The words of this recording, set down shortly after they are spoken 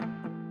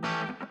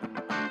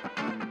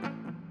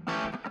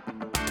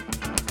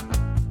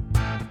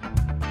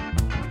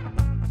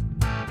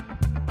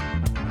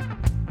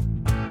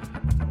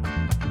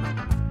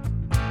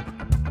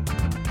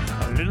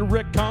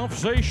direct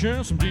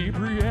conversation, some deep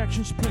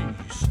reactions,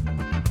 please.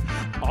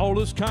 All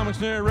this comics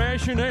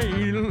narration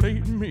ain't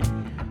late to me.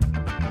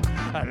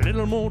 A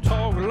little more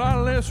talk, a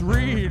lot less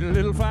read. A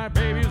little fight,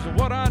 baby, is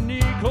what I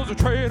need. Close the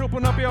trade,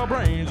 open up your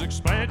brains.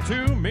 Explain it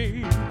to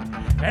me.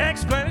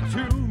 Explain it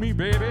to me,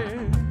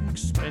 baby.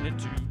 Explain it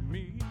to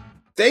me.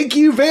 Thank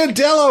you,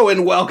 Vandello,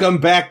 and welcome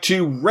back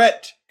to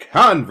Rhett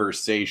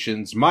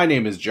Conversations. My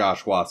name is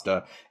Josh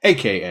Wasta,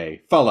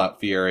 a.k.a. Fallout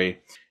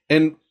Fury.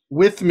 And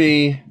with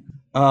me,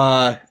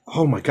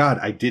 oh my god,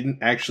 I didn't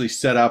actually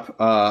set up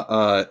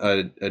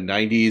a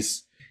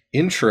 90s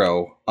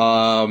intro.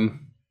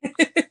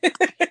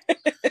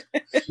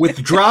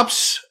 With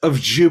drops of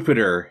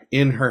Jupiter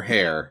in her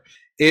hair,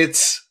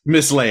 it's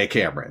Miss Leia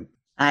Cameron.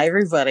 Hi,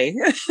 everybody.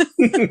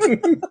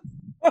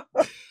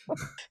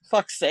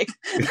 Fuck's sake.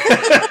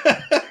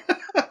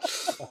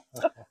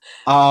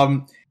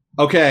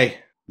 Okay,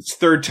 it's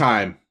third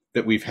time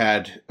that we've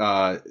had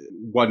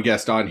one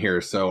guest on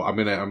here, so I'm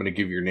gonna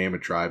give your name a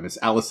try, Miss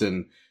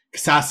Allison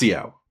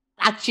Casaccio.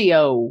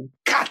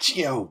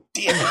 Caccio,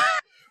 damn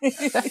it.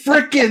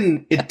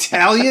 Frickin'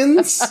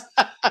 Italians.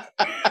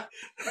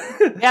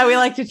 Yeah, we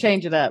like to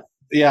change it up.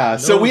 Yeah,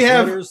 so we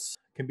have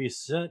can be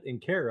sent in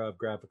care of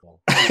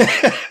graphical.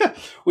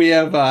 we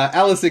have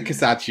Allison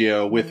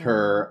Casaccio with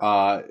her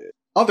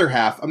other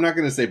half. I'm not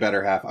going to say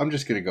better half. I'm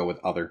just going to go with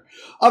other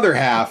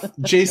half.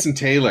 Jason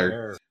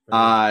Taylor,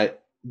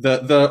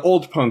 the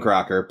old punk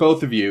rocker.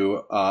 Both of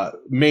you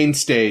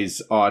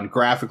mainstays on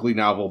Graphically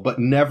Novel, but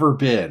never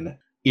been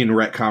in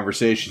Rhett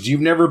Conversations.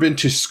 You've never been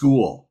to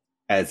school,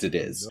 as it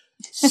is.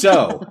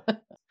 So.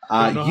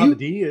 I don't know how the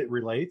D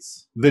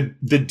relates. The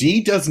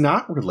D does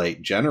not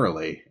relate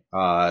generally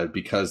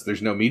because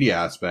there's no media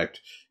aspect.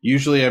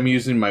 Usually I'm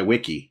using my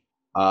wiki.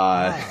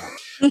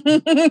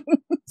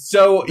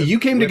 So you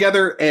came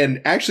together,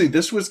 and actually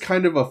this was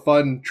kind of a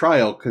fun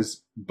trial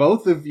because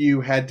both of you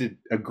had to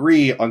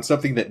agree on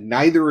something that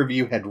neither of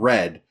you had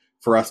read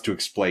for us to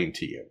explain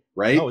to you,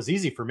 right? Oh, it was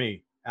easy for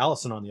me.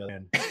 Allison, on the other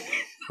hand,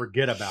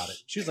 forget about it.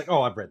 She's like,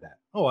 oh, I've read that.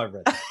 Oh, I've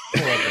read that.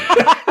 Oh,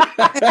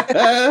 I've read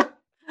that.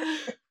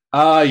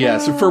 Yeah,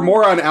 so for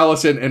more on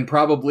Allison and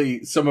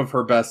probably some of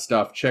her best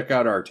stuff, check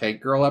out our Tank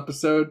Girl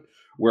episode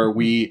where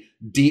we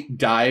deep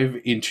dive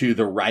into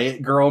the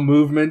Riot Girl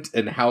movement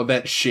and how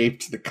that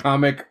shaped the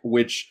comic,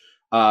 which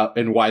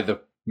and why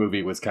the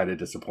movie was kind of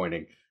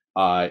disappointing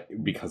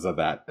because of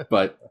that.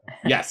 But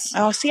yes.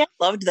 Oh, see, I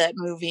loved that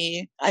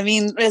movie. I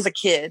mean, as a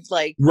kid,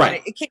 like,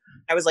 right.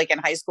 I was like in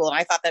high school and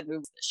I thought that movie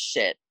was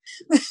shit.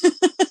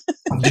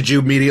 Did you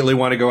immediately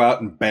want to go out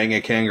and bang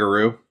a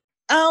kangaroo?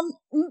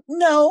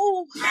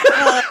 No.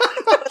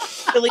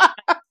 Really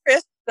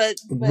crisp, but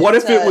what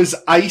if it was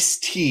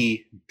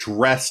Ice-T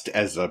dressed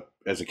as a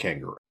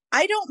kangaroo?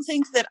 I don't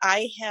think that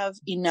I have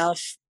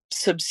enough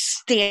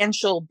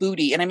substantial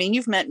booty, and I mean,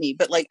 you've met me,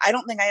 but like, I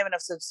don't think I have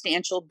enough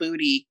substantial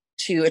booty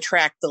to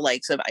attract the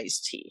likes of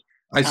Ice-T.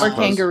 Or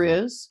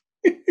kangaroos.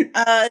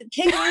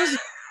 Kangaroos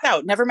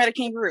out. Never met a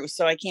kangaroo,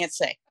 so I can't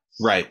say.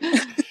 Right.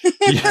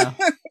 Yeah.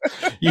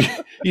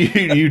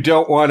 you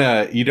don't want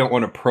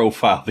to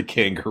profile the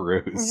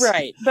kangaroos,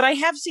 right? But I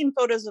have seen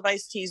photos of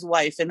Ice-T's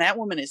wife, and that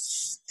woman is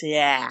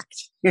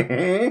stacked.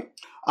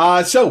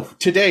 So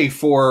today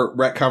for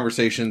Rhett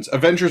Conversations,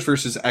 Avengers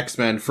versus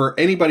X-Men. For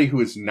anybody who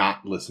has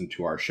not listened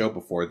to our show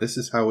before, this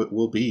is how it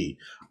will be.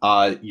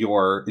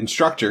 Your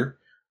instructor,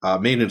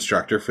 main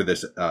instructor for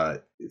this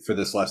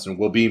lesson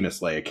will be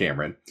Miss Leia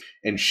Cameron,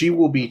 and she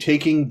will be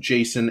taking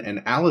Jason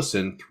and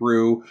Allison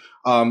through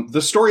the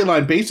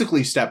storyline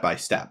basically step by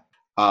step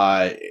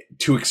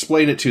to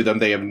explain it to them.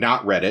 They have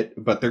not read it,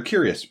 but they're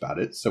curious about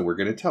it, so we're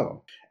going to tell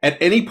them.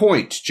 At any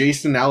point,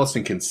 Jason and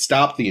Allison can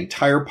stop the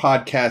entire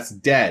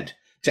podcast dead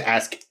to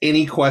ask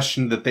any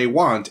question that they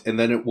want, and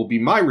then it will be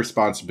my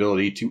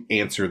responsibility to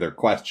answer their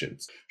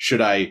questions. Should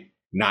I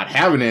not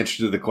have an answer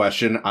to the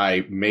question,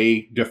 I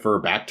may defer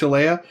back to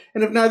Leia,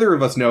 and if neither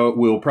of us know it,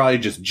 we'll probably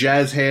just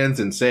jazz hands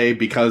and say,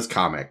 because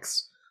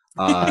comics.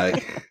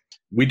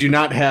 We do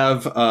not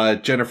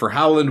have Jennifer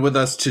Howland with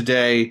us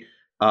today.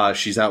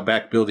 She's out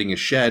back building a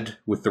shed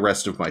with the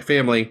rest of my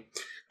family.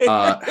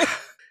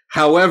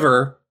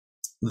 However,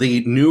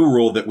 the new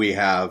rule that we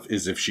have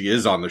is if she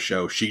is on the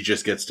show, she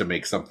just gets to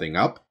make something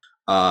up,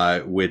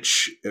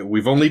 which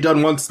we've only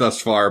done once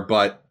thus far,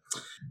 but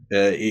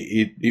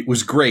it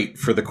was great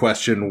for the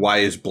question, why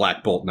is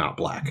Black Bolt not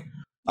black?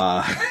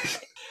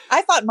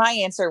 I thought my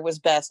answer was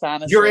best,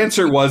 honestly. Your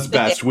answer was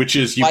best, which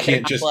is you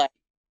can't just... Black.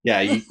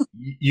 Yeah,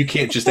 you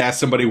can't just ask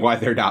somebody why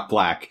they're not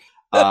black.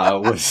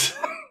 It's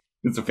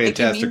a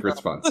fantastic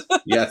response.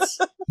 Yes.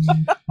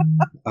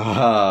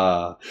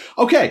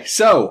 Okay,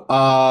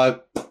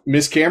 so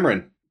Miss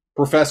Cameron,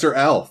 Professor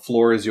L,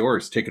 floor is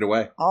yours. Take it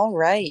away. All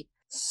right.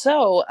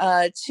 So,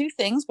 two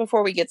things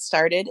before we get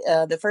started.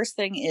 The first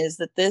thing is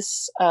that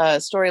this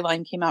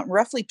storyline came out in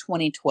roughly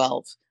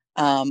 2012.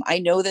 I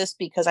know this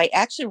because I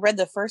actually read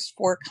the first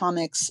 4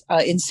 comics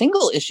in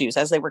single issues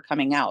as they were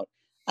coming out.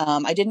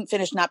 I didn't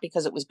finish not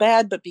because it was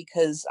bad, but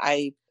because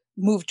I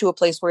moved to a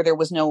place where there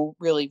was no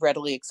really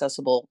readily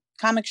accessible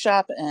comic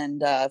shop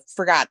and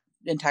forgot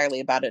entirely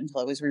about it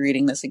until I was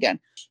rereading this again.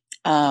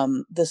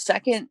 The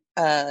second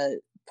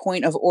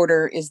point of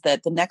order is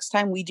that the next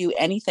time we do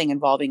anything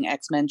involving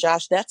X-Men,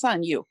 Josh, that's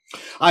on you.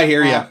 I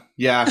hear you.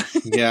 Yeah.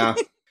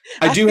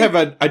 I do have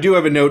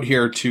a note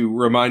here to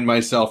remind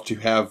myself to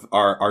have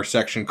our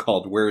section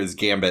called "Where is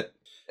Gambit?"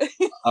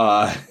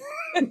 I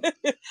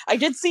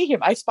did see him.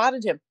 I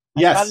spotted him.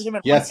 Yes.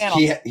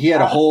 He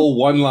had a whole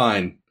one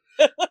line,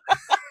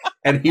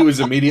 and he was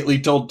immediately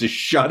told to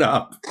shut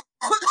up.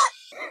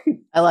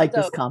 I like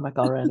this comic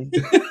already.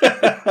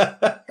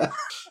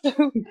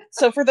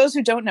 So for those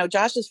who don't know,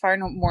 Josh is far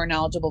more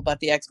knowledgeable about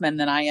the X-Men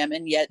than I am.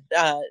 And yet,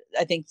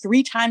 I think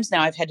 3 times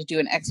now I've had to do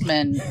an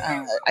X-Men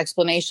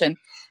explanation,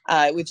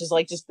 which is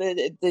like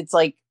it's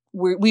like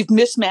we've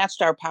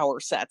mismatched our power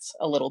sets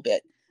a little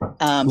bit. So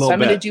I'm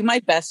going to do my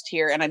best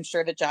here. And I'm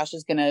sure that Josh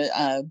is going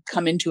to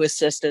come in to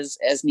assist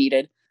as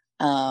needed.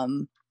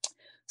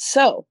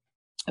 So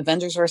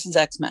Avengers versus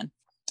X-Men.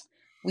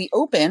 We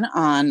open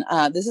on,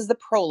 this is the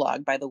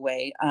prologue, by the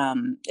way.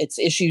 It's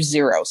issue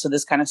 0. So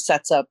this kind of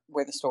sets up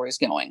where the story is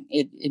going.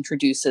 It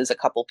introduces a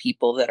couple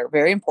people that are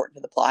very important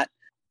to the plot.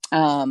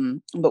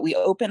 But we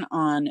open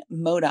on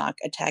MODOK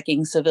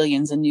attacking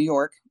civilians in New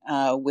York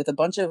with a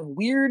bunch of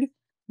weird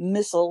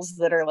missiles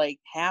that are like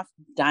half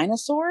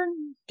dinosaur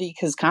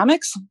because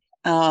comics.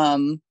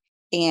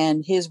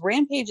 And his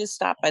rampage is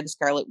stopped by the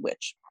Scarlet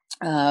Witch.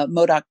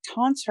 MODOK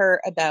taunts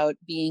her about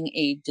being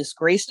a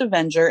disgraced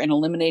Avenger and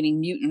eliminating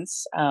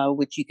mutants,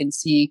 which you can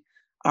see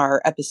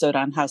our episode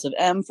on House of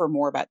M for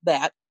more about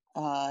that.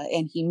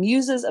 And he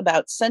muses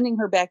about sending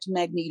her back to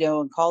Magneto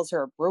and calls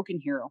her a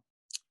broken hero.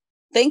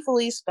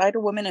 Thankfully,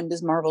 Spider-Woman and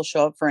Ms. Marvel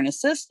show up for an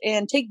assist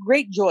and take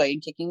great joy in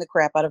kicking the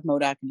crap out of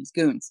MODOK and his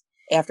goons.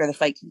 After the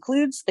fight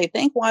concludes, they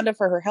thank Wanda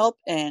for her help,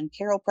 and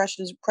Carol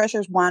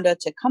pressures Wanda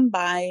to come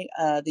by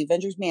the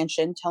Avengers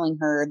Mansion, telling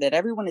her that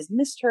everyone has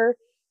missed her,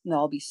 and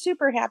they'll be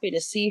super happy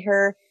to see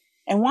her.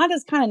 And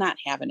Wanda's kind of not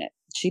having it.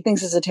 She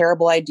thinks it's a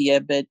terrible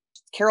idea, but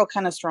Carol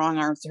kind of strong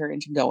arms her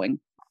into going.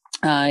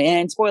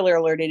 And spoiler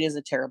alert, it is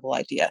a terrible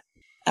idea.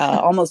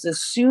 Almost as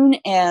soon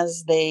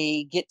as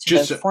they get to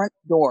the front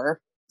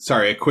door.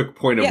 Sorry, a quick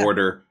point of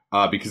order,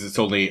 because it's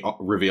only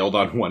revealed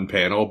on one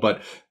panel,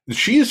 but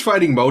she is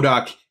fighting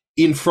MODOK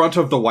in front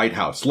of the White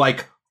House,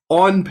 like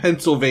on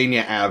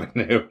Pennsylvania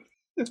Avenue.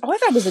 Oh, I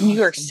thought it was in New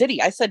York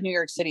City. I said New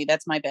York City.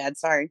 That's my bad.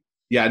 Sorry.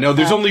 Yeah, no,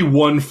 there's only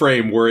one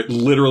frame where it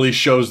literally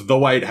shows the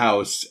White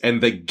House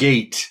and the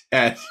gate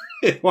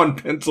on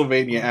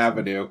Pennsylvania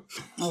Avenue.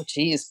 Oh,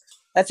 geez.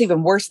 That's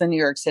even worse than New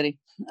York City.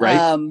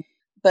 Right.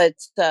 But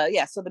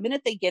so the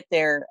minute they get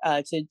there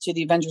to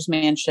the Avengers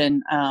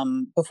Mansion,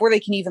 before they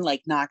can even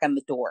like knock on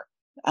the door,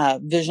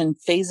 Vision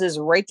phases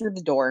right through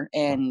the door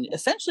and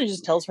essentially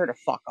just tells her to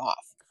fuck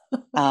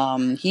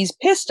off. He's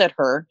pissed at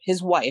her,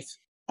 his wife.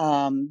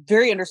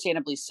 Very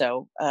understandably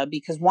so,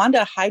 because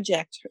Wanda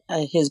hijacked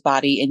his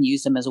body and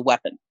used him as a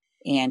weapon.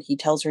 And he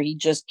tells her he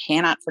just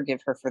cannot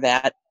forgive her for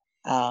that.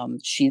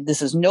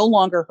 This is no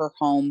longer her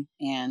home,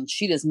 and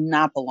she does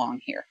not belong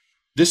here.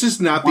 This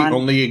is not the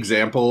only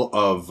example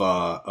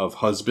of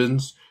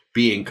husbands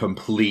being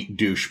complete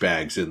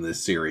douchebags in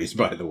this series,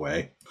 by the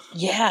way.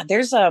 Yeah,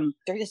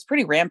 it's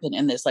pretty rampant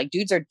in this. Like,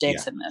 dudes are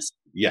dicks in this.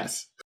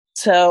 Yes.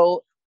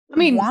 So, I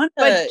mean, Wanda,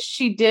 but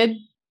she did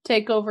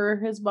take over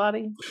his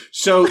body.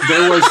 So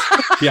there was,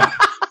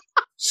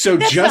 So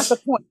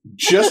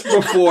just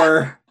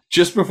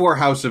before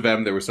House of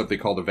M, there was something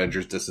called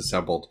Avengers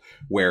Disassembled,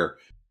 where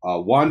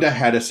Wanda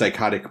had a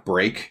psychotic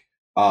break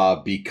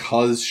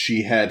because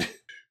she had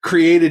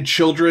created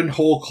children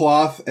whole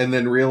cloth and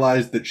then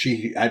realized that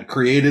she had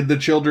created the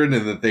children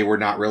and that they were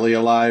not really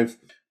alive.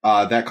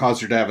 That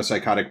caused her to have a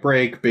psychotic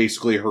break.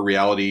 Basically, her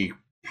reality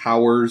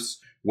powers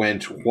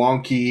went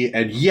wonky.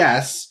 And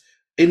yes,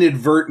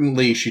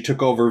 inadvertently, she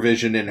took over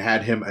Vision and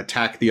had him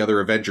attack the other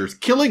Avengers,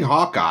 killing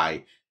Hawkeye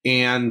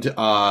and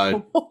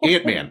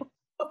Ant-Man.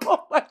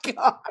 Oh my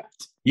God.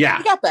 Yeah.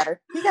 He got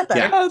better. Yeah.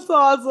 That's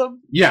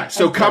awesome. Yeah,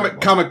 so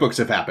comic books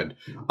have happened.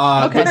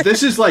 But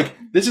this is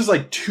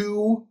like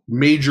 2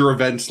 major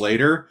events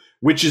later,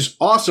 which is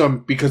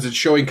awesome because it's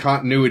showing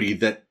continuity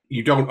that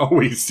you don't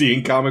always see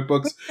in comic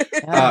books.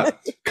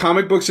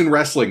 Comic books and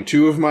wrestling,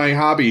 2 of my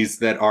hobbies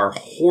that are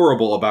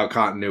horrible about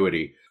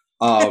continuity.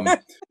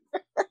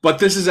 But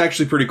this is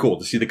actually pretty cool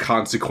to see the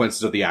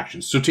consequences of the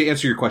actions. So to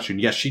answer your question,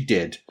 yes, she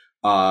did.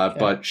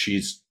 But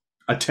she's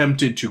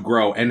attempted to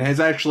grow and has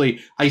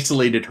actually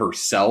isolated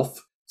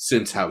herself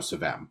since House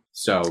of M.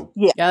 So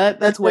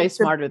that's way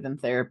smarter than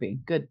therapy.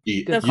 Good.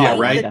 Yeah,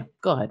 right.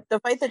 Go ahead. The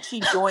fight that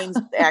she joins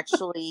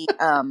actually,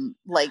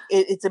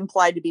 it's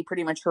implied to be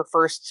pretty much her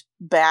first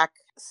back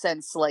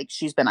since like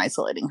she's been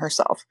isolating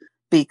herself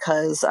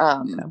because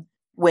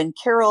when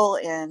Carol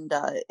and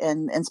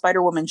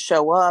Spider-Woman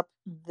show up,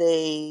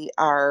 they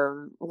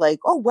are like,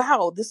 "Oh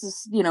wow, this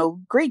is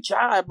great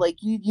job! Like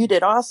you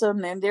did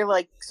awesome!" And they're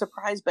like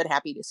surprised but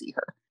happy to see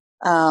her.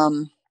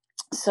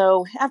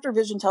 So after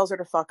Vision tells her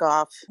to fuck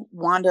off,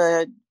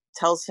 Wanda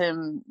tells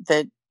him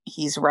that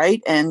he's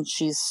right and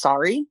she's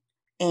sorry.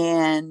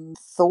 And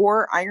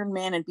Thor, Iron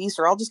Man, and Beast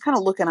are all just kind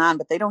of looking on,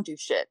 but they don't do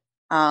shit.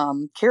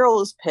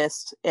 Carol is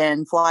pissed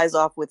and flies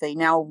off with a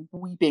now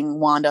weeping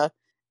Wanda.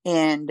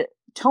 And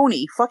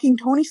fucking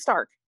Tony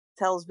Stark,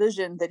 tells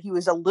Vision that he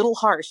was a little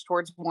harsh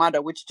towards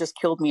Wanda, which just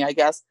killed me, I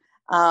guess.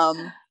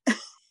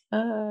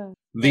 The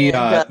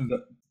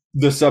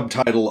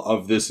subtitle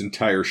of this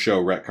entire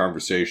show, Rhett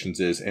Conversations,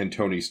 is "And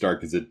Tony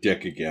Stark is a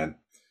dick again,"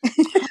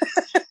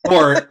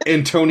 or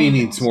 "And Tony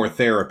needs more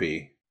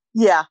therapy."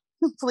 Yeah,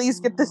 please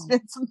get this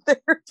man some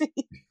therapy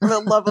for the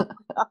love of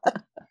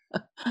God.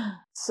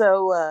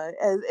 So,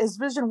 as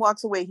Vision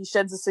walks away, he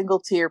sheds a single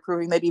tear,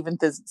 proving that even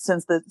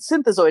since the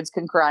synthezoids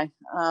can cry,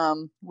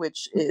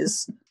 which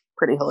is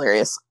pretty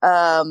hilarious.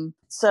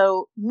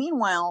 So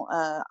meanwhile,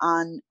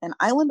 on an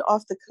island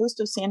off the coast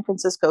of San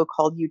Francisco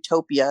called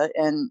Utopia,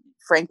 and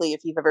frankly,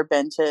 if you've ever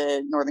been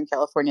to Northern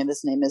California,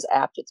 this name is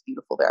apt. It's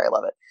beautiful there. I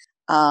love it.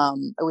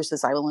 I wish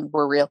this island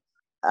were real.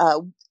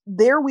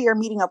 There we are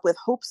meeting up with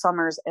Hope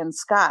Summers and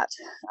Scott,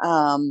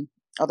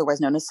 otherwise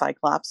known as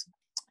Cyclops.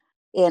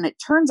 And it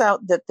turns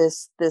out that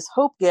this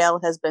Hope gal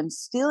has been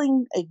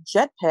stealing a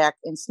jetpack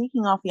and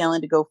sneaking off the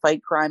island to go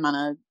fight crime on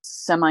a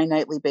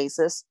semi-nightly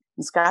basis.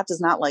 And Scott does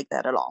not like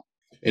that at all.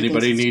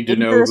 Anybody need to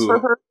know who?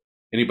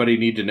 Anybody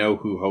need to know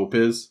who Hope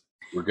is?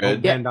 We're good.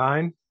 Hope Van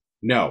Dyne?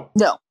 No.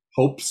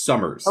 Hope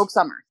Summers. Hope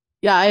Summers.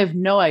 Yeah, I have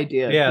no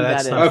idea. Yeah, who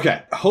that's that is.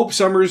 Okay. Hope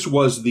Summers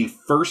was the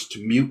first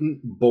mutant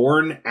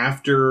born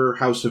after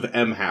House of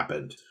M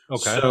happened.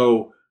 Okay.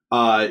 So,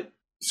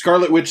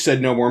 Scarlet Witch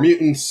said no more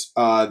mutants.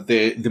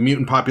 The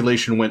mutant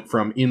population went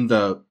from in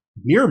the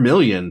near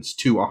millions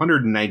to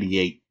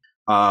 198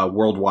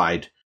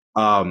 worldwide.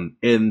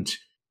 And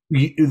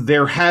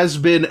there has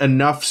been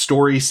enough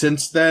story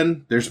since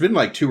then. There's been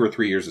like 2 or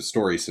 3 years of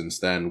story since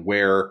then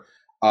where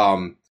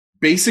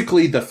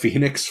basically the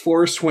Phoenix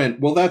Force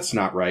went, well, that's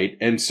not right.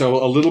 And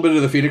so a little bit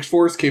of the Phoenix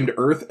Force came to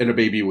Earth and a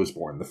baby was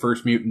born. The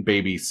first mutant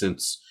baby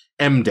since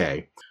M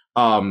Day.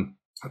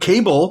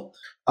 Cable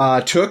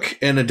took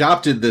and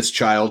adopted this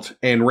child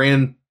and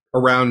ran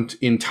around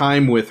in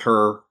time with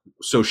her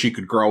so she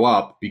could grow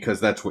up, because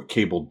that's what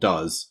Cable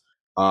does.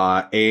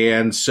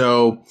 And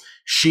so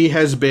she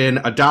has been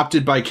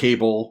adopted by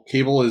Cable.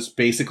 Cable is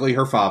basically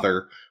her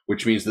father,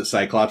 which means that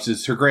Cyclops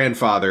is her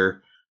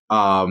grandfather.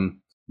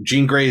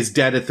 Jean Grey is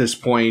dead at this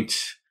point,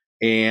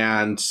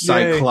 and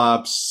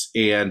Cyclops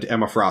and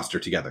Emma Frost are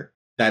together.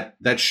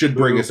 That should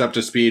bring us up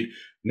to speed,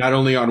 not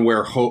only on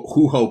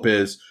who Hope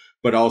is,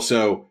 but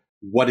also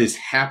what is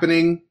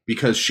happening,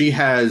 because she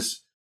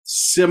has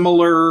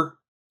similar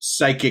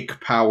psychic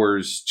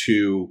powers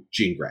to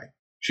Jean Grey.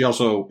 She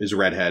also is a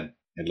redhead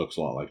and looks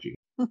a lot like Jean.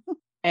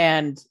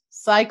 And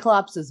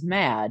Cyclops is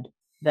mad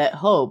that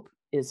Hope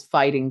is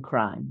fighting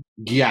crime.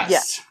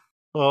 Yes.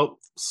 Well,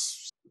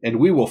 and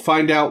we will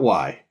find out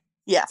why.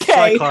 Yes.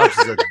 Okay. Cyclops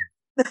is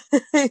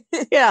a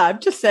Yeah, I'm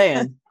just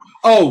saying.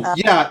 Oh,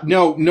 yeah.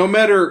 No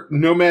matter,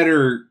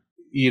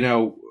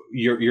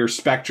 your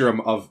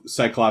spectrum of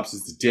Cyclops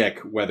is the dick,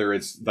 whether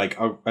it's like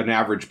an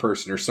average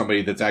person or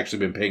somebody that's actually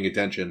been paying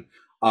attention.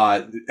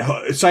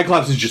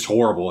 Cyclops is just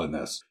horrible in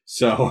this.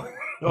 So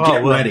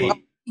get ready.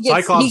 He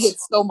Cyclops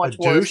gets so much a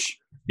worse. douche?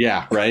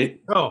 Yeah, right?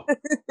 Oh,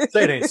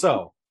 say it ain't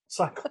so.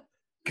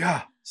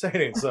 God, say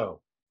it ain't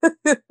so.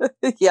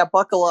 Yeah,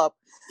 buckle up.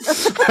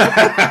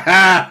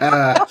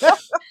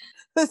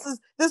 This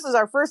is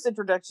our first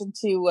introduction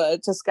to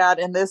Scott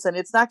in this, and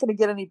it's not going to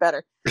get any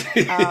better.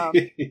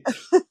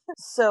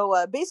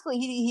 So basically,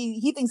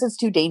 he thinks it's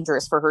too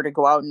dangerous for her to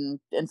go out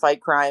and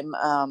fight crime,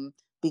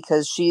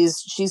 because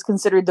she's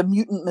considered the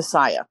mutant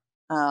messiah,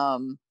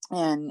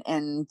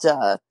 and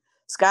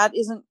Scott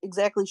isn't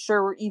exactly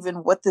sure even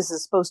what this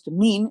is supposed to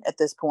mean at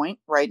this point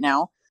right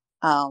now.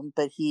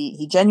 But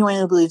he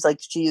genuinely believes like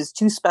she is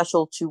too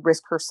special to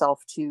risk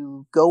herself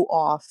to go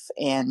off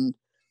and,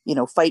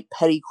 fight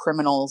petty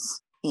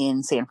criminals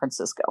in San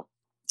Francisco.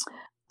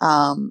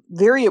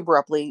 Very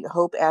abruptly,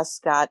 Hope asks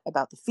Scott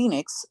about the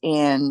Phoenix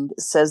and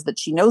says that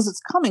she knows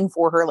it's coming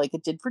for her like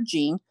it did for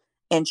Jean,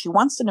 and she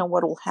wants to know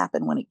what will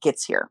happen when it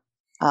gets here.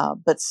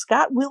 But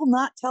Scott will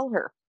not tell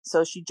her.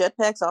 So she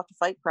jetpacks off to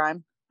fight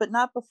crime, but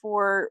not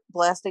before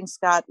blasting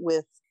Scott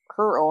with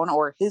her own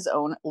or his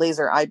own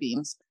laser eye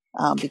beams.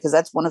 Because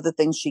that's one of the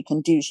things she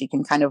can do. She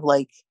can kind of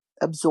like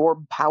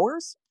absorb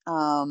powers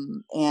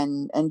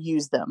and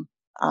use them.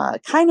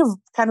 Kind of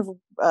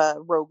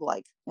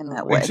roguelike in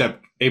that way.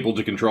 Except able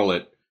to control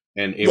it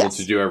and able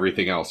to do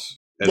everything else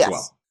as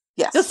well.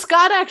 Yes. Does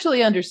Scott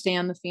actually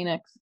understand the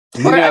Phoenix?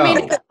 No. Or, I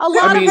mean, a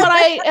lot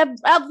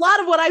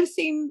of what I've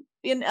seen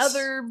in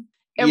other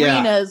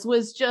arenas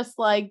was just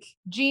like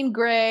Jean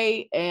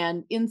Grey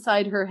and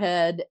inside her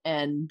head,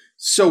 and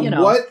so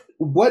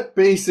what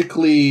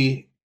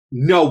basically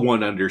no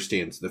one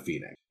understands the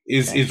Phoenix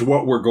is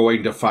what we're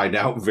going to find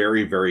out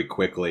very, very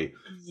quickly.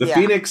 The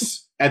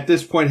Phoenix at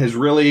this point has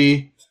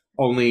really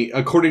only,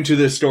 according to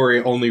this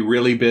story, only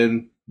really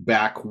been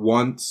back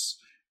once,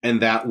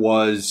 and that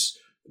was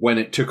when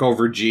it took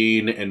over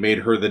Jean and made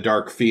her the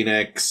Dark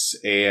Phoenix,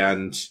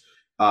 and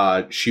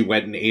she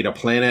went and ate a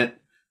planet.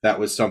 That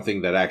was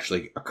something that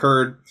actually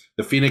occurred.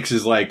 The Phoenix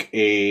is like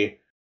a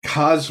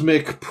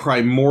cosmic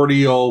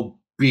primordial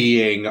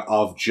being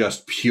of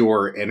just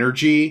pure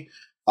energy.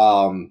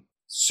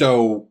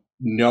 So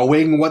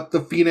knowing what the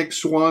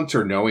Phoenix wants,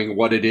 or knowing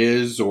what it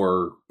is,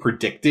 or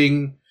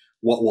predicting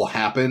what will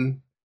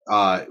happen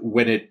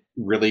when it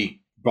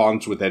really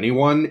bonds with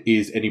anyone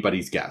is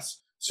anybody's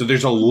guess. So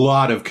there's a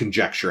lot of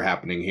conjecture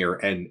happening here,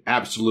 and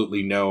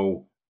absolutely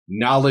no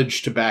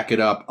knowledge to back it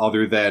up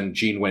other than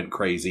Jean went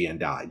crazy and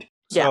died.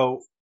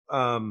 So,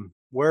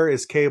 where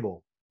is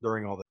Cable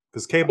during all this?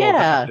 Because Cable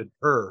adopted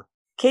her.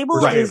 Cable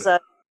Right.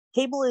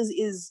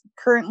 is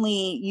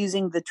currently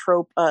using the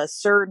trope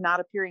Sir not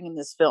appearing in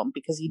this film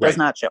because he does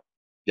Right. not show.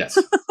 Yes.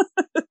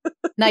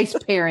 Nice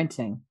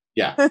parenting.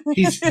 Yeah.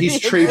 He's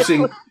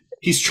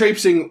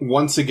traipsing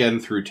once again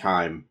through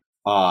time.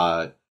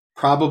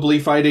 Probably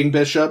fighting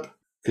Bishop,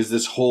 because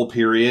this whole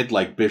period,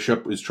 like,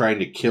 Bishop is trying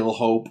to kill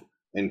Hope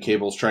and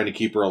Cable's trying to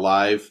keep her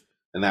alive,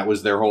 and that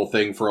was their whole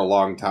thing for a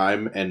long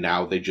time, and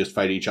now they just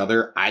fight each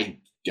other.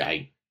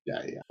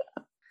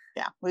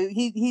 Yeah,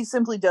 he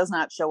simply does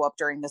not show up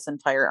during this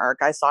entire arc.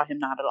 I saw him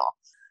not at all.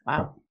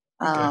 Wow.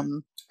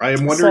 I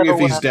am wondering if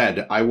he's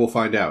dead. I will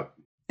find out.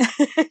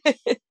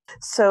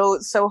 So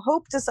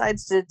Hope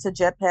decides to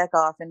jetpack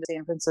off into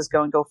San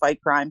Francisco and go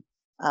fight crime,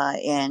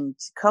 and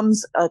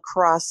comes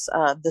across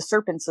the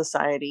Serpent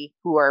Society,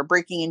 who are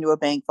breaking into a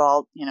bank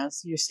vault. You know,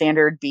 it's your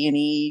standard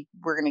B&E,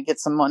 we're going to get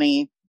some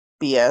money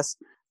BS.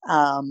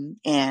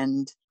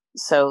 And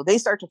so they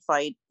start to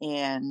fight,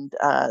 and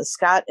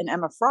Scott and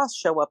Emma Frost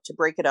show up to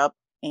break it up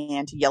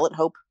and to yell at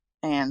Hope.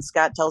 And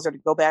Scott tells her to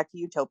go back to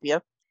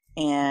Utopia,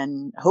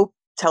 and Hope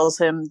tells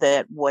him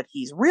that what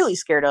he's really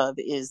scared of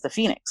is the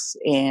Phoenix,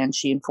 and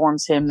she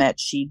informs him that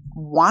she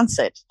wants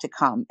it to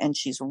come and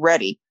she's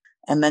ready.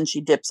 And then she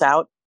dips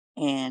out,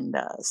 and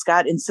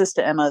Scott insists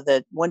to Emma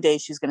that one day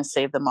she's going to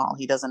save them all.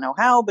 He doesn't know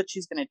how, but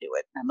she's going to do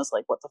it. And Emma's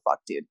like, what the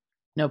fuck, dude?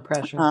 No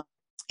pressure.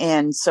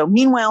 And so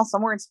meanwhile,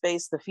 somewhere in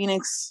space, the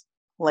Phoenix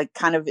like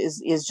kind of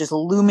is just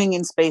looming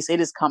in space. It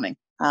is coming.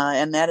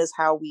 And that is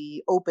how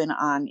we open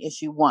on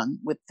issue 1,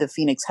 with the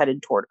Phoenix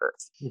headed toward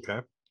Earth.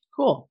 Okay.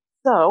 Cool.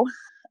 So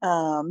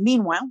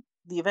meanwhile,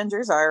 the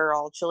Avengers are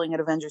all chilling at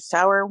Avengers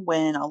Tower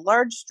when a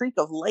large streak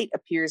of light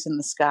appears in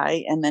the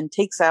sky and then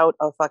takes out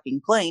a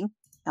fucking plane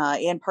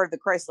and part of the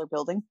Chrysler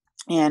building.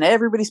 And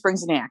everybody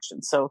springs into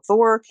action. So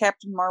Thor,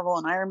 Captain Marvel,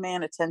 and Iron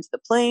Man attend to the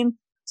plane.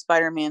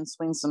 Spider-Man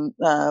swings some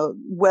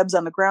webs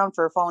on the ground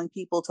for falling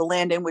people to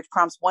land in, which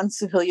prompts one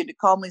civilian to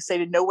calmly say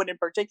to no one in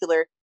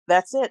particular,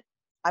 "That's it.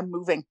 I'm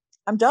moving.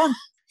 I'm done."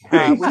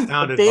 Hey, With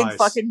sound a big advice.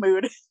 fucking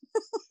mood.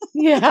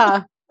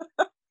 Yeah.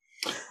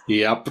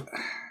 Yep.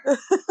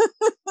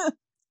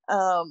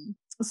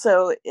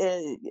 So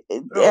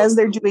as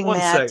they're doing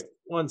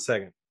One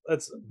second.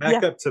 Let's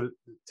back up to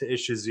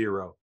issue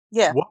 0.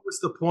 Yeah. What was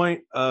the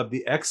point of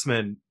the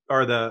X-Men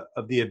or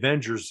of the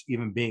Avengers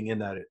even being in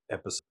that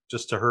episode?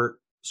 Just to hurt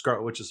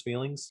Scarlet Witch's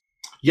feelings?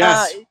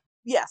 Yes.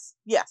 Yes.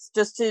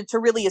 Just to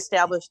really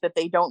establish that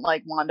they don't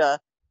like Wanda,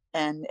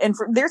 and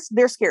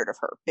they're scared of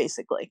her,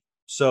 basically.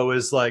 So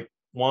is like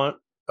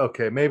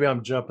okay, maybe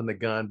I'm jumping the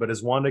gun, but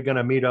is Wanda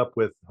gonna meet up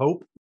with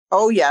Hope?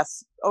 Oh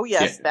yes,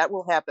 Yeah. that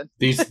will happen.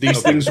 These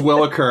things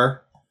will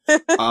occur.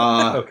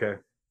 Okay.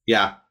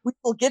 Yeah. We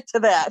will get to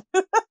that.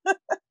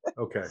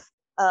 Okay.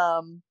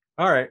 All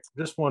right.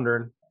 Just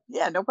wondering.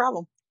 Yeah, no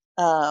problem.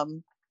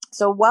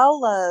 So while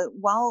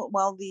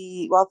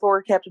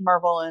Thor, Captain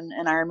Marvel,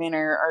 and Iron Man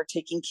are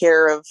taking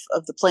care of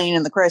the plane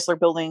and the Chrysler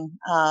building,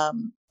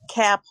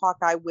 Cap,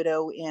 Hawkeye,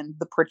 Widow, and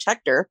the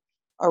Protector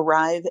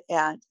arrive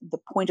at the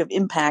point of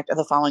impact of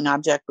the falling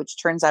object,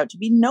 which turns out to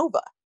be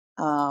Nova.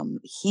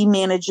 He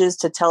manages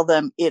to tell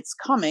them it's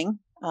coming,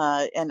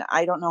 and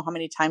I don't know how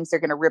many times they're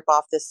going to rip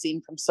off this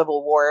scene from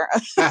Civil War.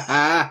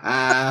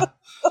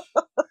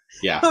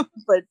 Yeah.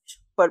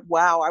 But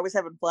wow, I was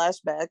having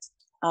flashbacks.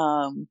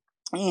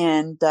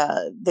 And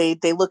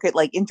they look at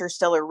like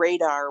interstellar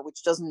radar,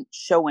 which doesn't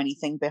show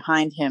anything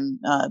behind him.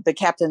 But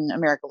Captain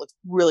America looks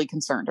really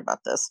concerned about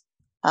this.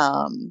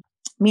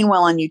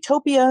 Meanwhile, on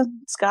Utopia,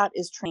 Scott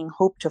is training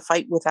Hope to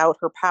fight without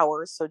her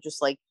powers. So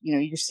just like,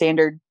 your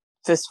standard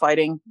fist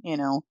fighting,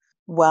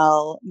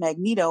 while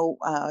Magneto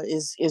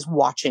is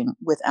watching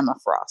with Emma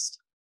Frost.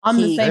 On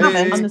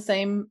the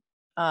same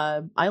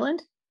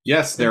island?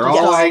 Yes, they're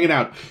all hanging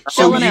out.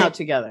 Chilling out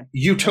together.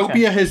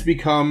 Utopia has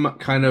become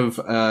kind of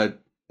a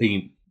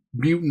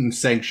mutant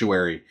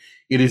sanctuary.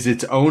 It is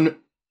its own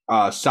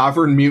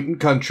sovereign mutant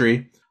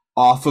country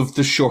off of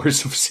the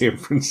shores of San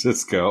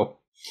Francisco.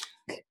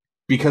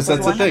 Because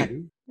that's the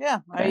thing.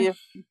 Yeah, Hey,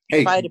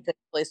 if I had to pick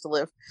a place to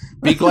live.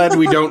 Be glad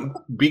we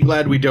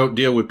don't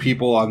deal with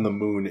people on the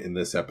moon in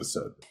this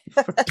episode.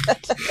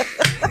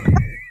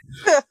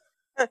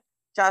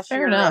 Josh,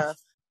 fair enough.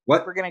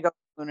 What? We're gonna go to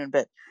the moon in a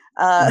bit.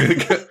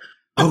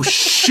 Oh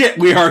shit,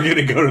 we are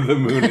gonna go to the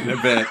moon in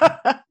a bit.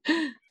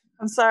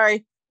 I'm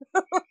sorry.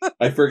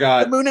 I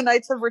forgot. The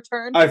Mooninites have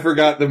returned. I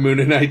forgot the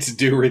Mooninites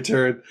do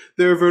return.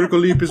 Their vertical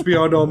leap is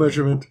beyond all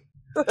measurement.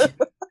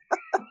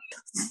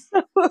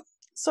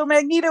 So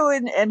Magneto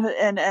and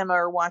Emma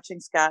are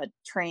watching Scott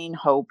train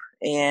Hope,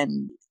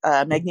 and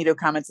Magneto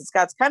comments that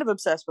Scott's kind of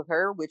obsessed with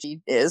her, which he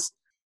is.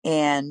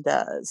 And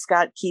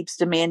Scott keeps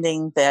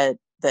demanding that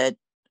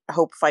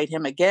Hope fight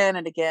him again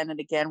and again and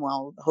again.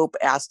 Well, Hope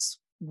asks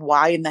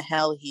why in the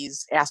hell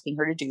he's asking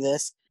her to do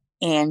this.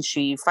 And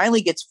she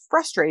finally gets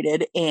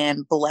frustrated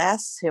and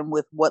blasts him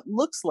with what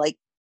looks like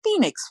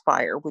Phoenix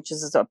Fire, which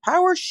is a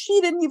power she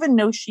didn't even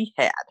know she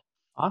had.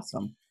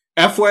 Awesome.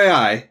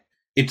 FYI,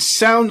 it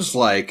sounds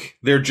like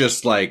they're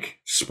just like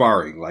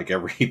sparring, like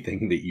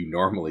everything that you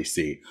normally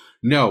see.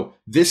 No,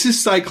 this is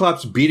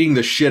Cyclops beating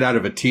the shit out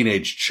of a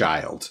teenage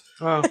child.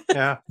 Oh,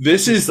 yeah.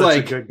 This is such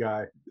like a good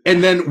guy.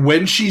 And then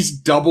when she's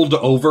doubled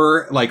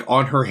over, like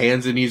on her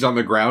hands and knees on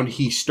the ground,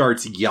 he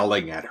starts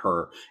yelling at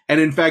her. And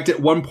in fact,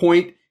 at one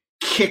point,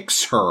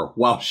 kicks her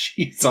while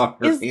she's on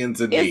her hands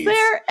and knees. Is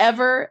there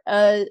ever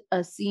a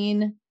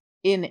scene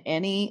in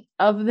any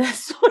of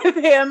this with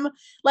him?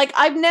 Like,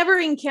 I've never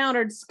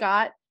encountered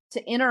Scott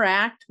to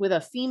interact with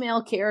a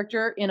female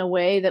character in a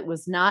way that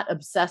was not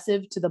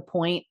obsessive to the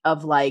point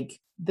of like,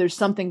 there's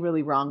something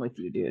really wrong with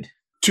you, dude.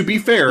 To be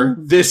fair,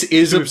 this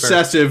is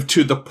obsessive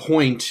to the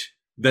point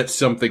that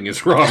something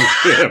is wrong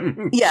with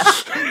him.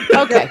 Yes.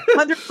 Okay.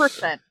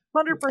 100%.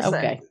 100%.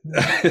 Okay.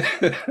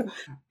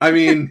 I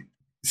mean,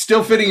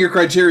 still fitting your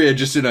criteria,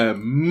 just in a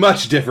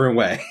much different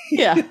way.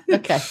 Yeah.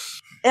 Okay.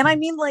 And I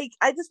mean, like,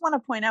 I just want to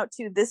point out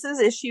too, this is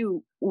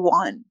issue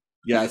 1.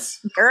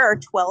 Yes. There are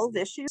 12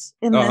 issues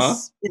in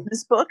this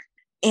book.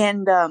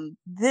 And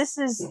this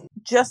is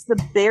just the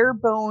bare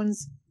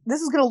bones. This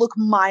is going to look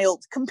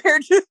mild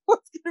compared to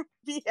what's going to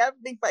be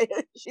happening by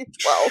issue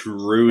 12.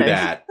 True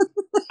that.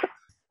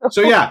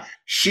 So yeah,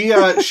 she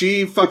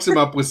fucks him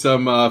up with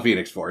some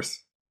Phoenix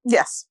Force.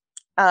 Yes.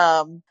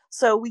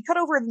 So we cut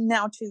over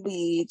now to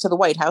the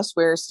White House,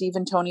 where Steve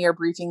and Tony are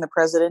briefing the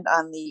president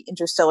on the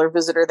interstellar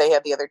visitor they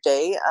had the other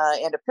day.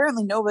 And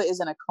apparently Nova is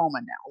in a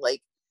coma now.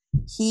 Like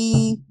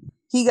he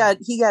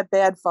got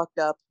bad fucked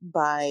up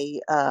by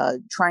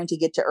trying to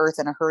get to Earth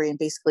in a hurry and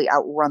basically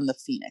outrun the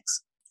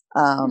Phoenix.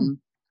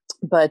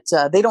 But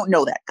they don't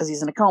know that because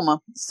he's in a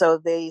coma. So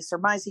they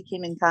surmise he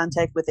came in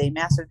contact with a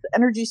massive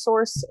energy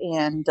source,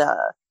 and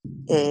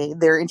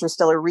their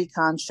interstellar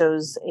recon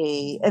shows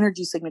a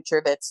energy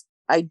signature that's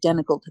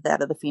identical to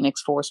that of the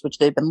Phoenix Force, which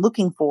they've been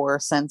looking for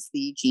since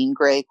the Jean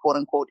Grey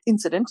quote-unquote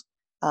incident.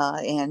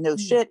 And no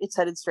shit, it's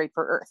headed straight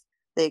for Earth.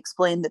 They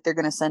explain that they're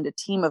going to send a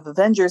team of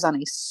Avengers on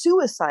a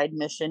suicide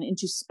mission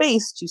into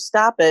space to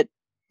stop it.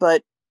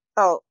 But,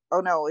 oh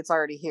no, it's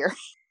already here.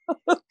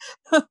 Whoa.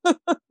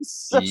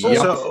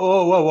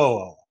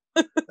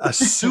 A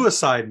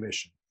suicide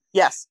mission.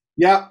 Yes.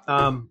 Yeah.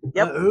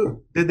 Yep.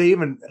 Did they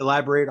even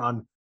elaborate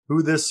on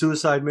who this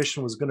suicide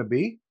mission was going to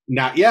be?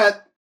 Not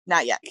yet.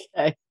 Not yet.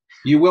 Okay.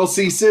 You will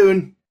see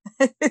soon.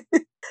 Okay.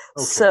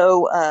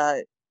 So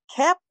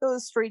Cap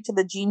goes straight to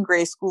the Jean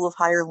Grey School of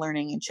Higher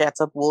Learning and chats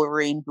up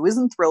Wolverine, who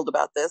isn't thrilled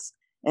about this.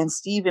 And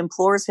Steve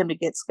implores him to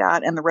get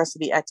Scott and the rest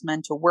of the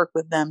X-Men to work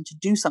with them to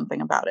do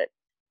something about it.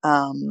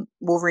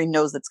 Wolverine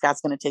knows that Scott's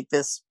going to take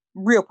this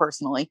real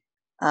personally.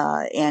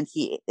 And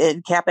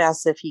Cap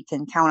asks if he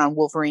can count on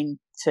Wolverine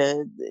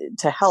to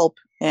help.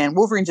 And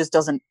Wolverine just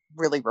doesn't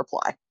really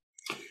reply.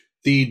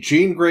 The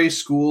Jean Grey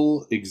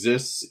School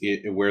exists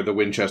where the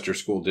Winchester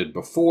School did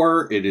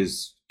before. It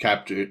is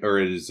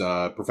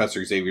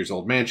Professor Xavier's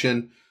old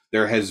mansion.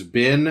 There has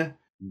been,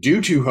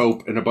 due to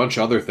Hope and a bunch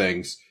of other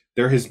things,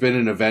 there has been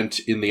an event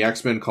in the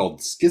X-Men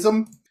called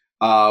Schism,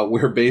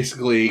 where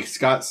basically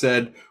Scott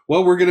said,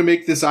 well, we're going to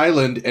make this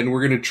island and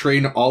we're going to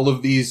train all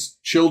of these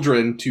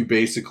children to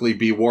basically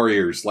be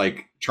warriors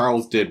like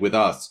Charles did with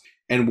us.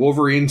 And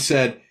Wolverine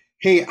said,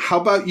 hey, how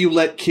about you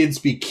let kids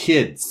be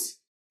kids?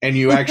 And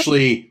you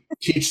actually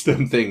teach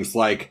them things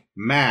like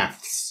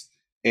maths.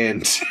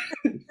 And Scott's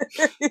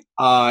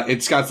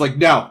like,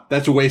 no,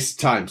 that's a waste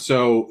of time.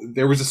 So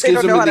there was a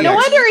schism in the No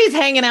wonder he's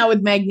hanging out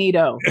with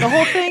Magneto. The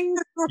whole thing.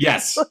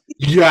 Yes.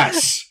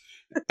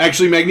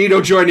 Actually,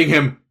 Magneto joining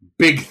him,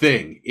 big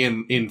thing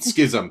in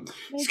Schism.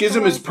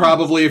 Schism is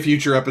probably a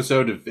future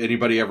episode if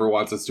anybody ever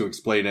wants us to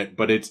explain it.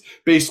 But it's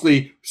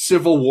basically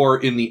civil war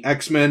in the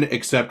X-Men,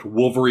 except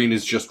Wolverine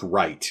is just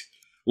right.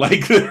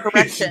 Like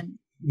Correction.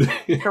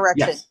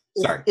 Yes.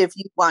 Sorry. If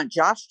you want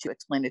Josh to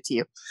explain it to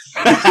you.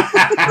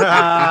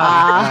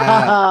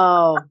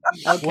 Oh,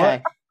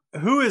 okay.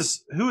 Who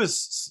is?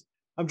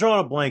 I'm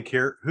drawing a blank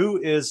here.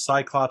 Who is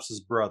Cyclops'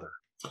 brother?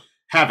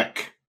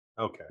 Havoc.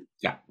 Okay.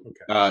 Yeah.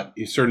 Okay.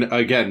 He's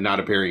again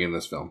not appearing in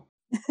this film.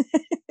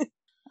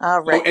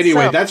 All right. So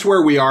anyway, that's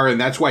where we are,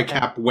 and that's why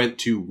Cap went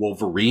to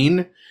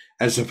Wolverine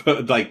as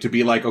opposed like to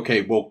be like,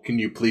 okay, well, can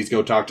you please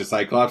go talk to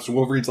Cyclops? And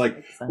Wolverine's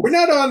like, we're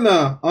not on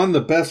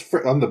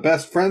the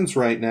best friends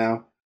right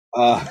now.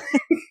 Wow.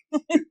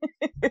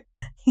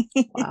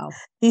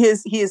 He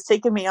has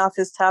taken me off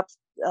his top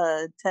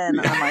 10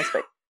 on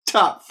MySpace.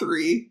 Top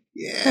 3.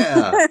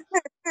 Yeah.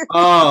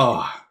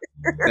 Oh,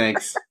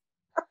 thanks.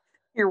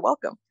 You're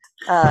welcome.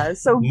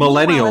 So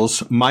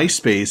millennials,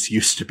 MySpace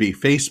used to be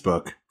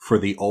Facebook for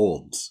the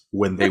olds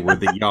when they were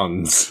the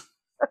youngs.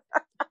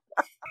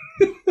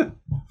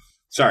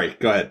 Sorry,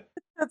 go ahead.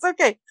 That's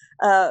okay.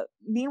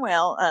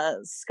 Meanwhile,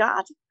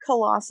 Scott,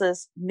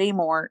 Colossus,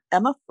 Namor,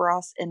 Emma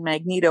Frost, and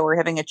Magneto are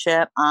having a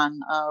chat on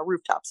a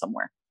rooftop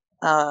somewhere.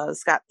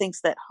 Scott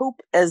thinks that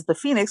Hope as the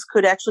Phoenix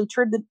could actually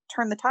turn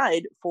the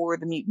tide for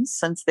the mutants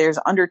since there's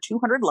under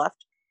 200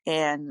 left.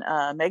 And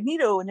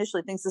Magneto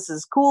initially thinks this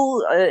is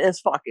cool as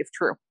fuck if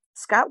true.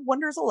 Scott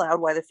wonders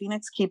aloud why the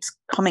Phoenix keeps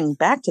coming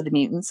back to the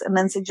mutants and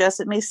then suggests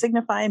it may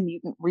signify a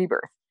mutant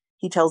rebirth.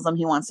 He tells them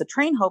he wants to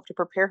train Hope to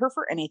prepare her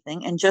for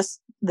anything, and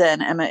just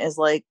then Emma is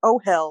like, oh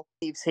hell,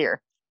 Steve's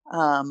here.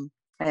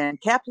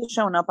 And Cap has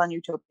shown up on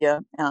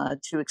Utopia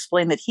to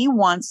explain that he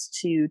wants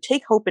to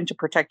take Hope into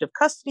protective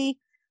custody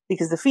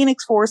because the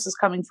Phoenix Force is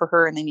coming for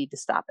her and they need to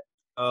stop it.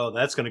 Oh,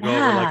 that's going to go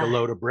over like a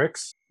load of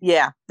bricks.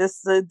 Yeah,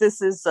 this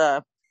is...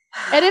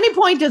 At any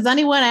point, does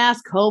anyone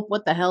ask Hope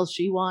what the hell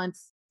she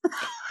wants?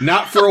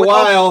 Not for a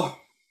while.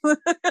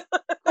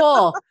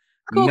 Cool.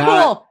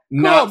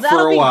 Not That'll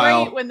for a be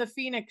while. great when the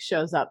Phoenix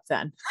shows up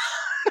then.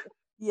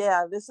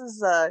 Yeah, this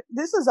is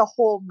a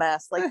whole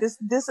mess. Like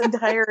this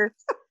entire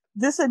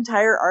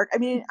arc. I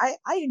mean,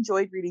 I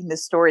enjoyed reading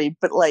this story,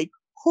 but like,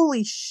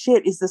 holy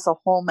shit, is this a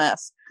whole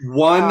mess?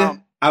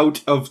 One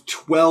out of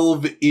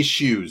 12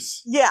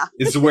 issues. Yeah,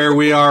 is where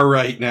we are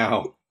right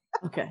now.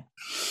 Okay.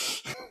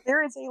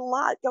 There is a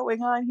lot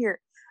going on here.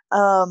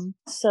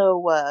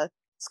 So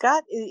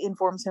Scott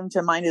informs him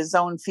to mind his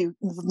own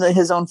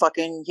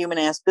fucking human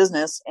ass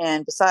business.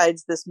 And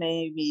besides, this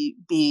may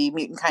be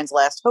mutant kind's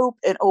last hope.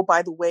 And oh,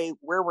 by the way,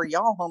 where were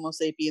y'all Homo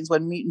sapiens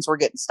when mutants were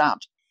getting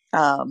stomped?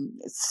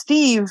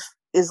 Steve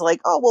is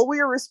like, oh, well,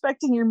 we are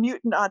respecting your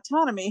mutant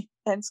autonomy.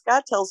 And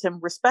Scott tells him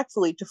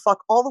respectfully to fuck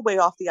all the way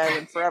off the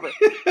island forever.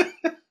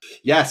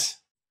 Yes.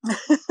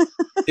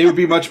 It would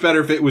be much better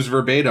if it was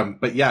verbatim,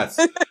 but yes.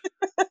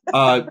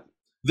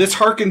 This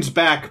harkens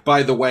back,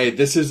 by the way,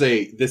 this is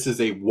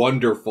a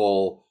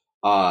wonderful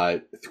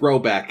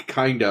throwback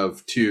kind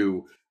of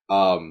to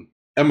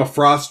Emma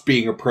Frost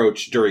being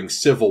approached during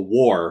Civil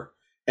War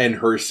and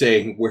her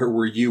saying, where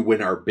were you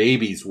when our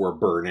babies were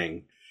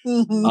burning?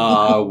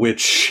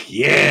 Which,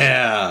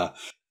 yeah.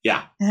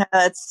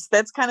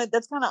 That's kind of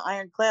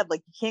ironclad.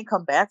 Like, you can't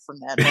come back from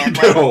that, man.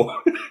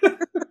 No.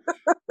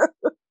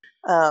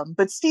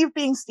 But Steve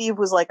being Steve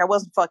was like, I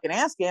wasn't fucking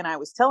asking, I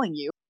was telling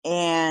you.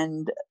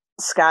 And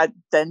Scott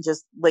then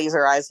just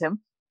laser eyes him,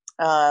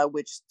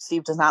 which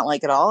Steve does not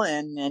like at all,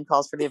 and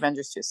calls for the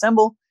Avengers to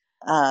assemble.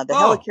 The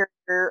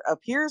helicarrier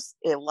appears,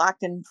 it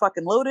locked and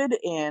fucking loaded,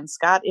 and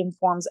Scott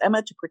informs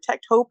Emma to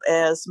protect Hope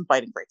as some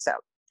fighting breaks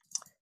out.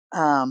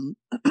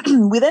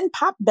 We then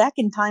pop back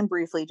in time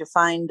briefly to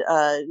find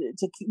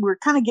we're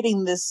kind of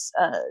getting this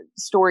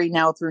story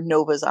now through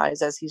Nova's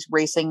eyes as he's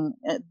racing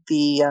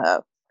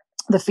the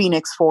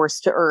Phoenix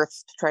Force to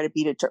Earth to try to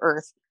beat it to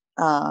Earth.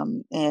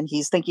 And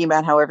he's thinking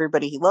about how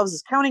everybody he loves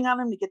is counting on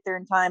him to get there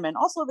in time, and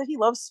also that he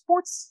loves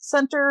Sports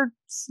Center,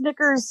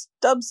 Snickers,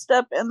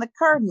 dubstep, and the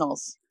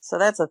Cardinals. So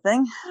that's a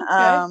thing.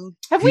 Okay.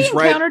 Have we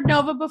encountered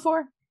Nova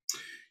before?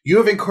 You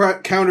have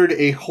encountered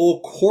a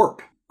whole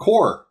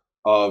core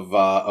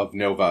of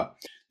Nova.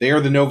 They are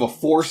the Nova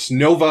Force.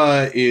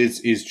 Nova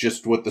is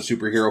just what the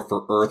superhero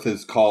for Earth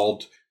is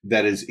called.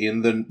 That is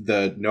in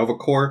the Nova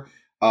Corps.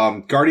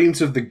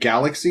 Guardians of the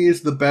Galaxy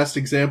is the best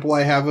example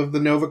I have of the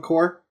Nova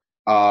Corps.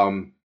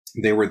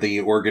 They were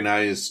the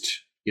organized,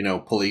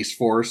 police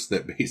force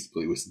that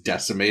basically was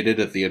decimated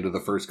at the end of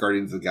the first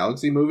Guardians of the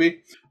Galaxy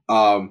movie.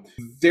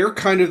 They're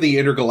kind of the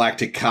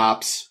intergalactic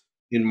cops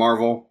in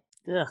Marvel.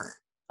 Ugh.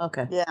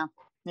 Okay.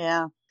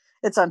 Yeah.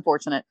 It's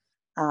unfortunate.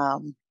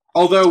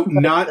 Although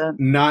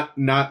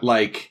not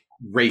like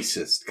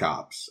racist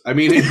cops. I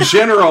mean, in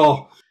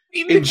general,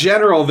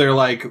 they're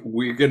like,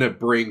 we're gonna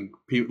bring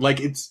people. Like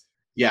it's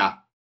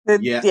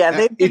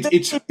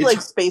it's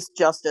like space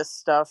justice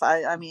stuff.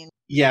 I mean,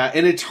 yeah,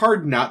 and it's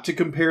hard not to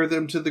compare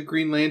them to the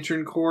Green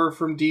Lantern Corps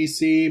from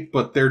DC,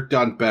 but they're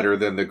done better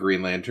than the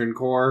Green Lantern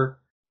Corps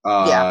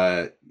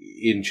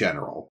in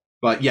general.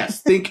 But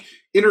yes, think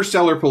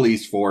Interstellar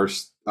Police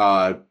Force.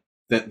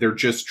 That they're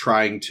just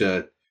trying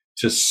to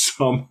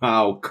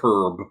somehow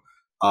curb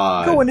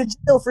going to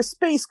jail for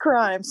space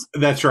crimes.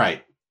 That's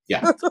right.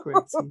 Yeah.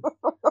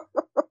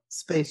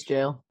 Space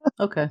jail.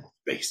 Okay.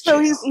 Space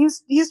jail. So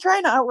he's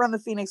trying to outrun the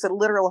Phoenix at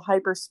literal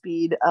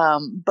hyperspeed,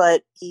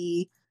 but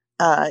he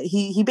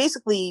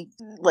basically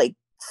like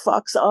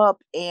fucks up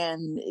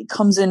and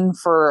comes in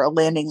for a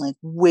landing like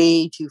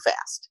way too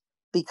fast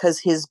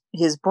because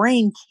his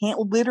brain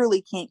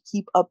can't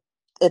keep up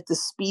at the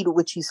speed at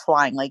which he's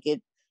flying. Like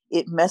it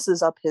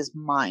messes up his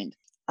mind.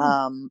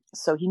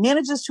 So he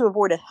manages to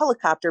avoid a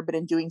helicopter, but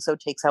in doing so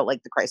takes out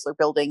like the Chrysler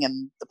building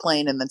and the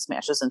plane and then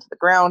smashes into the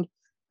ground.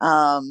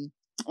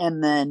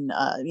 And then,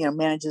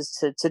 manages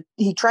to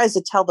he tries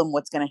to tell them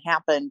what's going to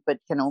happen, but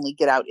can only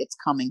get out it's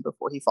coming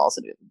before he falls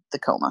into the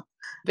coma.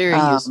 Very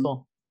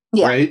useful.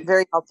 Yeah, right?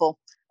 Very helpful.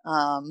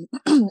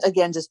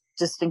 Again, just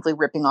distinctly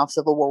ripping off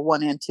Civil War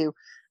 1 and 2.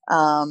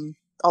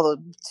 Although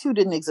 2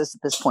 didn't exist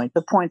at this point.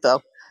 The point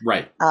though,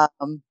 right.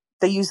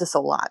 They use this a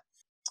lot.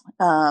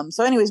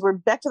 So anyways, we're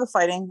back to the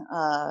fighting.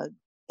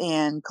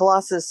 and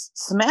Colossus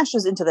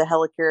smashes into the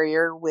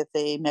helicarrier with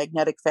a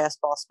magnetic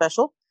fastball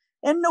special.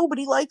 And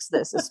nobody likes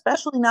this,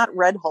 especially not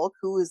Red Hulk,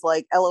 who is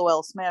like,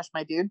 LOL, smash,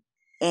 my dude.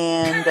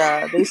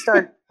 And they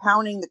start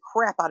pounding the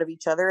crap out of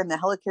each other, and the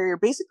helicarrier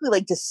basically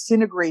like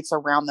disintegrates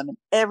around them, and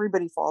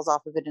everybody falls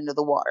off of it into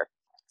the water.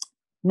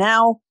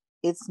 Now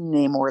it's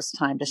Namor's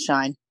time to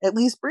shine, at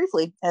least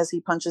briefly, as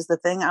he punches the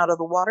thing out of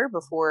the water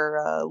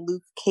before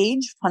Luke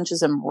Cage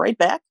punches him right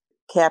back.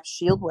 Cap's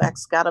shield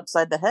whacks Scott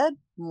upside the head.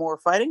 More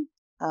fighting.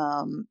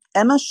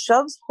 Emma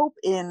shoves Hope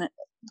in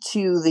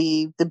to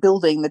the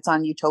building that's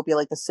on Utopia,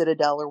 like the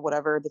Citadel or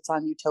whatever that's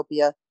on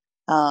Utopia.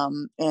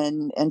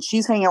 And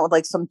she's hanging out with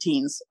like some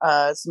teens,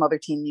 some other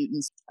teen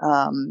mutants.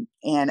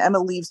 And Emma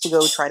leaves to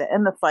go try to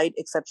end the fight,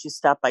 except she's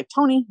stopped by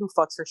Tony, who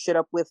fucks her shit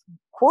up with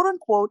quote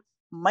unquote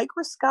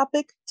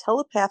microscopic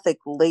telepathic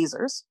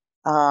lasers.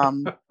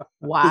 Wow.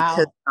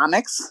 Because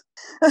comics.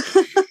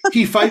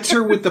 He fights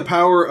her with the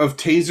power of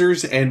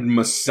tasers and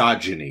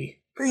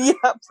misogyny. Yeah,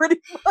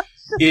 pretty much.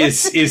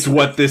 Is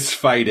what this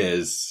fight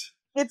is.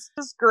 It's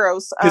just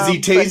gross. Because he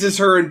tases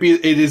her and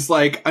it is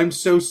like, I'm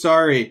so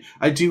sorry.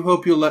 I do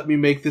hope you'll let me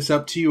make this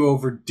up to you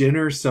over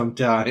dinner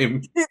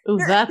sometime. Oh,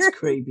 that's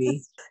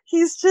creepy.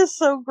 He's just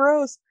so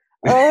gross.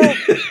 So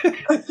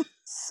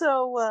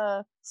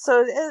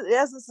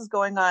as this is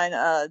going on,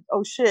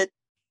 oh shit,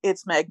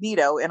 it's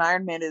Magneto, and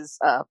Iron Man is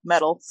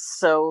metal.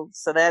 So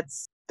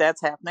that's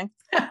happening.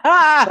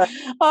 Oh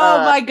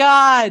my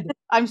god!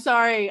 I'm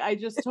sorry. I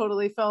just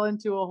totally fell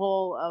into a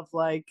hole of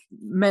like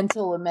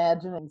mental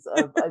imaginings.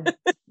 I've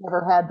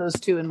never had those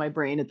two in my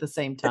brain at the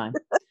same time.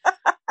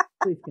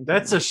 Please continue.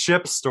 That's a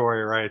ship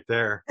story right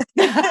there.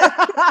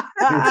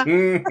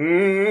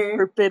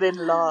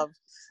 Forbidden love.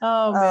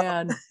 Oh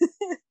man.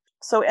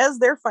 So as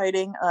they're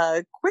fighting,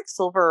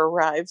 Quicksilver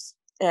arrives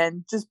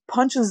and just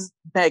punches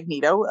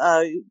Magneto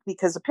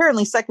because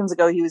apparently seconds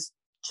ago he was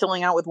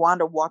chilling out with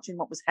Wanda watching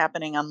what was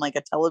happening on like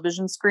a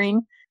television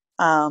screen.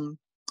 And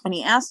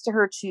he asked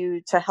her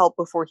to help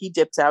before he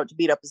dips out to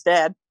beat up his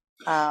dad.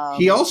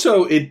 He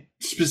also, it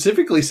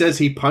specifically says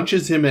he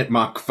punches him at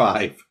Mach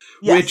 5,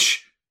 yes.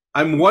 Which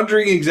I'm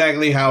wondering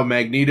exactly how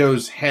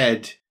Magneto's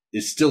head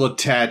is still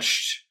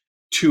attached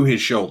to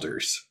his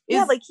shoulders.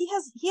 Yeah, like he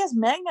has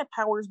magnet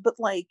powers, but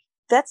like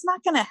that's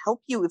not going to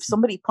help you if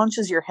somebody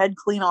punches your head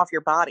clean off your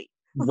body.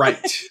 Right.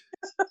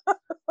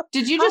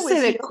 Did you just How say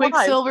is he that alive?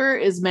 Quicksilver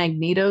is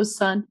Magneto's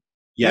son?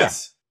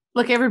 Yes.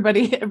 Look,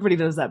 everybody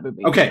knows that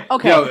movie. Okay.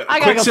 Okay. No, I gotta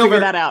go Quicksilver- figure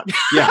that out.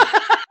 Yeah.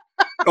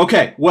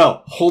 Okay,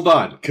 well, hold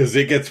on, because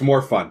it gets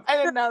more fun. I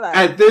didn't know that.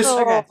 At this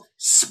Okay.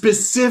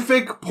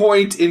 specific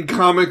point in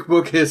comic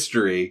book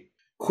history,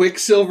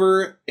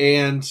 Quicksilver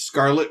and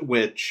Scarlet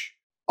Witch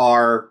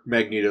are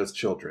Magneto's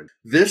children.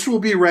 This will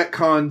be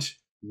retconned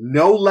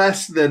no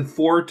less than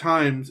 4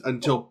 times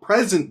until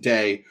present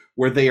day,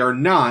 where they are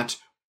not.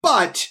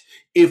 But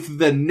if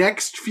the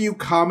next few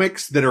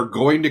comics that are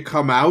going to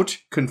come out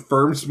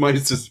confirms my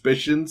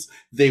suspicions,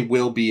 they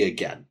will be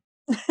again.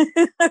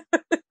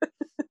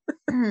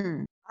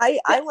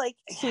 I like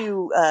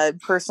to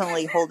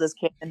personally hold as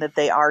canon that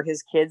they are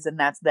his kids, and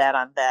that's that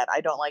on that.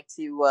 I don't like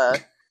to.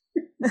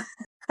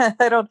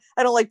 I don't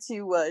like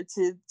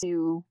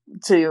to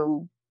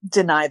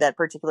deny that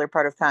particular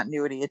part of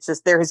continuity. It's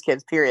just they're his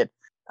kids. Period.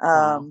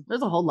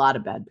 There's a whole lot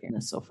of bad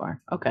parents so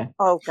far. Okay.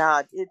 Oh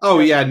God.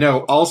 Yeah,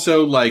 no.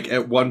 Also, like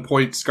at one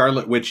point,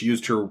 Scarlet Witch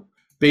used her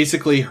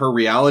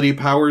reality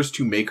powers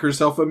to make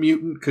herself a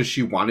mutant because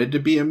she wanted to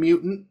be a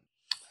mutant.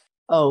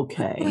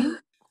 Okay.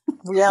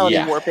 Reality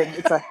Yeah. warping.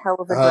 It's a hell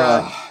of a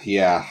drug.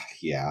 Yeah.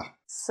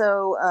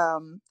 So,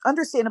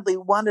 understandably,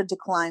 Wanda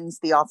declines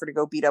the offer to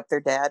go beat up their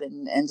dad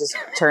and just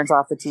turns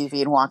off the TV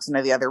and walks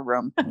into the other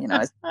room. You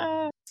know.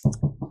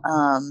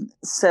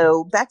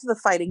 So back to the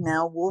fighting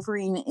now.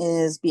 Wolverine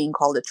is being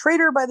called a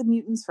traitor by the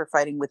mutants for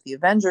fighting with the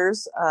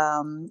Avengers.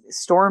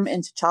 Storm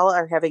and T'Challa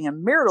are having a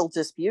marital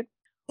dispute.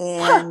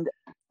 And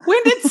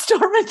When did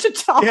Storm and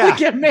T'Challa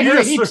get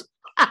married? Yes.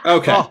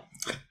 Okay. Oh.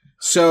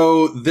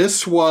 So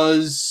this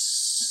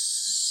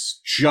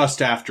was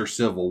just after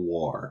Civil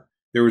War.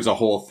 There was a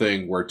whole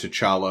thing where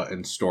T'Challa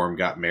and Storm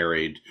got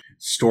married.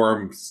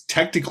 Storm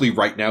technically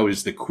right now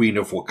is the Queen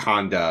of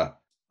Wakanda.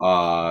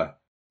 yeah,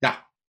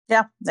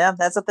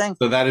 that's a thing.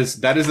 So that is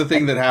the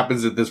thing that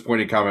happens at this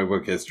point in comic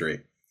book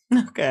history.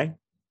 Okay.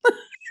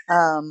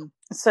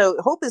 So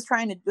Hope is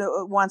trying to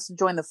wants to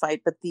join the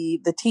fight, but the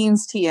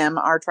teens TM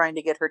are trying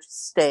to get her to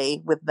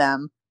stay with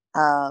them.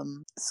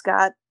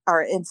 Scott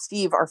and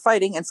Steve are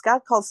fighting, and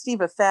Scott calls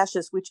Steve a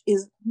fascist, which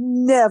is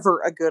never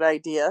a good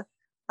idea.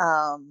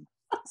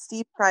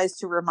 Steve tries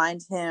to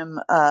remind him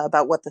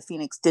about what the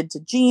Phoenix did to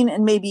Jean,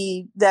 and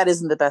maybe that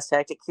isn't the best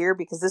tactic here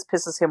because this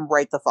pisses him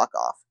right the fuck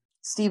off.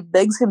 Steve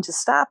begs him to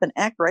stop and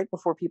act right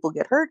before people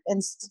get hurt,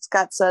 and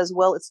Scott says,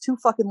 well, it's too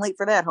fucking late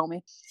for that,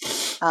 homie.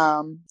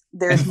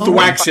 There's And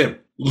thwacks him.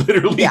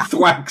 Literally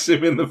thwacks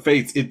him in the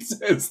face. It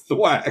says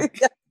thwack.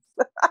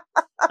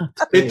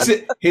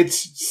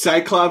 It's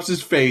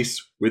Cyclops'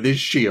 face with his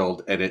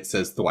shield, and it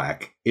says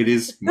thwack. It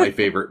is my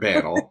favorite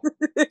panel.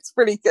 It's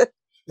pretty good.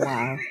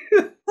 Wow.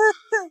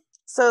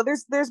 So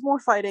there's more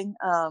fighting,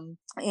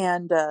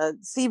 and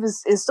Steve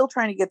is still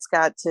trying to get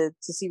Scott to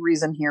see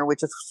reason here,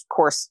 which of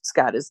course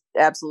Scott is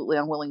absolutely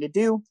unwilling to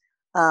do.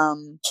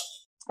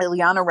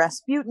 Illyana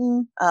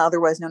Rasputin,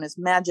 otherwise known as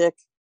Magic,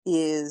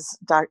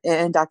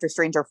 and Doctor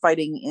Strange are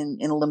fighting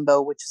in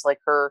Limbo, which is like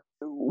her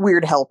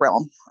weird hell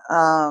realm.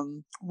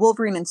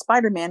 Wolverine and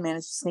Spider-Man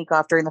manage to sneak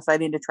off during the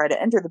fighting to try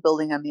to enter the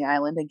building on the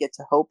island and get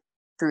to Hope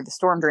through the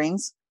storm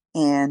drains.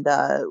 And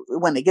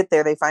when they get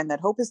there, they find that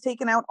Hope has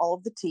taken out all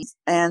of the teeth,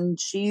 and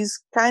she's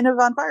kind of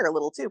on fire a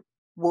little too.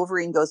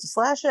 Wolverine goes to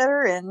slash at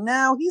her, and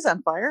now he's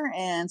on fire,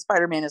 and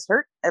Spider-Man is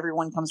hurt.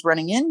 Everyone comes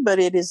running in, but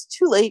it is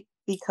too late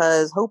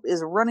because Hope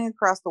is running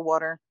across the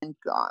water and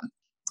gone.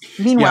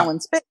 Meanwhile,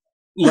 in space,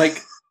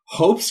 like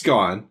Hope's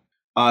gone.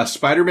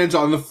 Spider-Man's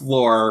on the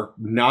floor.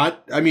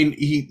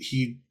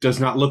 He does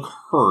not look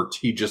hurt.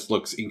 He just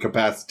looks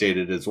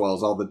incapacitated as well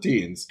as all the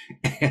teens.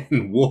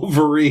 And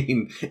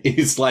Wolverine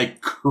is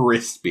like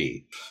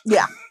crispy.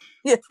 Yeah.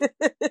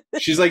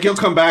 She's like, you'll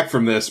come back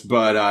from this,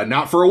 but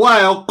not for a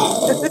while.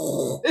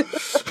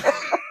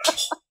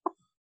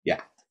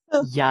 Yeah.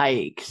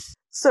 Yikes.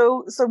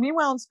 So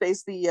meanwhile in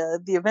space,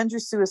 the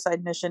Avengers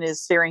suicide mission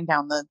is staring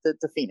down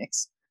the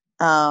Phoenix.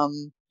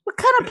 What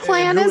kind of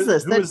plan is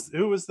this?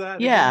 Who was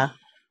that? Yeah. Again?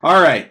 All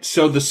right.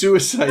 So the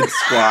Suicide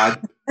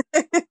Squad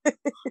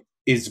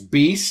is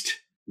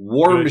Beast,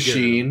 War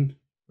Machine,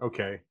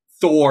 okay,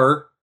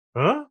 Thor,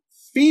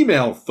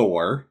 female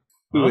Thor,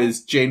 who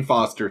is Jane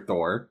Foster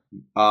Thor,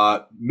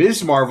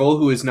 Ms. Marvel,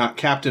 who is not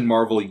Captain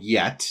Marvel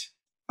yet,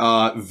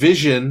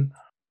 Vision,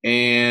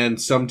 and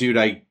some dude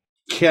I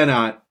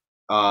cannot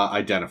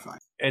identify.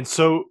 And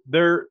so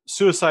their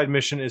suicide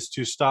mission is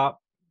to stop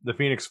the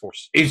Phoenix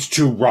Force. It's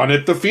to run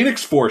at the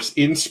Phoenix Force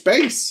in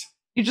space.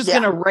 You're just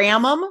going to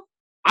ram them?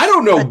 I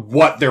don't know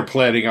what they're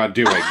planning on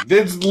doing.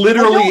 There's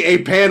literally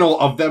a panel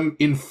of them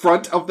in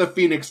front of the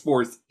Phoenix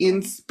Force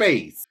in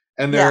space.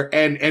 And they're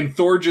and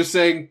Thor just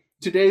saying,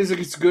 today's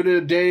as good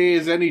a day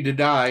as any to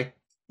die.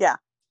 Yeah.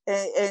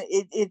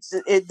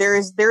 There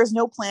is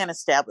no plan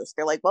established.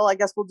 They're like, well, I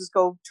guess we'll just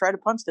go try to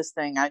punch this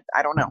thing. I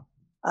don't know.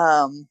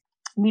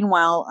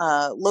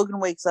 Meanwhile, Logan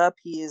wakes up.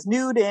 He is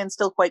nude and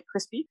still quite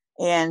crispy.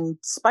 And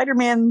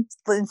Spider-Man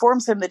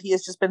informs him that he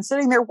has just been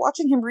sitting there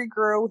watching him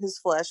regrow his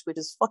flesh, which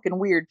is fucking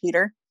weird,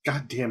 Peter.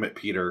 God damn it,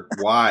 Peter.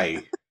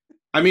 Why?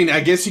 I mean,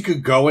 I guess you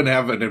could go and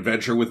have an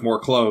adventure with more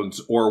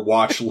clones or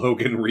watch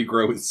Logan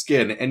regrow his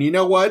skin. And you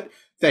know what?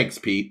 Thanks,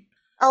 Pete.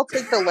 I'll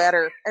take the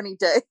latter any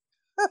day.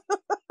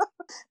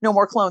 No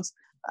more clones.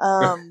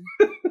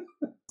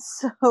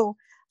 So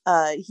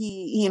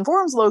he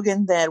informs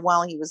Logan that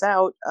while he was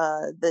out,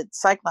 that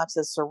Cyclops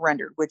has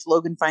surrendered, which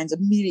Logan finds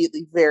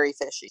immediately very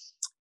fishy.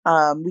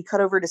 We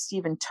cut over to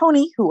Steve and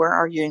Tony, who are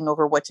arguing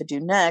over what to do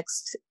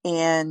next.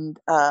 And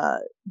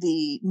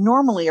the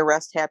normally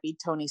arrest-happy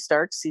Tony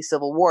Stark, see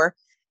Civil War,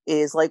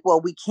 is like, well,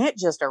 we can't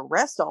just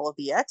arrest all of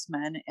the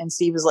X-Men. And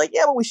Steve is like,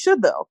 yeah, but we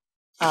should, though.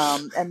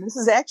 And this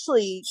is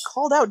actually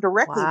called out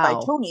directly by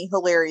Tony,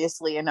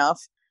 hilariously enough,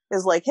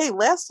 is like, hey,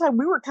 last time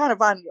we were kind of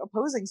on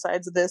opposing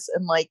sides of this,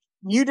 and like,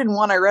 you didn't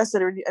want to arrest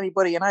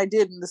anybody, and I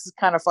did, and this is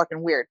kind of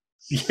fucking weird.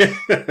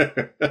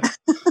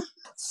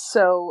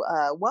 So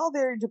while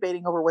they're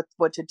debating over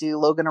what to do,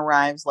 Logan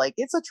arrives like,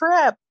 it's a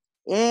trap.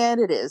 And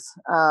it is.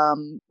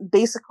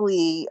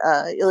 Basically,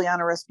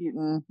 Illyana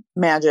Rasputin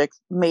magic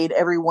made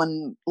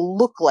everyone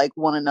look like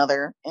one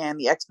another, and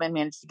the X-Men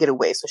managed to get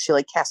away. So she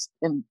like cast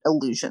an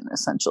illusion,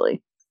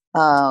 essentially.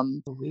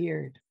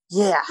 Weird.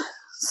 Yeah.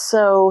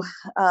 So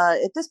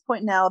at this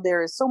point now,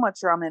 there is so much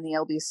drama in the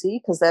LBC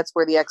because that's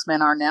where the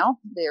X-Men are now.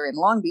 They're in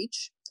Long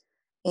Beach.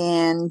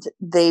 And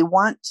they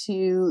want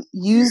to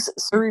use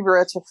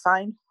Cerebra to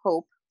find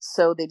Hope.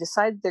 So they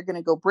decide they're going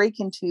to go break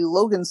into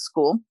Logan's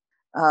school.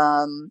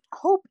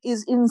 Hope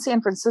is in San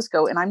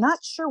Francisco, and I'm not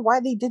sure why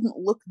they didn't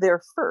look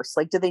there first.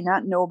 Like, did they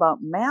not know about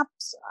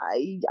maps?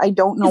 I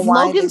don't know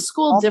why. Is Logan's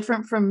school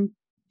different from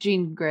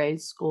Jean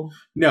Grey's school?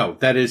 No,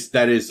 that is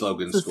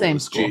Logan's school. The same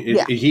school.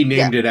 He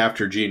named it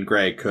after Jean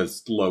Grey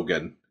because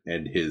Logan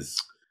and his.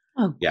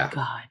 Oh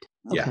God.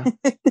 Yeah.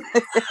 Okay.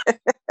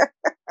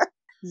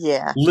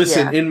 Yeah.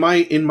 Listen, in my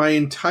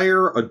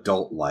entire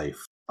adult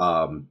life,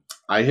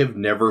 I have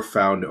never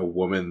found a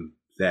woman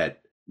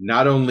that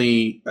not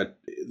only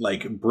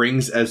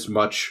brings as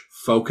much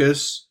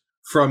focus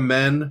from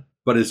men,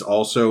 but is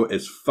also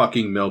as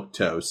fucking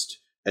milquetoast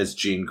as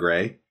Jean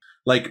Grey.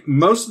 Like,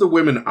 most of the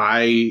women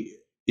I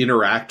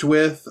interact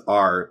with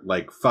are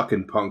like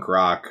fucking punk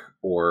rock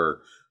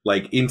or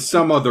like in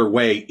some other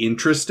way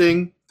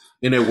interesting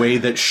in a way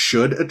that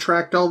should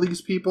attract all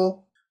these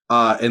people.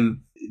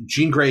 And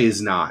Jean Grey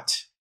is not.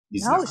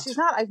 She's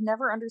not. I've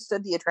never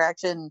understood the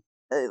attraction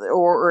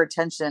or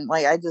attention.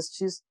 Like,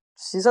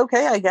 she's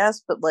okay, I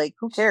guess, but like,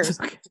 who cares?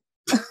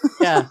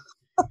 Yeah.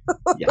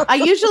 I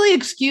usually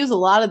excuse a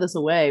lot of this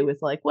away with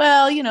like,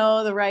 well, you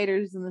know, the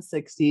writers in the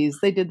 60s,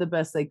 they did the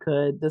best they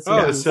could. But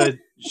this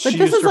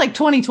is like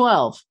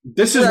 2012.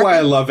 This is why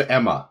I love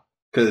Emma,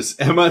 because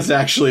Emma's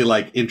actually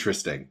like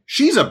interesting.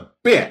 She's a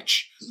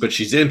bitch, but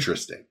she's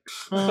interesting.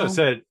 I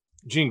said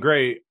Jean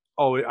Grey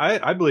Oh,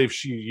 I believe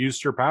she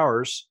used her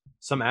powers,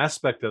 some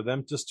aspect of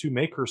them, just to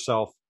make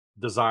herself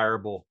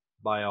desirable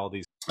by all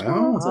these.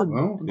 Oh, That's a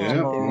well, yeah.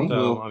 interesting theory.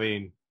 So, I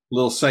mean,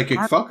 Little psychic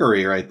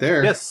fuckery right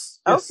there. yes.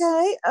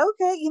 Okay.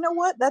 You know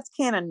what? That's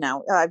canon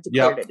now. I've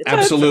declared Yep, it.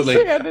 absolutely.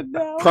 Canon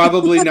now.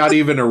 Probably not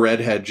even a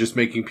redhead, just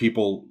making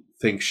people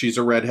think she's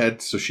a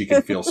redhead so she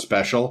can feel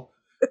special.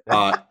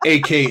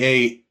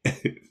 AKA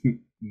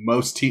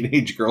most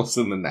teenage girls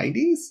in the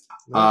 90s.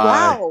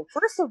 Wow.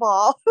 First of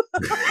all,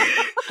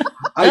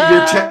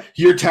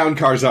 Your town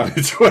car's on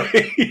its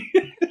way.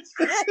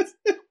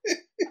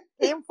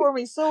 came for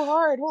me so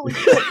hard. Holy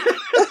shit.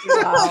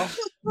 Wow.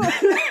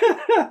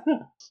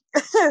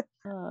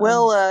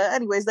 Well,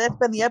 anyways, that's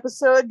been the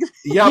episode.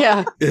 Yep.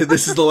 Yeah.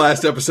 This is the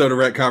last episode of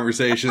Rhett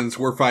Conversations.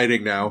 We're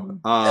fighting now.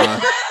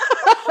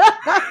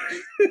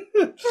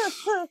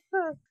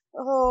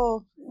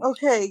 Oh,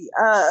 okay.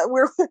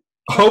 We're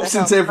Hopes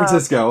in San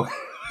Francisco.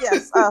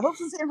 yes, Hopes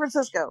in San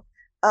Francisco.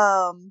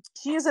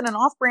 She is in an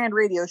off-brand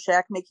Radio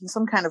Shack making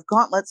some kind of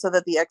gauntlet so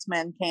that the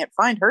X-Men can't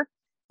find her.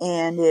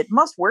 And it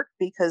must work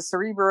because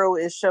Cerebro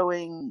is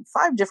showing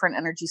 5 different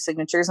energy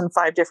signatures in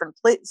 5 different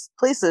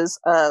places.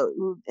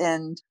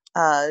 And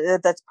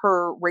that's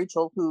per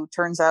Rachel, who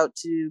turns out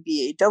to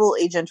be a double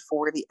agent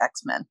for the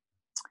X-Men.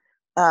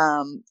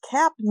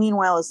 Cap,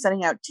 meanwhile, is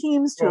sending out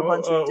teams to a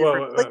bunch of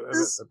different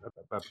places.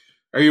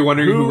 Are you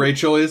wondering who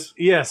Rachel is?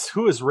 Yes,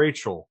 who is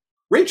Rachel?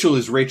 Rachel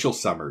is Rachel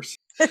Summers.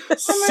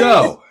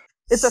 So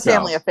It's a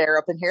family affair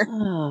up in here.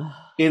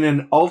 in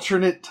an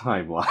alternate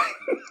timeline,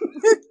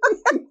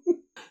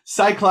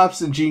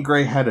 Cyclops and Jean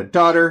Grey had a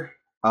daughter.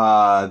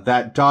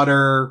 That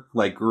daughter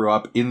grew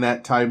up in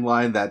that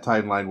timeline. That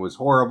timeline was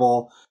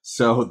horrible.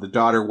 So the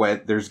daughter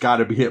went, there's got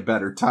to be a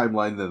better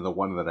timeline than the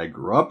one that I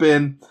grew up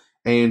in.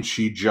 And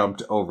she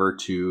jumped over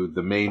to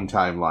the main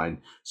timeline.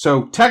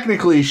 So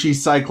technically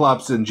she's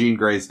Cyclops and Jean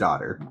Grey's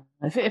daughter.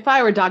 If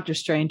I were Doctor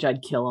Strange,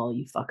 I'd kill all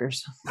you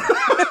fuckers.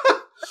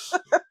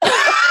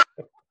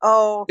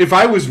 Oh, If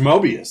I was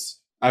Mobius,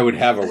 I would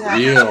have a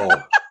real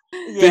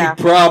yeah.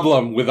 big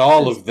problem with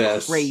all of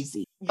this.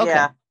 Crazy.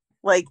 Yeah.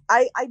 Like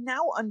I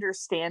now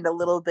understand a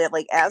little bit,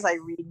 like as I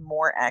read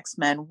more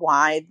X-Men,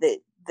 why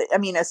I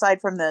mean, aside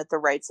from the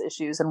rights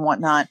issues and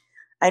whatnot,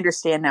 I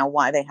understand now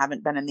why they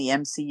haven't been in the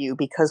MCU,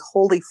 because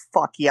holy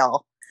fuck,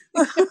 y'all.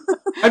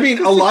 I mean,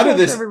 a lot of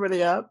this,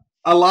 everybody up.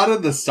 a lot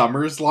of the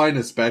Summers line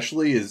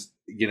especially is,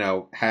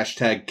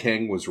 hashtag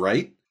King was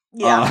right.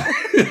 Yeah.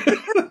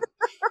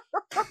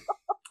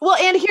 Well,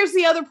 and here's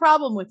the other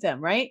problem with them,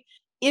 right?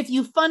 If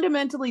you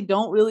fundamentally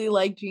don't really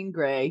like Jean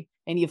Grey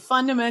and you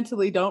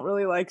fundamentally don't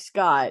really like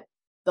Scott,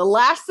 the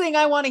last thing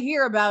I want to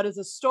hear about is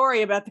a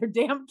story about their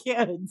damn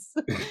kids.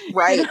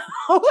 Right. You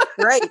know?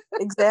 Right.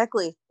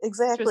 Exactly.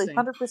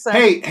 100%.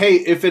 Hey,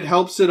 if it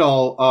helps at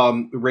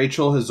all,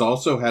 Rachel has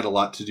also had a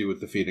lot to do with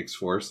the Phoenix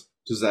Force.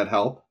 Does that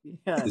help?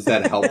 Yeah. Is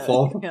that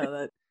helpful?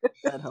 Yeah,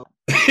 that helps.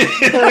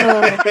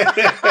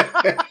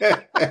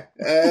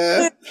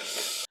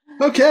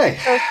 Okay.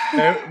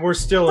 We're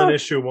still in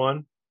issue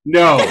 1.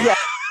 No. Yeah.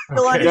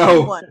 Still on No.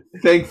 issue 1.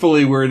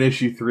 Thankfully, we're in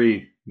issue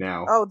 3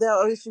 now. Oh,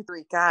 no, issue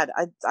 3. God,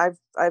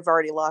 I've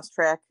already lost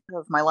track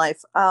of my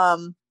life.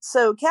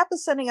 So Cap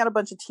is sending out a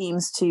bunch of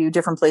teams to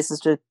different places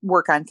to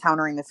work on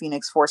countering the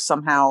Phoenix Force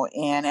somehow,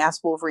 and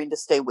asks Wolverine to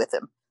stay with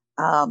him.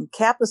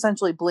 Cap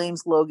essentially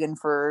blames Logan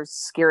for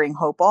scaring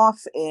Hope off,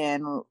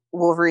 and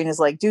Wolverine is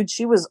like, dude,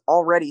 she was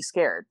already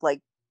scared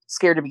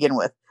to begin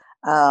with.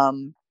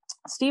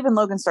 Steve and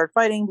Logan start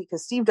fighting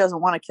because Steve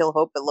doesn't want to kill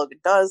Hope, but Logan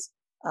does.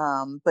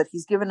 But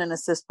he's given an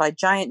assist by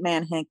Giant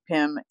Man Hank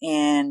Pym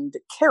and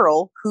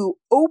Carol, who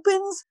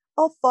opens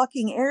a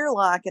fucking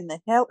airlock in the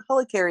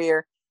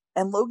helicarrier,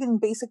 and Logan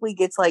basically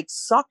gets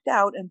sucked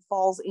out and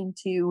falls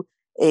into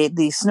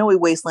the snowy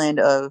wasteland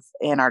of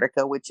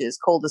Antarctica, which is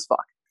cold as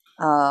fuck.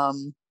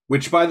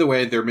 Which, by the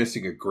way, they're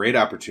missing a great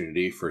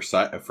opportunity for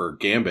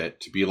Gambit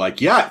to be like,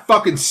 yeah, it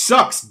fucking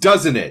sucks,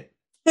 doesn't it?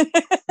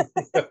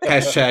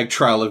 Hashtag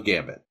Trial of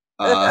Gambit.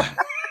 I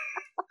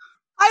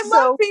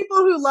love people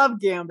who love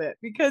Gambit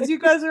because you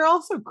guys are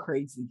also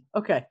crazy.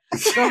 Okay,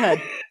 go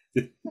ahead.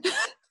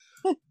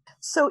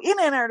 So in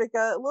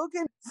Antarctica,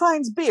 Logan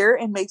finds beer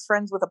and makes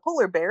friends with a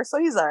polar bear, so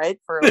he's all right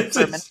for a minute.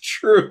 This is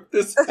true.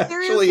 This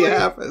actually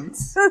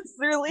happens. This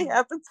really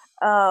happens.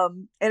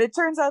 And it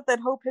turns out that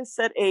Hope has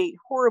set a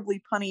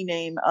horribly punny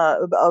name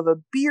of a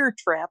beer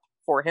trap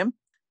for him.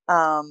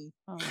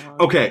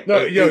 Okay.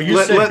 No,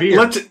 you said beer.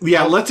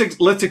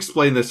 Let's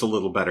explain this a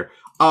little better.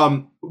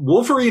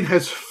 Wolverine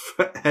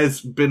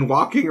has been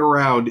walking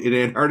around in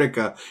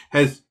Antarctica,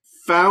 has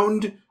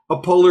found a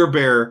polar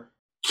bear,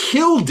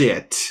 killed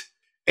it,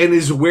 and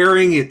is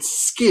wearing its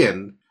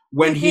skin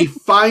when he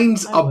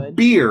finds a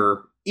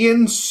beer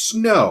in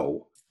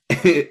snow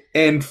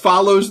and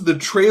follows the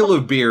trail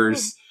of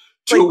beers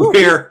to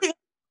where...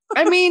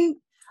 I mean,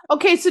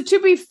 okay, so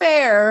to be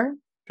fair,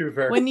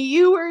 when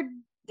you were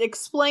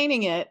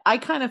explaining it, I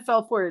kind of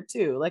fell for it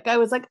too. I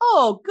was like,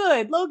 oh,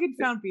 good, Logan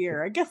found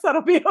beer. I guess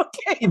that'll be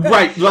okay.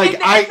 Right, and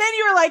then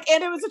you were like,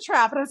 and it was a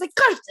trap. And I was like,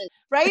 gosh,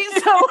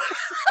 right? So...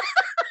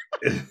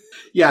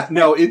 Yeah,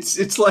 no,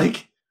 it's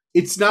like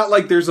it's not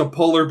like there's a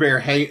polar bear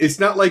hang. It's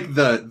not like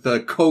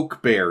the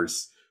Coke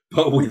bears,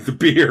 but with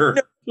beer,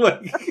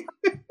 like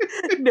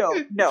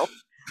No.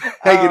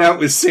 hanging out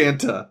with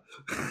Santa.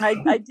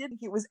 I did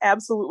think it was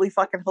absolutely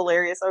fucking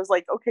hilarious. I was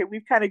like, okay,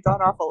 we've kind of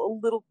gone off a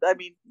little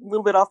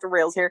bit off the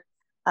rails here.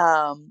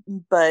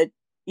 But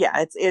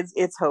yeah,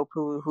 it's Hope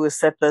who has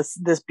set this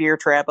beer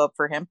trap up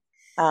for him.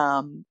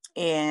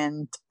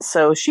 And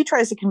so she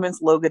tries to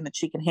convince Logan that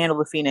she can handle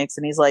the Phoenix,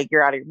 and he's like,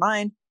 you're out of your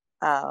mind.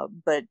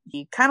 But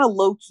he kind of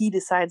low key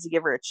decides to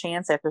give her a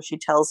chance after she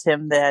tells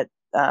him that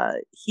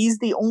he's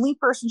the only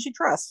person she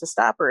trusts to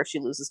stop her if she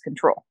loses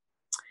control.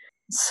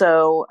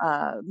 So,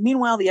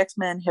 meanwhile, the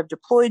X-Men have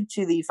deployed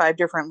to the 5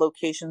 different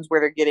locations where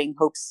they're getting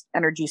Hope's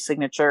energy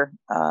signature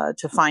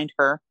to find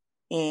her.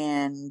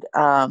 And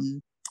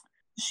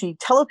she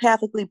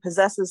telepathically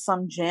possesses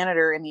some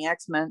janitor in the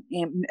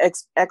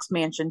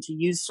X-Mansion to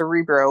use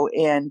Cerebro.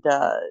 And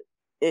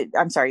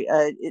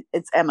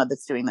it's Emma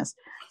that's doing this.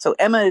 So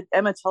Emma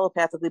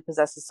telepathically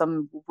possesses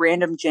some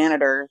random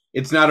janitor.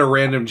 It's not a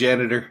random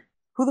janitor.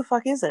 Who the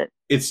fuck is it?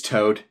 It's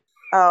Toad.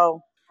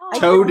 Oh,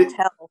 Toad. I couldn't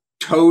tell.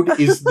 Toad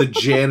is the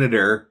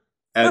janitor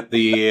at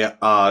the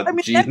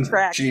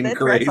Jean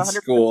Grey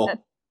school.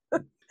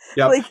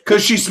 Yeah,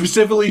 because she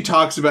specifically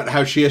talks about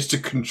how she has to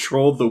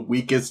control the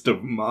weakest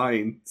of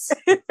minds.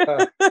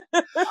 Oh,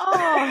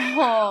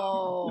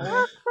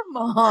 come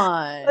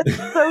on.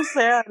 That's so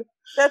sad.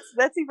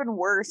 That's even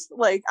worse.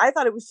 Like, I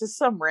thought it was just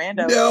some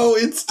random. No,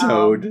 it's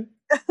Toad.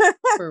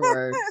 For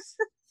worse.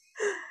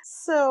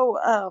 So,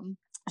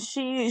 as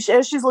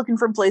she's looking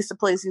from place to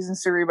place using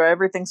Cerebro,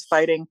 everybody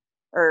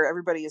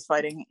is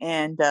fighting,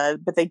 and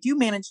but they do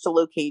manage to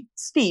locate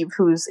Steve,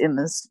 who's in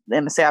the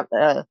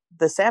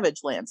Savage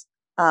Lands.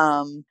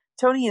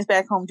 Tony is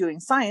back home doing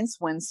science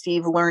when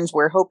Steve learns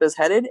where Hope is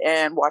headed,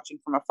 and watching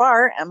from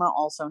afar, Emma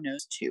also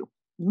knows too.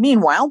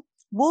 Meanwhile,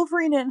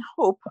 Wolverine and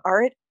Hope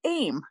are at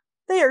AIM.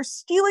 They are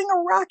stealing a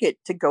rocket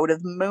to go to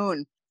the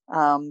moon.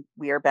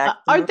 We are back.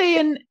 Aren't they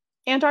in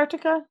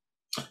Antarctica?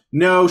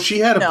 No, she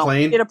had a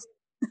plane.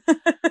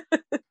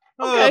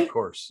 Okay. Of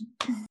course.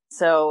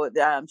 So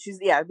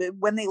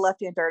when they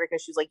left Antarctica,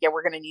 she's like, yeah,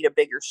 we're going to need a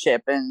bigger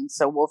ship. And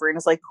so Wolverine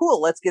is like,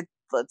 cool, let's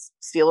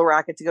steal a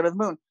rocket to go to the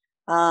moon.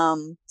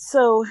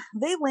 So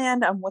they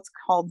land on what's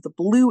called the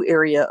blue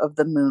area of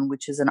the moon,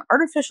 which is an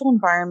artificial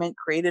environment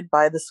created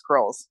by the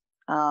Skrulls.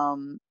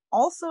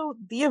 Also,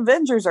 the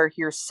Avengers are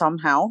here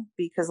somehow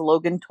because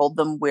Logan told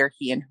them where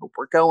he and Hope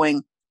were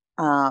going.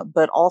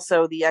 But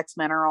also the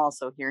X-Men are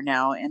also here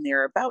now, and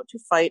they're about to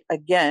fight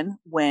again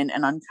when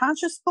an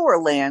unconscious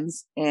Thor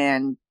lands,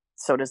 and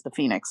so does the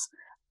Phoenix.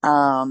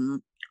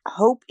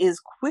 Hope is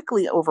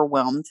quickly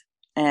overwhelmed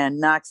and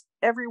knocks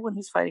everyone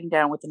who's fighting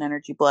down with an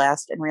energy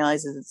blast and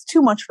realizes it's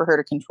too much for her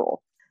to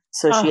control.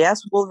 So she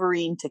asks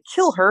Wolverine to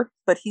kill her,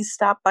 but he's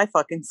stopped by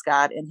fucking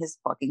Scott and his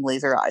fucking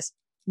laser eyes.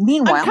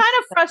 Meanwhile, I'm kind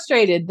of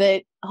frustrated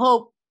that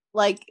Hope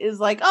is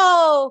like,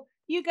 oh,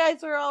 you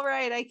guys are all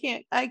right. I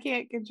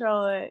can't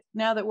control it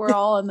now that we're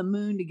all on the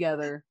moon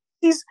together.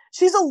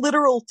 She's a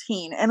literal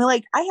teen. And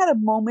like, I had a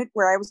moment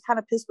where I was kind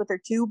of pissed with her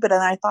too, but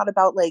then I thought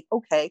about like,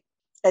 okay,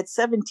 at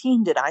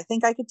 17, did I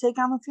think I could take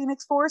on the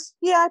Phoenix Force?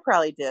 Yeah, I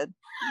probably did.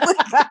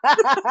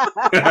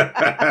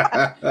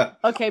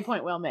 Okay,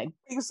 point well made.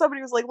 If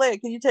somebody was like,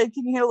 Leia, can you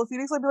handle the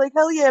Phoenix? I'd be like,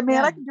 hell yeah,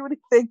 man, I can do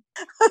anything.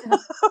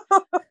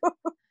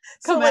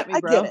 Come at me,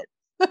 bro. I get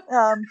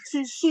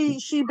it.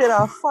 She bit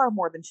off far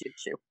more than she could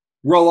chew.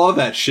 Roll all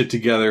that shit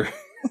together.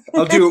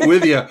 I'll do it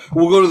with you.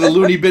 We'll go to the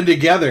loony bin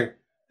together.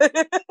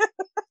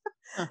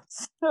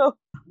 So,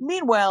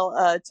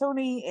 meanwhile,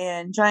 Tony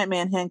and Giant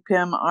Man Hank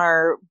Pym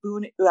are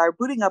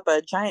booting up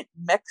a giant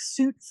mech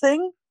suit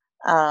thing,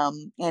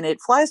 and it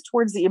flies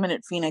towards the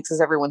imminent Phoenix as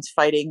everyone's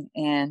fighting,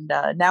 and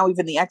now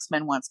even the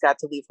X-Men want Scott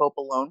to leave Hope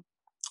alone.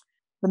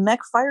 The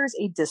mech fires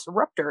a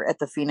disruptor at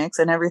the Phoenix,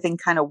 and everything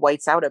kind of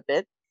whites out a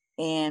bit,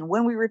 and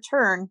when we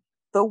return,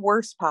 the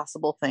worst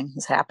possible thing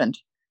has happened.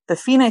 The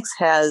Phoenix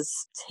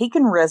has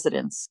taken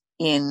residence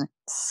in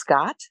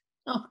Scott,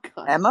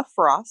 Emma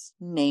Frost,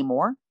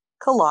 Namor,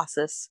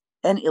 Colossus,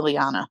 and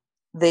Illyana.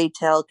 They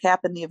tell Cap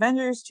and the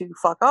Avengers to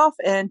fuck off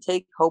and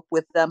take Hope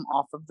with them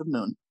off of the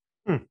moon.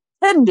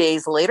 10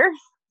 days later,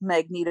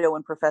 Magneto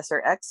and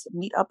Professor X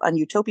meet up on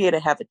Utopia to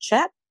have a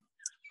chat.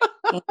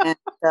 And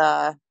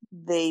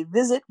they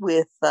visit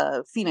with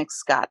Phoenix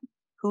Scott,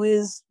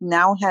 who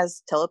now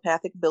has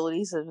telepathic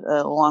abilities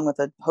along with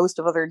a host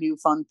of other new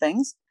fun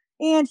things.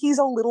 And he's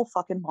a little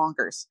fucking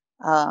bonkers.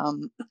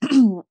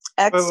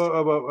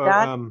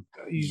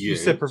 You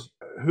said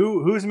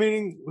who's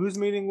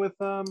meeting with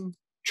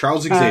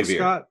Charles Xavier?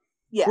 Scott?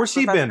 Yeah, where's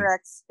he Professor been?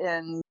 X,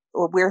 and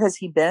where has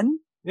he been?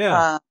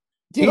 Yeah,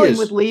 dealing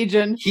with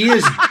Legion. He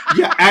is.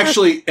 Yeah,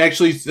 actually,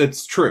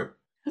 that's true.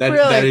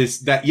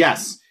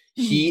 Yes,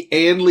 he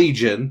and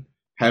Legion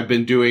have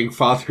been doing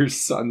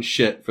father-son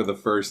shit for the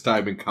first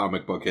time in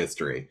comic book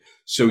history.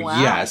 So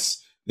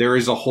yes, there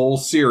is a whole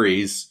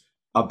series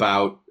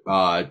about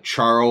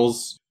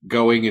Charles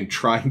going and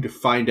trying to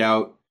find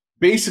out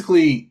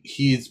basically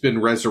he's been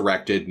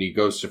resurrected and he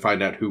goes to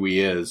find out who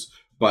he is,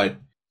 but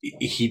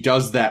he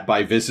does that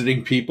by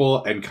visiting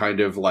people and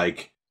kind of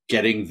like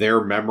getting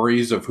their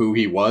memories of who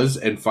he was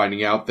and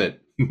finding out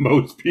that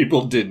most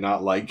people did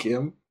not like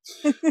him.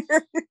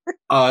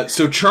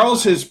 So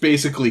Charles has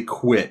basically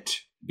quit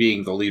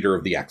being the leader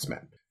of the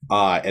X-Men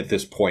at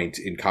this point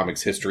in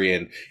comics history,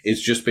 and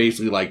is just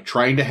basically like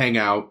trying to hang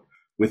out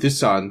with his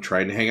son,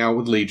 trying to hang out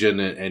with Legion,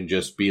 and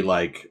just be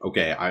like,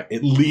 okay,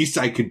 at least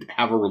I could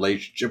have a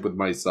relationship with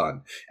my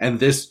son. And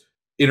this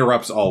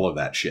interrupts all of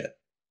that shit.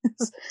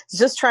 He's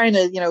just trying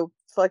to,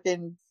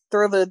 fucking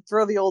throw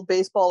the old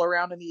baseball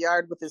around in the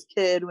yard with his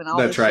kid when all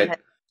That's this right. shit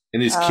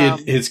And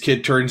his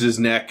kid turns his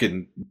neck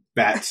and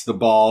bats the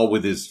ball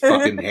with his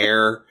fucking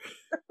hair.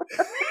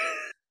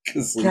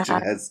 Because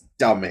Legion has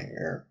dumb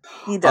hair.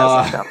 He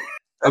does have dumb.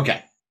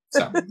 Okay.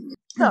 So.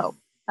 No.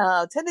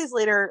 10 days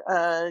later,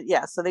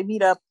 so they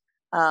meet up,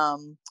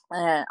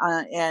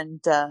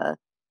 and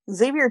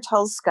Xavier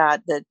tells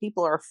Scott that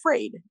people are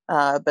afraid,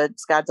 but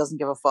Scott doesn't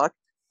give a fuck.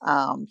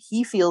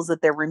 He feels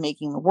that they're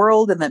remaking the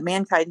world and that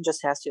mankind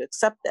just has to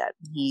accept that.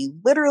 He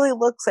literally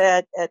looks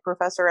at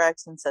Professor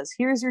X and says,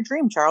 "Here's your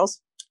dream,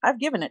 Charles. I've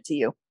given it to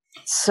you."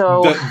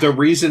 So the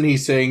reason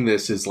he's saying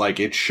this is like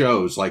it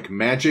shows like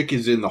magic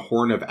is in the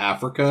Horn of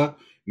Africa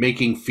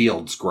making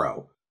fields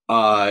grow.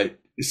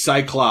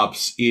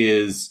 Cyclops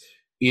is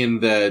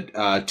in the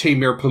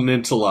Tamir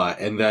Peninsula,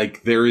 and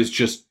like there is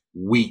just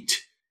wheat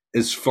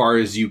as far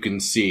as you can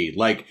see.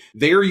 Like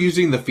they are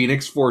using the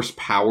Phoenix Force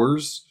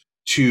powers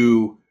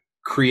to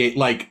create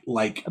like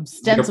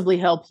ostensibly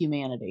help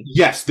humanity.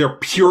 Yes, they're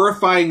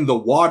purifying the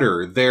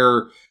water.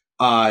 They're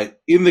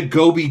in the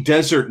Gobi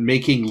Desert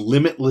making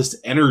limitless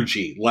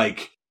energy.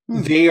 Like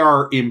they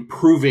are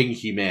improving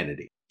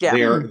humanity.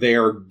 Yeah. They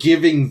are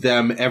giving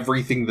them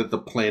everything that the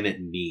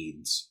planet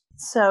needs.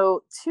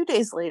 So 2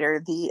 days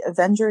later, the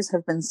Avengers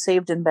have been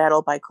saved in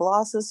battle by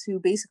Colossus, who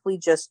basically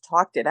just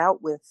talked it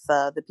out with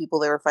the people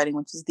they were fighting,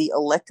 which is the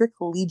Electric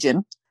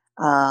Legion.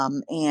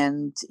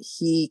 And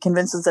he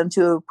convinces them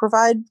to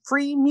provide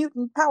free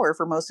mutant power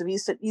for most of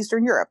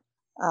Eastern Europe.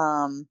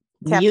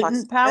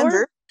 Mutant power?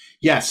 Avengers.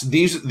 Yes,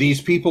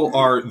 these people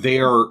are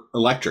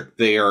electric.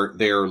 They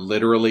are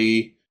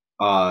literally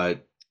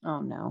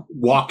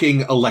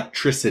walking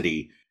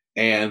electricity.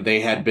 And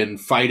they had been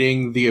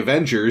fighting the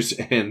Avengers,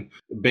 and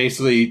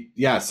basically,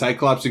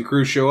 Cyclops and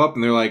crew show up,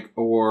 and they're like,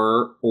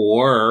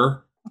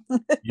 or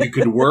you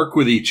could work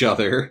with each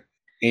other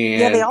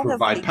and they all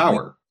provide have,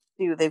 power.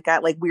 They've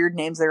got like weird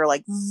names that are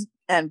like zzz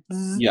and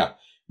zzz. Yeah.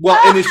 Well,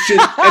 and it's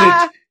just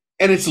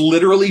and it's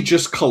literally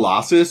just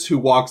Colossus who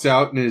walks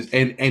out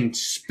and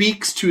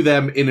speaks to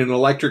them in an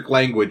electric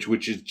language,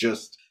 which is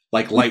just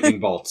like lightning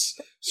bolts.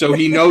 So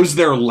he knows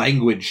their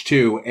language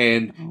too,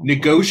 and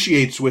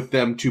negotiates with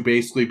them to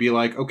basically be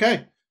like,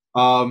 okay,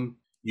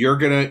 you're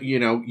gonna,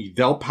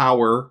 they'll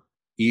power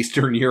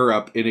Eastern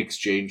Europe in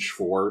exchange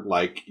for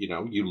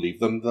you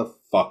leave them the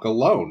fuck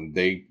alone.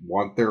 They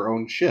want their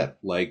own shit.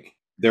 Like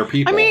they're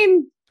people. I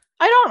mean,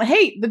 I don't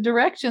hate the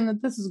direction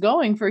that this is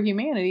going for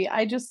humanity.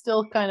 I just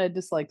still kind of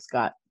dislike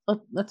Scott.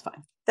 That's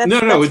fine.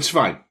 No, it's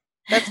fine.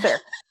 That's fair.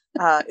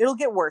 It'll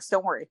get worse.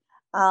 Don't worry.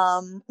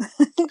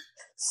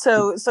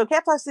 So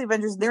Cap talks to the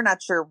Avengers. They're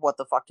not sure what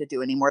the fuck to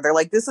do anymore. They're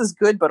like, this is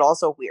good, but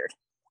also weird.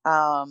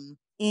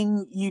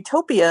 In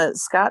Utopia,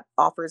 Scott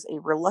offers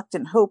a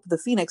reluctant Hope the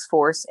Phoenix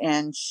Force,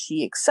 and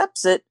she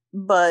accepts it,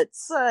 but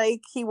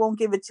like he won't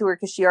give it to her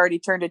because she already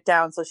turned it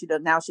down, so she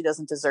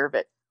doesn't deserve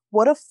it.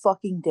 What a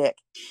fucking dick.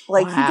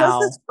 Like, He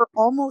does this for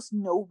almost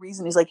no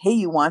reason. He's like, hey,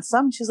 you want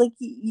some? She's like,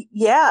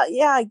 yeah,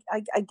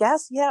 I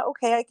guess. Yeah,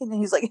 okay, I can. And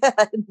he's like,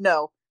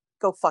 no,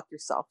 go fuck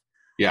yourself.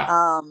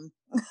 Yeah.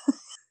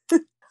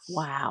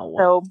 Wow.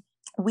 So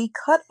we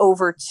cut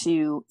over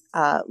to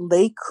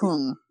Lei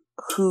Kung,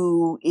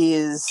 who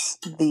is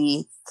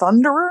the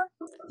Thunderer.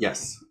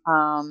 Yes.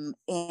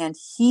 And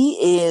he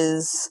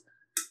is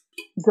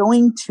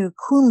going to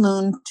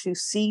Kunlun to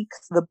seek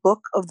the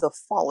Book of the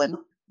Fallen,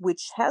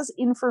 which has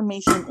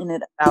information in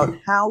it about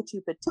how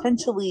to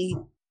potentially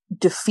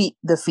defeat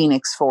the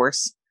Phoenix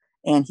Force.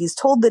 And he's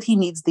told that he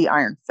needs the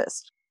Iron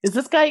Fist. Is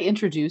this guy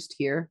introduced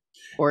here?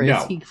 Or No.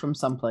 is he from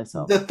someplace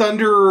else? The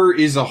Thunderer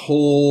is a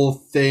whole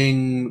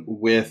thing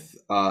with,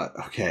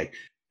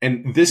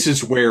 and this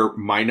is where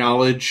my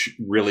knowledge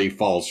really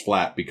falls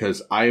flat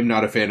because I am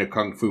not a fan of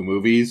Kung Fu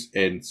movies.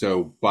 And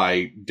so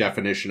by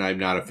definition, I'm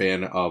not a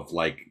fan of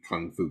like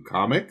Kung Fu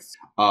comics.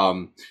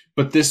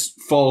 But this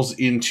falls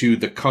into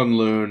the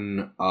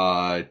Kunlun,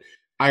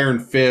 Iron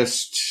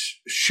Fist,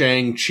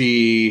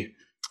 Shang-Chi,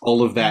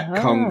 all of that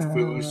Kung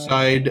Fu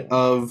side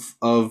of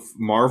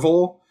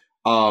Marvel.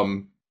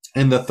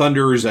 And the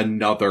Thunder is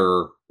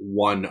another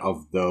one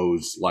of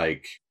those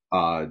like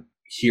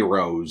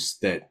heroes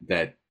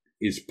that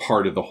is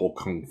part of the whole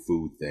Kung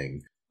Fu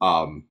thing.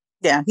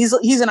 Yeah,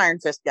 he's an Iron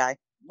Fist guy.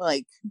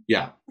 Like,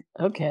 yeah.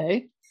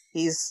 Okay.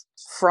 He's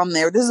from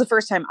there. This is the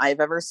first time I've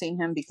ever seen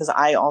him because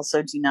I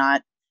also do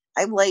not.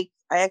 I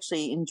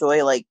actually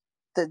enjoy like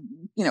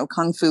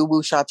kung fu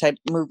wuxia type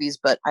movies,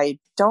 but I've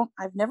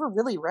never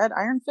really read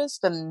Iron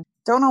Fist and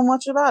don't know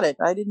much about it.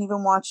 I didn't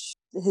even watch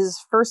his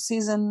first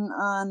season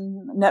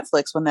on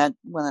Netflix when that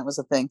was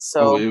a thing.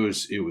 So it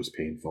was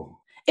painful.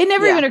 It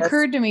never Yeah, even that's-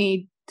 occurred to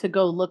me to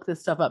go look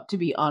this stuff up, to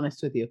be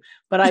honest with you.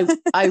 But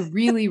I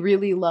really,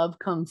 really love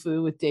Kung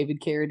Fu with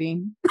David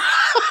Carradine.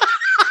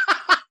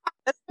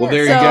 that's Well,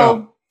 fair. there So- you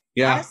go.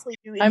 Yeah. Honestly,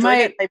 you I enjoy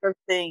might- that type of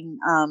thing.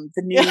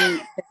 The new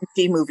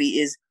Shang-Chi movie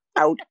is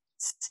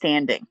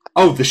outstanding.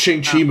 Oh, the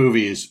Shang-Chi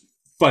movie is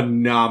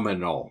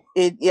phenomenal.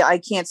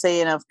 I can't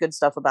say enough good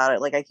stuff about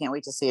it. Like, I can't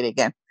wait to see it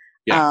again.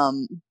 Yeah.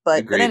 But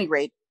Agreed. at any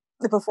rate,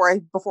 before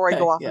I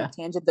go off on Yeah. a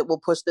tangent that will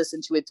push this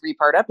into a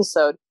 3-part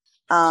episode.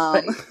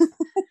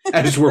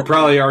 As we're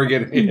probably are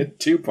getting a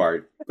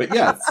 2-part. But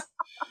yes.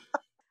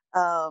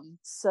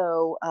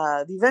 So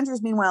the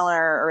Avengers, meanwhile,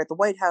 are at the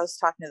White House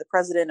talking to the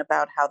president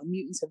about how the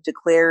mutants have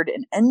declared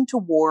an end to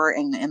war,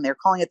 and they're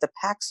calling it the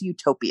Pax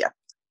Utopia.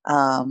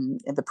 And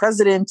the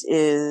president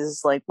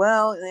is like,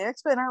 well, the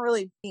X-Men aren't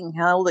really being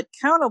held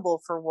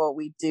accountable for what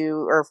we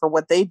do or for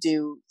what they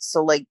do.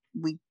 So, like,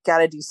 we got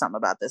to do something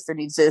about this. There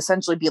needs to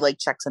essentially be like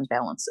checks and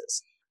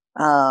balances.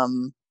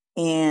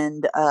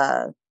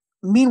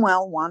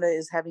 Meanwhile, Wanda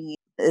is having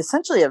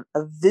essentially a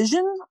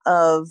vision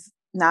of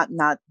not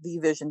the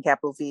Vision,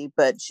 capital V,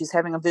 but she's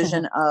having a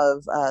vision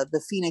of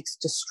the Phoenix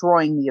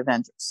destroying the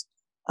Avengers.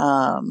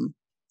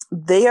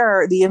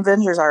 The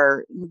Avengers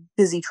are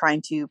busy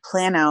trying to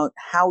plan out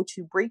how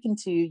to break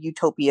into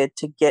Utopia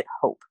to get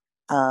Hope.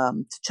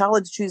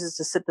 T'Challa chooses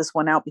to sit this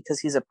one out because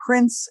he's a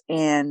prince,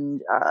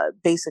 and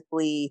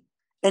basically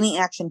any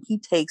action he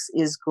takes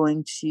is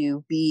going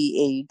to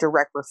be a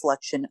direct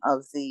reflection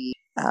of the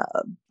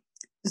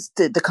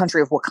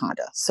country of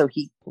Wakanda. So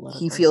he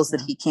feels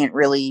that he can't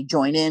really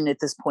join in at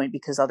this point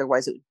because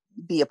otherwise it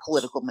would be a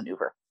political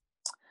maneuver.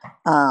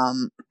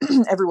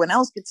 Everyone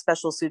else gets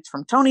special suits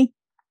from Tony,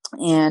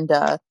 and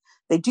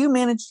they do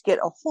manage to get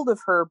a hold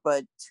of her,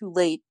 but too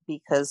late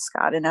because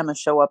Scott and Emma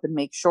show up and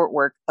make short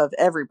work of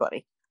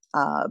everybody.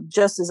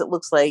 Just as it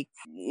looks like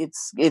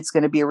it's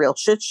going to be a real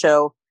shit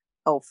show.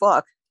 Oh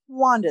fuck,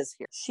 Wanda's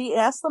here. She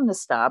asks them to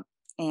stop,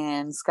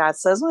 and Scott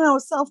says, well,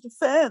 it's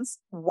self-defense.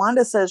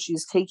 Wanda says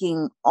she's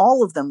taking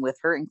all of them with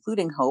her,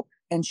 including Hope,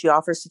 and she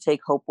offers to take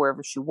Hope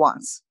wherever she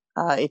wants.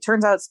 It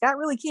turns out Scott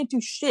really can't do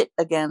shit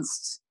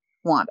against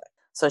Wanda.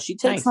 So she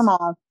takes them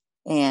all,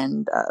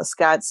 and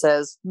Scott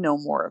says, no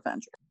more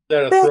Avengers. Is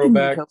that a Back in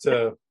throwback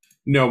Utopia. to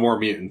No more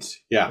mutants.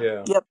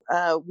 Yeah. Yep.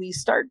 We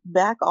start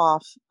back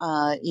off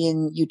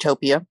in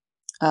Utopia,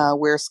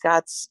 where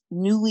Scott's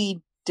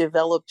newly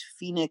developed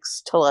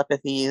Phoenix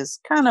telepathy is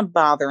kind of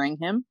bothering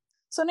him.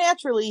 So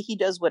naturally, he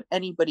does what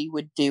anybody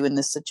would do in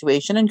this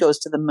situation and goes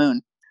to the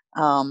moon.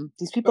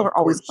 These people Of are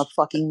always on course. the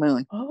fucking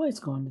moon. Always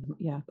going to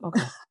yeah.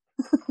 Okay.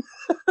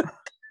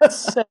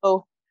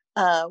 So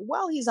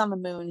while he's on the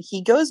moon,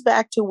 he goes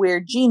back to where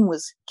Jean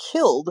was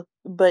killed,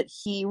 but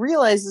he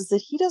realizes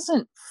that he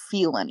doesn't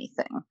feel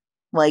anything.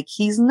 Like,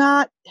 he's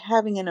not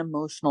having an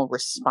emotional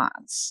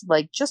response,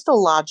 like just a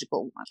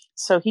logical one.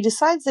 So he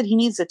decides that he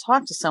needs to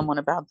talk to someone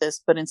about this,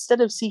 but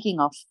instead of seeking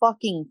a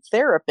fucking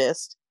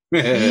therapist,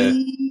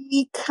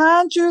 he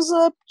conjures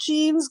up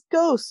Jean's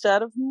ghost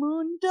out of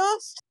moon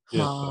dust.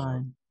 Yes,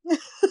 Fun.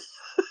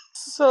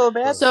 So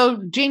that's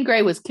So Jean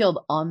Grey was killed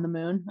on the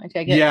moon. I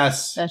take it.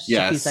 Yes. That's just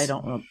yes. a piece I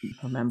don't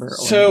remember. or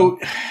So,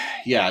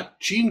 yeah,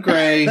 Jean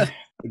Grey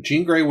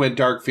went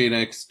Dark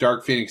Phoenix.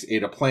 Dark Phoenix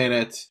ate a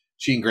planet.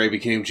 Jean Grey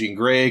became Jean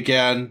Grey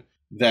again.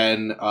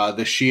 Then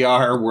the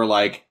Shi'ar were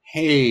like,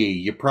 hey,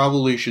 you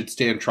probably should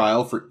stand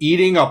trial for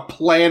eating a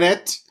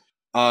planet.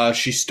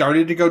 She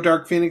started to go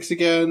Dark Phoenix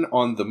again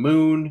on the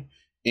moon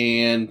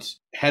and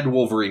had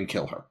Wolverine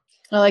kill her.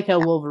 I like how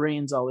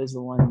Wolverine's always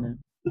the one that.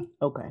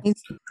 Okay,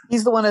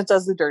 he's the one that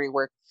does the dirty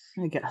work.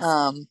 I guess.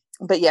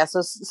 But yeah,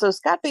 so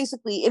Scott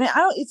basically, and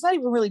it's not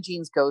even really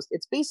Jean's ghost.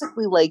 It's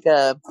basically like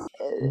a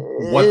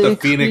What the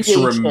Phoenix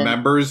creation.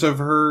 remembers of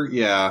her,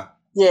 yeah.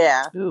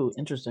 Yeah. Ooh,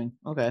 interesting.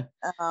 Okay.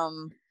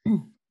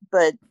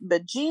 But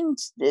Jean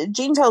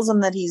tells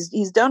him that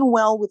he's done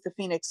well with the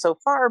Phoenix so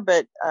far,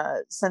 but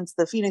since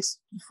the Phoenix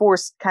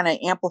Force kind of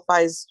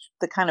amplifies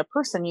the kind of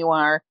person you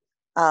are,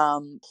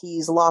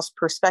 he's lost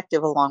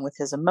perspective along with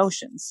his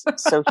emotions.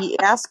 So he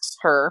asks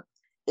her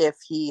if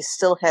he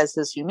still has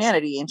his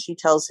humanity, and she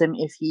tells him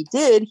if he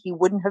did, he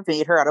wouldn't have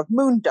made her out of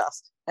moon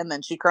dust. And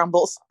then she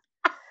crumbles.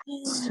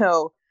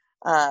 So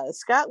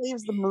Scott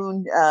leaves the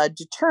moon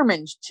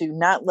determined to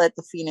not let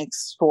the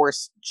Phoenix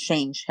Force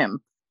change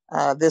him.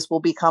 This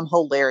will become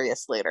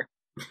hilarious later.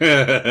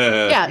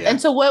 Yeah, and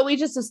so what we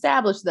just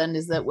established then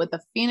is that what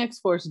the Phoenix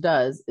Force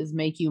does is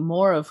make you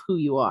more of who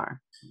you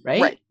are,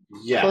 right? Right.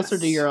 Yes. Closer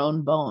to your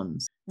own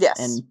bones. Yes.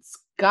 And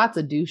Scott's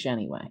a douche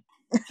anyway.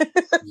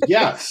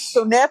 Yes.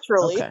 So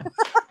naturally, Okay.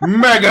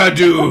 Mega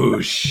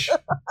douche.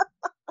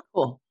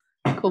 Cool.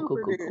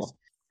 Cool.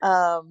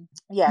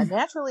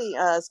 Naturally,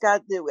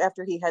 Scott,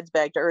 after he heads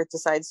back to Earth,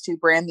 decides to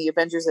brand the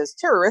Avengers as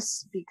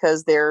terrorists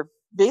because they're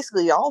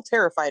basically all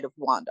terrified of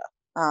Wanda.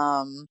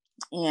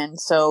 And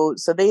so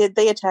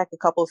they attack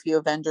a few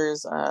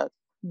Avengers.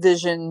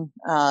 Vision,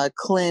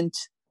 Clint,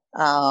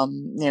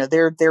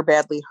 they're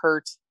badly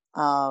hurt.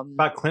 I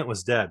thought Clint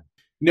was dead.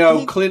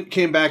 No, Clint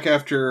came back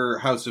after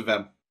House of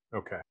M.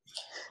 Okay.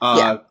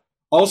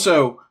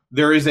 Also,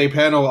 there is a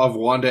panel of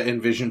Wanda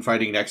and Vision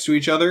fighting next to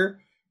each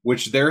other,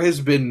 which there has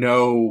been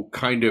no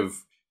kind of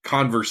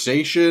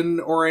conversation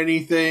or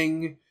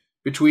anything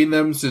between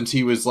them since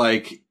he was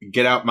like,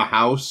 "Get out my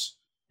house."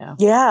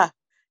 Yeah,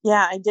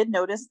 I did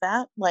notice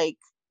that. Like,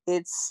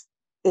 it's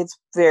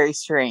very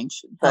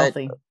strange, but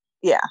Healthy.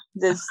 yeah,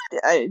 this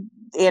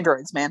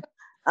androids, man.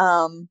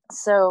 Oh,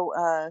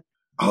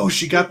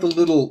 she got the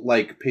little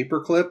like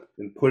paperclip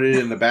and put it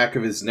in the back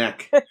of his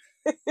neck.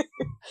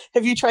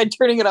 Have you tried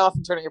turning it off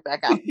and turning it back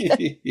on?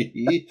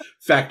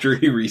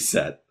 Factory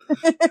reset.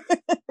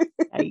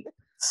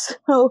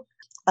 So,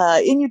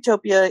 in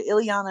Utopia,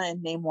 Illyana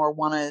and Namor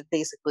want to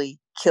basically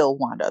kill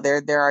Wanda.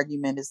 Their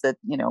argument is that,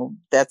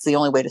 that's the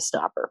only way to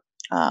stop her.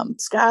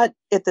 Scott,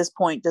 at this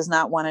point, does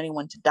not want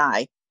anyone to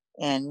die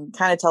and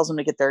kind of tells them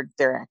to get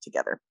their act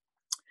together.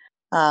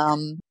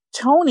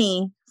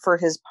 Tony, for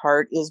his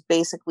part, is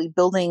basically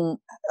building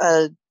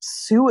a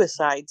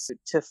suicide suit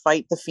to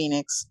fight the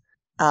Phoenix.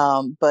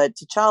 But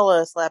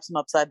T'Challa slaps him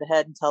upside the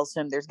head and tells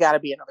him there's got to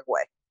be another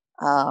way.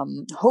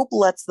 Hope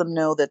lets them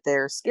know that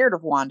they're scared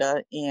of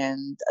Wanda,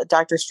 and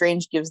Doctor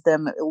Strange gives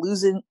them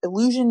illusion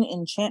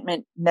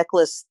enchantment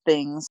necklace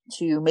things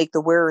to make the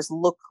wearers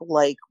look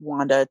like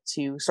Wanda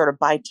to sort of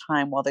buy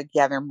time while they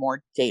gather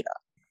more data.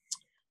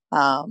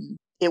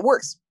 It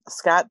works.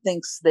 Scott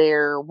thinks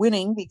they're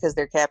winning because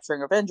they're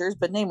capturing Avengers,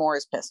 but Namor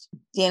is pissed.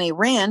 Danny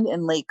Rand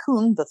and Lei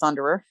Kun, the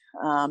Thunderer,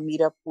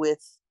 meet up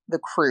with the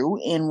crew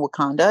in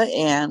Wakanda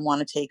and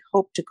want to take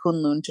Hope to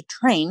Kunlun to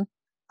train.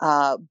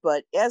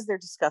 But as they're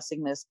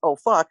discussing this, oh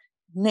fuck,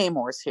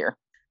 Namor's here.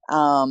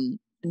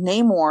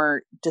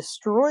 Namor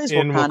destroys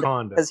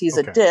Wakanda because he's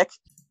a dick.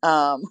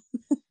 But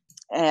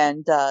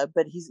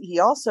he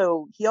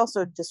also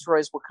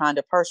destroys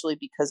Wakanda partially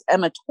because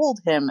Emma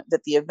told him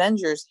that the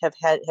Avengers have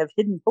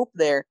hidden Hope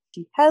there.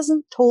 She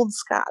hasn't told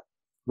Scott.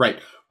 Right.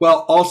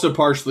 Well, also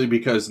partially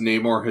because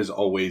Namor has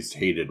always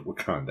hated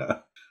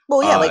Wakanda.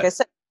 Well, yeah, like I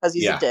said, because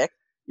he's a dick.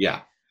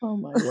 Yeah. Oh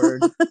my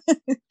word!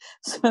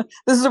 So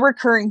this is a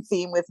recurring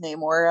theme with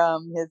Namor.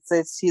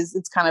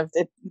 It's kind of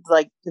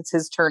it's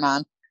his turn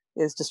on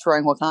is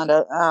destroying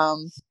Wakanda.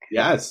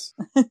 Yes.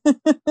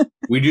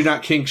 We do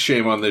not kink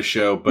shame on this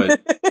show,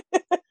 but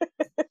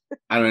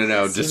I don't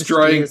know,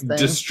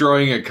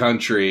 destroying a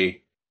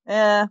country.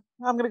 I'm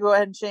gonna go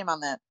ahead and shame on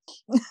that.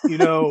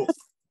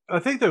 I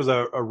think there was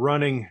a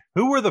running.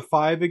 Who were the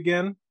five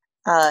again?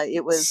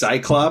 It was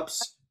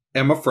Cyclops,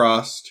 Emma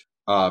Frost,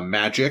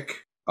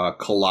 Magic,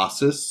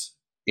 Colossus,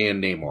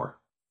 and Namor.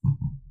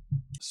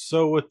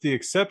 So, with the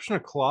exception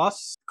of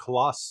Colossus,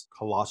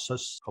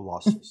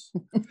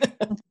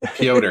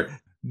 Piotr,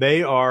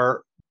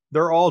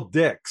 they're all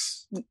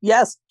dicks.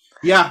 Yes.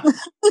 Yeah.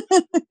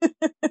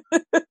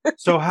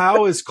 So,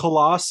 how is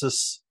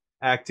Colossus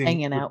acting?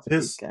 Hanging out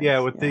with these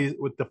guys,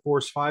 with the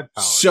Force 5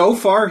 power? So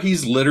far,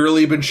 he's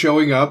literally been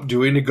showing up,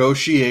 doing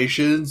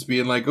negotiations,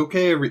 being like,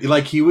 okay,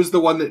 like he was the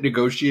one that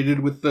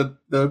negotiated with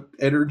the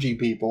energy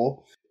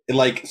people.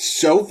 Like,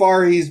 so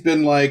far, he's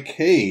been like,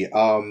 hey,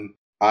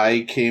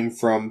 I came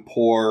from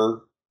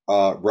poor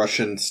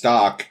Russian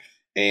stock,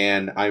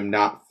 and I'm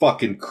not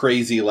fucking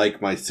crazy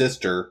like my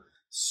sister,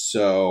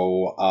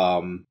 so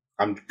I'm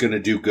gonna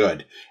do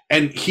good.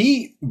 And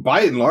he,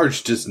 by and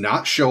large, does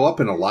not show up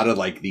in a lot of,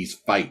 like, these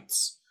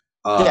fights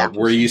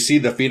where you see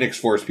the Phoenix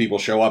Force people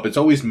show up. It's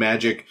always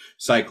Magic,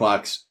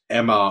 Cyclops,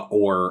 Emma,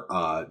 or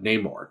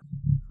Namor.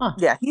 Huh.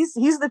 Yeah, he's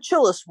the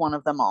chillest one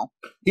of them all.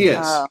 He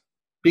is.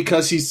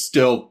 Because he's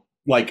still,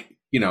 like,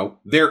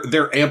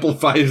 they're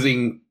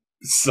amplifying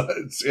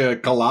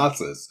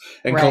Colossus.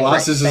 And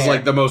Colossus is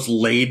like the most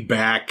laid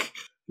back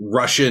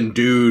Russian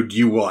dude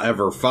you will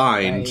ever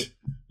find,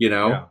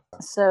 Yeah.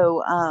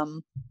 So,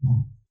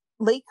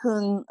 Lei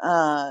Kun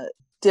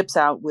dips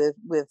out with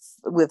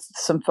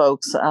some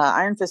folks.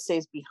 Iron Fist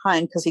stays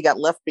behind because he got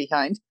left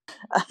behind.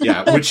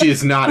 Yeah, which he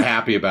is not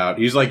happy about.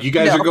 He's like, you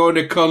guys are going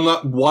to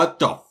Kunlun? What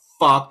the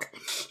fuck?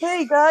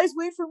 Hey guys,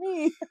 wait for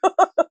me.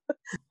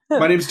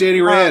 My name's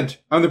Danny Rand.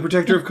 I'm the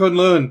protector of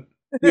Kunlun,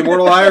 the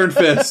immortal Iron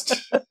Fist.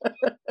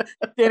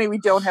 Danny, we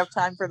don't have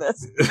time for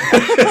this.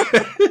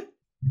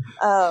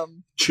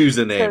 Choose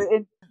a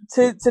name.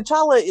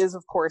 T'Challa is,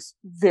 of course,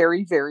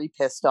 very, very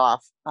pissed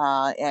off.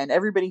 And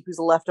everybody who's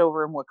left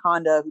over in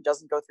Wakanda who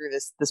doesn't go through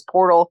this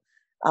portal,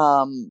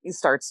 he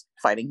starts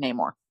fighting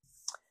Namor.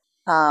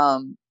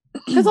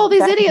 Because all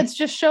these idiots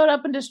just showed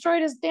up and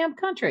destroyed his damn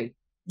country.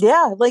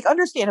 Yeah, like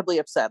understandably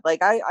upset.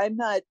 Like I'm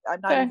not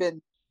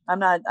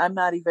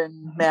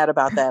even mad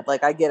about that.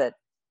 Like I get it.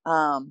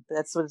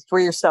 That's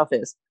where your stuff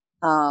is.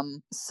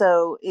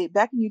 So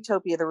back in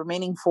Utopia, the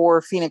remaining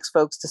 4 Phoenix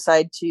folks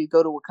decide to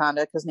go to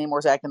Wakanda because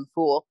Namor's acting the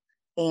fool.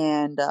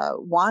 And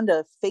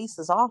Wanda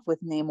faces off with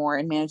Namor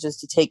and manages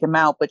to take him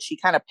out, but she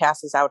kind of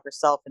passes out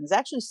herself and is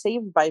actually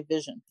saved by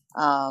Vision.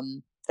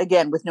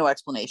 again, with no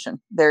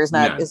explanation. There's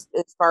not, None. as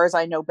far as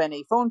I know, been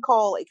a phone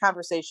call, a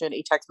conversation,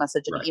 a text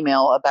message, an Right.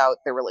 email about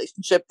their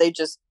relationship. They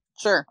just,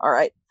 sure, all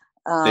right.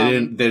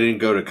 They didn't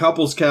go to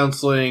couples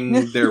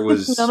counseling. There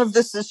was none of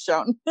this is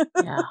shown.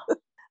 Yeah.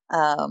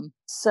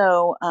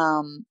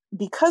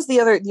 Because the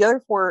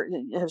other four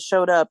have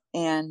showed up,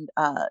 and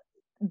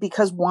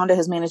because Wanda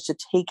has managed to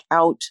take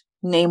out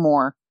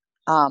Namor,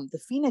 the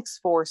Phoenix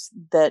Force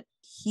that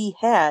he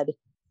had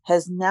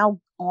has now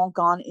all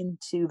gone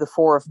into the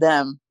four of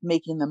them,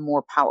 making them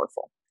more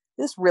powerful.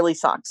 This really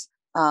sucks.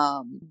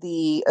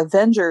 The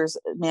Avengers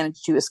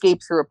managed to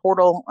escape through a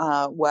portal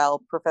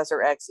while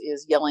Professor X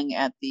is yelling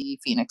at the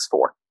Phoenix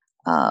Four.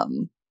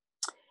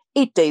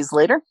 8 days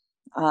later,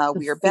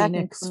 we are back in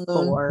Phoenix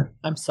Kunlun. 4.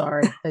 I'm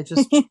sorry. I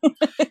just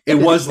it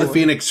was the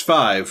Phoenix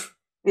 5.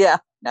 Yeah,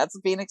 that's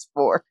the Phoenix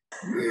Four.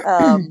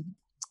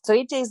 So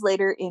 8 days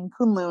later in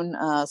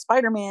Kunlun,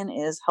 Spider-Man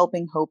is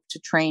helping Hope to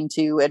train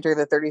to enter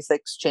the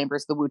 36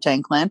 chambers of the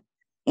Wu-Tang Clan.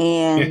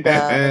 And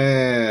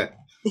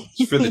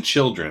It's for the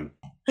children.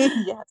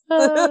 yes.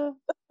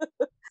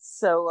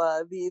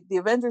 So the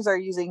Avengers are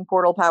using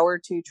portal power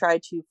to try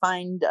to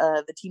find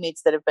the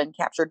teammates that have been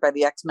captured by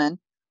the X-Men.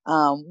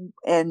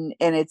 And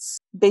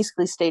it's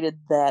basically stated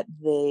that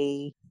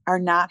they are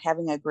not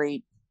having a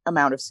great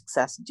amount of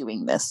success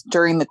doing this.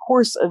 During the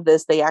course of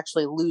this, they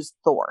actually lose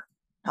Thor.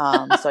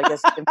 So I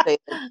guess you can say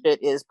that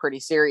it is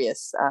pretty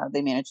serious.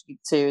 They managed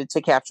to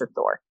capture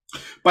Thor.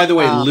 By the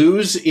way,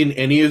 lose in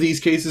any of these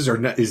cases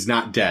is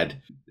not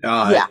dead.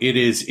 Yeah. It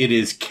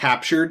is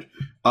captured.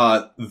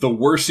 The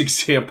worst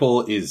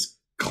example is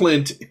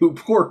Clint, who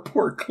poor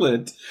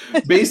Clint,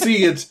 basically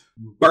gets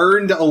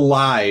burned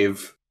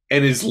alive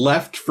and is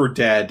left for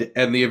dead.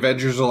 And the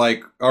Avengers are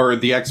like, or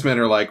the X-Men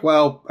are like,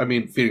 well, I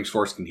mean, Phoenix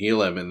Force can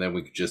heal him, and then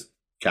we could just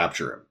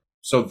capture him.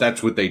 So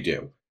that's what they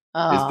do.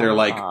 Is they're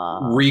like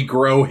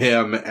regrow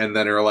him, and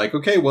then are like,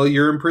 okay, well,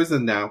 you're in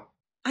prison now.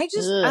 I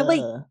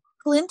like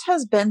Clint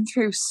has been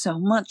through so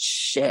much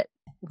shit.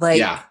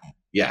 Like,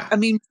 yeah. I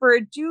mean, for a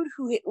dude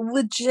who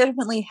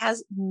legitimately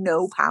has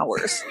no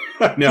powers,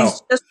 No.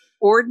 he's just an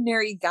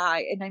ordinary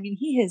guy. And I mean,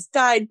 he has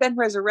died, been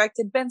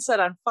resurrected, been set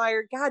on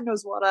fire, God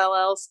knows what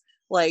else.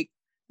 Like,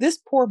 this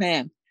poor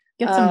man.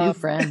 get some new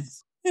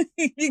friends.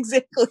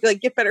 Exactly. Like,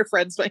 get better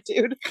friends, my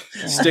dude.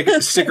 Yeah.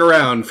 Stick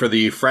around for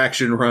the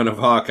fraction run of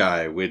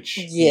Hawkeye, which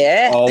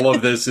all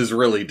of this is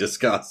really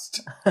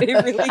discussed. It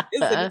really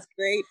is. And it's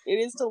great. It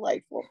is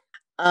delightful.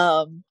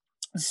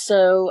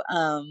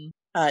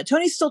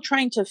 Tony's still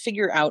trying to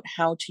figure out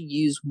how to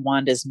use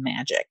Wanda's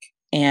magic,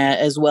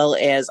 as well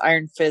as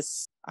Iron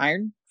Fist,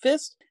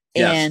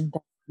 Yes.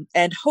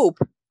 and Hope,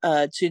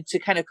 to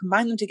kind of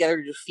combine them together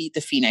to defeat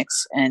the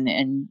Phoenix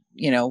and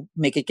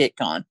make it get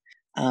gone.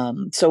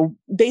 So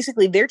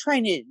basically, they're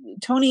trying to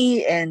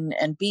Tony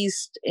and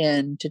Beast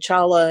and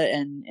T'Challa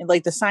and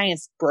like the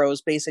science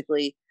bros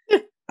basically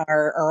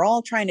are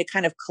all trying to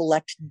kind of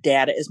collect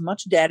data, as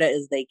much data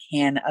as they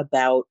can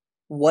about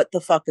what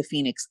the fuck the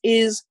Phoenix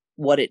is,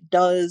 what it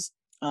does,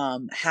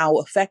 how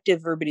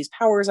effective everybody's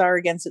powers are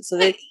against it. So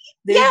can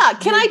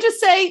I just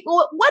say,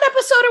 what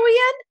episode are we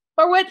in?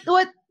 Or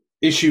what?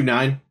 Issue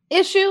 9.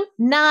 Issue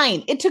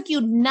 9. It took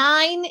you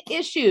 9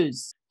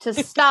 issues to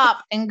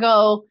stop and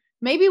go,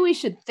 maybe we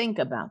should think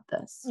about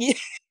this. Yeah,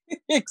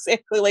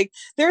 exactly. Like,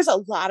 there's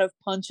a lot of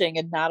punching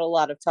and not a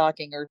lot of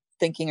talking or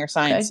thinking or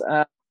science.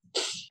 Okay.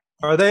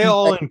 Are they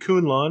all in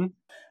Kunlun?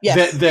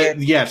 Yes.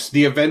 Yes,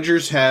 the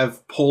Avengers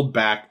have pulled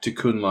back to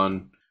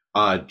Kunlun,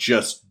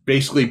 just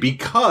basically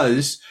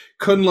because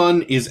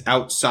Kunlun is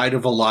outside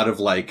of a lot of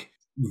like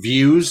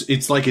views.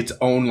 It's like its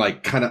own,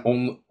 like kind of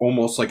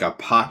almost like a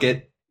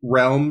pocket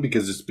realm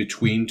because it's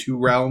between two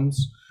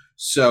realms.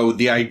 So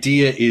the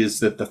idea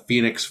is that the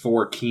Phoenix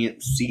Four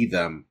can't see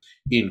them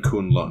in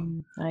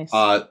Kunlun.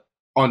 Nice.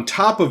 On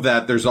top of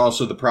that, there's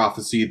also the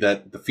prophecy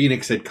that the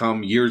Phoenix had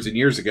come years and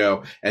years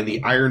ago, and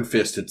the Iron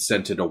Fist had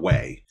sent it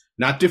away.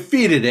 Not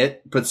defeated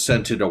it, but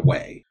sent it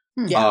away.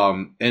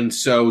 Yeah. And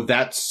so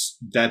that's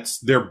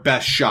their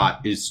best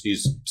shot is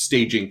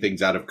staging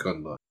things out of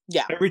Kunlun.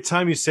 Yeah. Every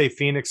time you say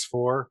Phoenix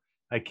 4,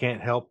 I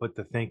can't help but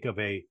to think of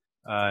a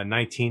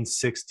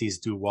 1960s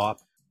doo-wop.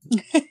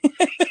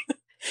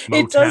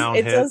 Motown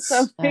it hits. does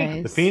sound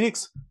Nice. The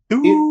Phoenix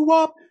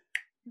doo-wop.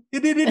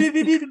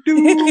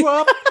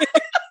 Doo-wop.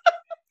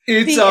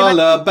 It's all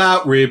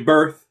about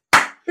rebirth.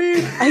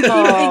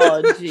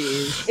 Oh,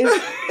 jeez.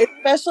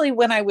 Especially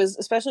when I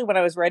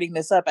was writing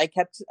this up, I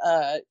kept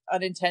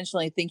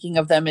unintentionally thinking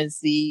of them as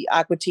the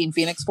Aqua Teen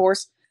Phoenix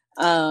Force.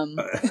 Oh,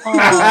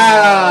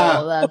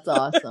 that's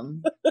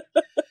awesome.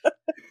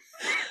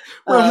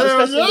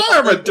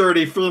 I'm a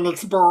dirty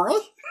Phoenix boy.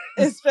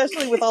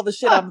 Especially with all the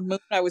shit on the moon,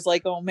 I was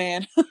like, oh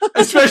man.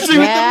 Especially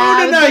with the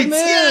Moonanites. moon,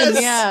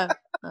 Yes. Yeah.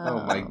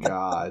 Oh my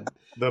god.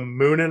 The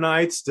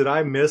Moonanites. Did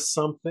I miss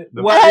something?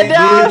 The Well,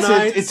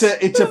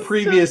 it's a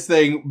previous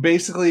thing.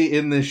 Basically,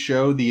 in this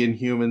show, the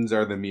Inhumans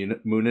are the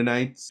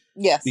Moonanites.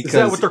 Yes. Is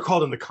that what they're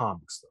called in the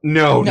comics?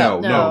 Though? No.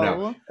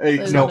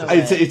 There's No, no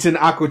it's an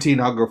Aqua Teen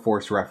Hunger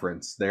Force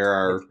reference. There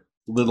are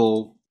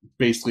little,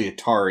 basically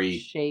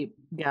Atari Shape.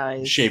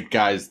 guys. shaped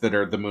guys that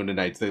are the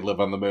Mooninites. They live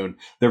on the moon.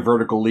 Their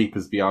vertical leap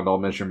is beyond all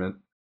measurement.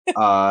 It's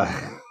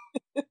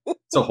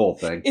a whole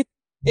thing.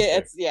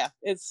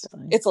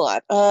 It's a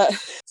lot.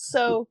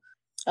 So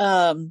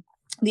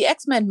the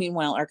X-Men,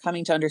 meanwhile, are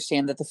coming to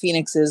understand that the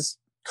Phoenix is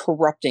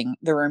corrupting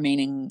the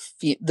remaining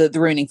the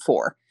remaining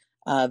four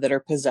that are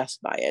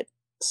possessed by it.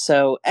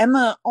 So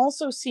Emma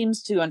also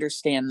seems to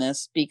understand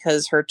this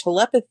because her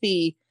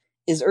telepathy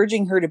is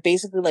urging her to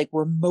basically like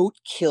remote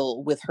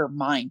kill with her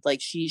mind.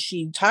 Like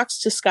she talks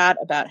to Scott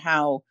about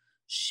how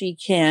she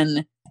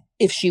can,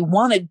 if she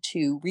wanted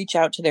to, reach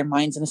out to their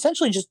minds and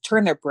essentially just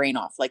turn their brain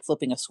off, like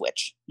flipping a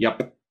switch.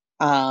 Yep.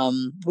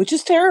 Which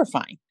is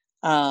terrifying.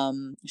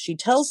 She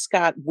tells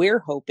Scott where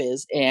Hope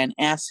is and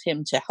asks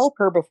him to help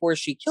her before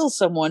she kills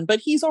someone, but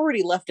he's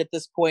already left at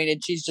this point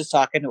and she's just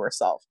talking to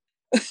herself.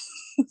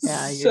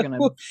 Yeah, you're gonna.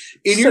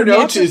 In your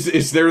notes,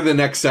 is there the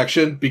next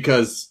section?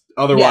 Because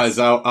otherwise,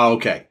 Yes.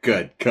 okay,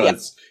 good.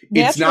 Because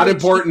it's not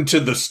important to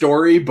the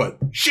story, but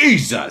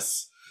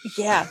Jesus.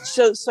 Yeah.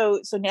 So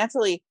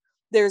naturally,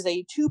 there's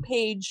a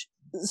 2-page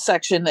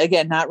section.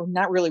 Again,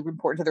 not really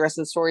important to the rest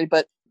of the story,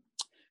 but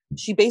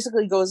she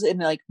basically goes in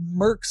and like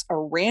murks a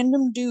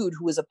random dude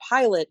who was a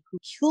pilot who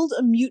killed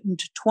a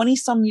mutant 20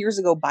 some years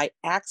ago by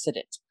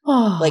accident.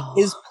 Like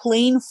his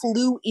plane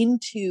flew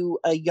into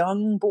a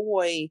young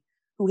boy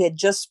who had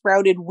just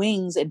sprouted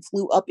wings and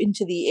flew up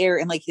into the air,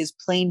 and like his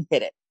plane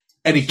hit it.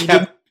 And he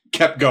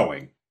kept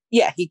going.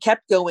 Yeah, he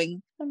kept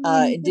going and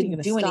You're didn't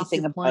gonna do stop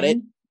anything your about it.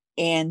 plane?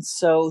 And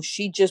so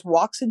she just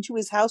walks into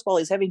his house while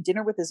he's having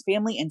dinner with his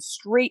family and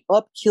straight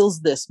up kills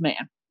this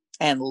man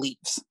and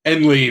leaves.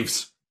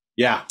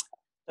 Yeah.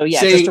 So yeah,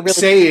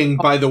 saying,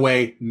 by the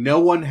way, no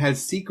one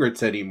has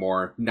secrets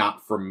anymore,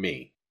 not from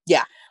me.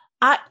 Yeah.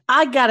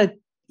 I gotta.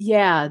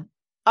 Yeah.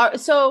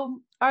 So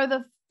are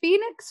the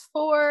Phoenix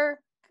 4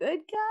 good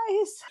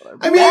guys? Or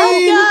bad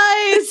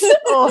guys?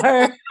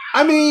 Or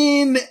I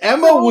mean,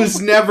 Emma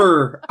was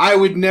never. I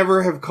would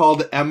never have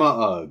called Emma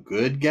a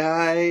good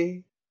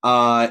guy.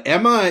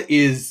 Emma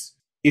is,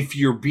 if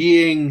you're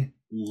being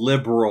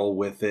liberal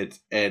with it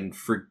and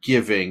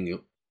forgiving,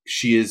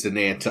 she is an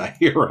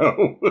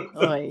anti-hero.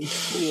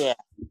 Yeah.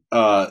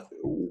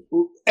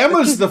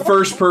 Emma's the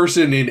first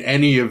person in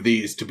any of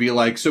these to be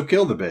like, so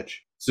kill the bitch.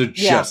 So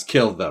just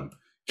kill them.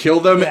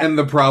 Kill them, and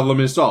the problem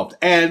is solved.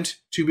 And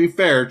to be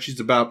fair,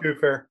 she's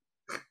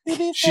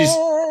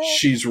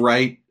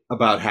right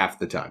about half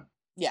the time.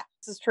 Yeah,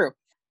 this is true.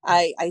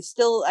 I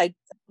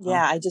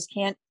just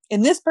can't.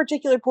 In this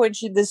particular point,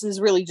 this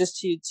is really just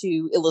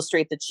to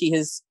illustrate that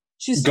she's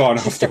gone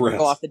off the rails.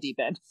 Go off the deep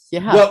end.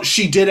 yeah. Well,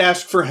 she did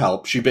ask for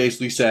help. She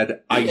basically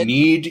said, I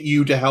need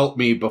you to help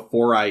me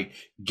before I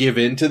give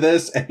in to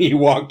this. And he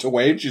walked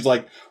away and she's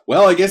like,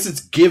 well, I guess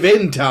it's give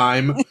in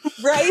time.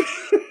 Right.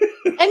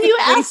 And you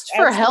asked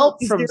for help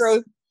from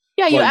zero.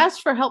 Yeah, you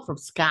asked for help from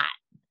Scott.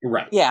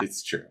 Right. Yeah.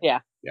 It's true. Yeah.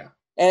 Yeah.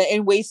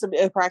 And waste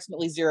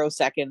approximately 0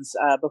 seconds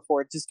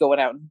before just going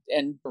out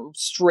and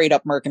straight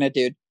up murking a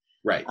dude.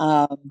 Right.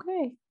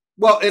 Okay.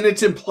 Well, and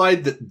it's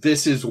implied that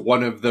this is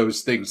one of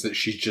those things that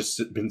she's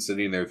just been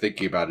sitting there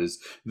thinking about is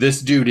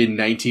this dude in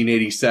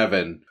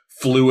 1987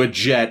 flew a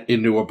jet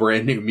into a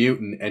brand new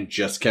mutant and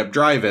just kept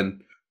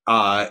driving.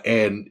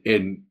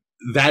 And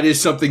that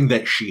is something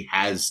that she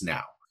has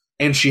now.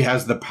 And she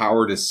has the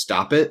power to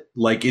stop it.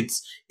 Like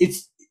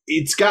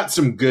it's got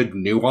some good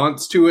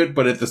nuance to it,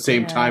 but at the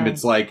same time,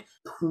 it's like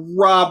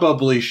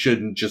probably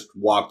shouldn't just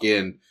walk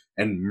in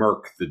and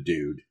murk the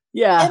dude.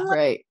 Yeah, And,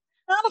 right.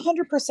 Not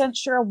 100%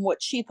 sure on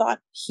what she thought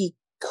he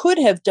could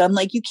have done.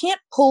 Like, you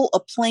can't pull a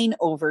plane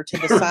over to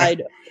the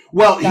side.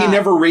 Well, he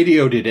never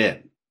radioed it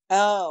in.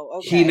 Oh,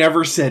 okay. He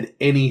never said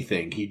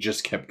anything. He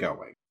just kept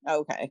going.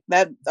 Okay.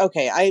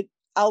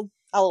 I'll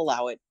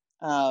allow it.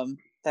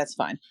 That's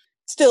fine.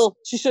 Still,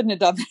 she shouldn't have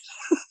done that.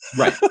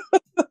 Right.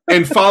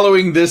 And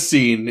following this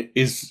scene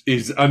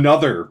is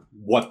another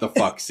what the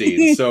fuck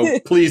scene. So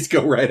please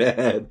go right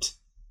ahead.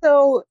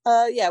 So,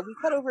 we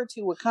cut over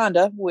to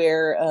Wakanda,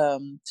 where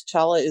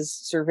T'Challa is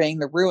surveying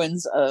the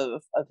ruins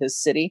of his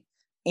city,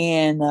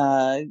 and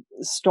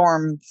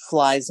Storm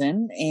flies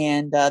in,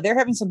 and they're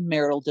having some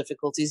marital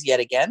difficulties yet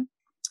again.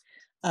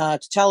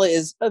 T'Challa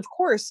is, of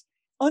course,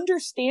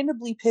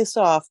 understandably pissed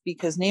off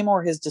because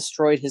Namor has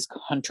destroyed his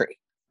country.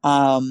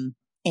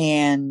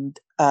 And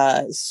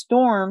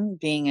Storm,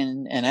 being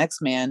an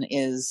X-Man,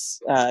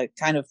 is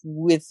kind of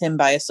with him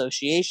by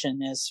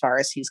association as far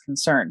as he's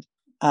concerned.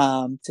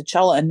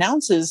 T'Challa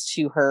announces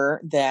to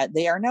her that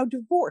they are now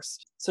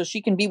divorced, so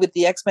she can be with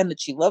the X-Men that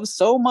she loves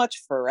so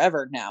much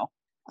forever now.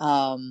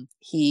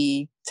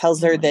 He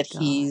tells her that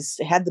he's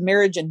had the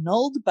marriage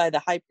annulled by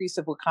the High Priest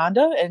of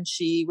Wakanda, and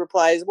she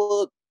replies,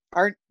 well,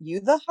 aren't you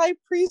the High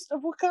Priest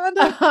of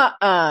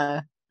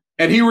Wakanda?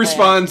 And he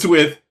responds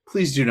with,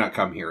 please do not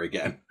come here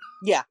again.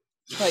 Yeah.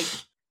 Like,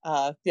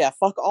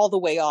 fuck all the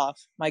way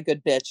off, my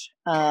good bitch.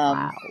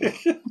 Wow.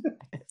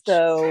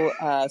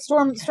 So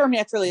Storm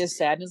naturally is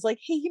sad and is like,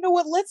 hey, you know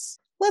what? Let's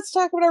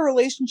talk about our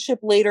relationship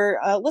later.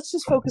 Let's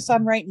just focus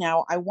on right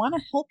now. I want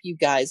to help you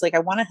guys. Like, I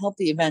want to help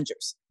the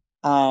Avengers.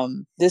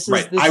 This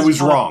is I was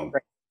wrong.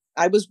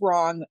 I was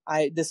wrong.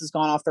 This has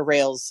gone off the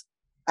rails.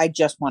 I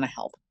just want to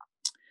help.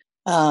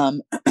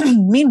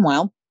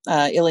 Meanwhile,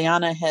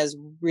 Ileana has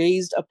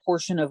raised a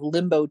portion of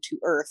Limbo to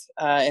Earth,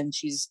 and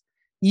she's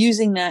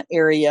using that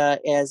area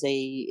as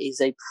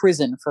a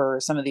prison for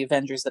some of the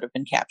Avengers that have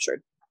been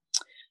captured.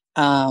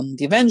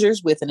 The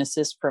Avengers, with an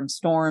assist from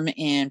Storm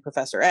and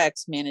Professor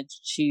X,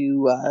 managed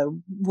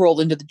to roll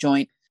into the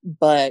joint,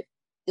 but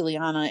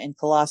Ileana and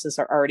Colossus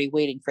are already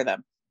waiting for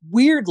them.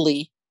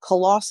 Weirdly,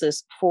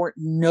 Colossus, for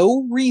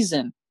no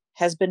reason,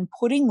 has been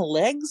putting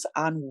legs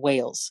on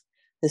whales.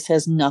 This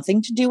has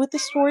nothing to do with the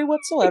story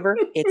whatsoever.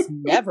 It's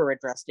never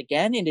addressed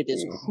again, and it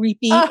is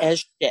creepy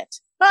as shit.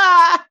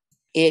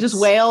 Just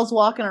whales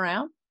walking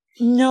around?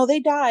 No, they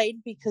died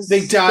because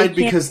they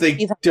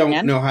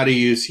don't know how to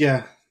use.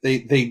 Yeah,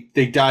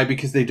 they die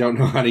because they don't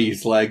know how to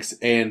use legs,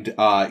 and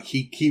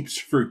he keeps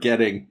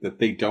forgetting that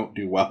they don't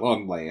do well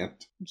on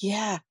land.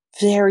 Yeah,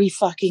 very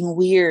fucking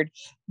weird.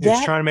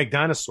 It's trying to make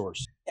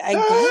dinosaurs. I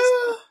guess.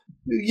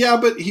 Yeah,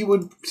 but he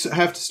would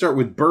have to start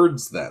with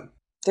birds then.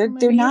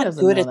 They're not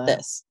good at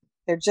this.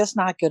 They're just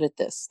not good at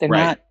this. They're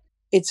not.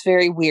 It's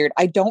very weird.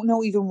 I don't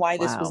know even why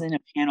this was in a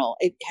panel.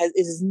 It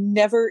is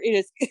never.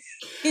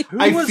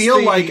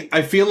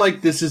 I feel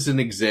like this is an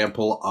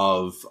example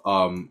of.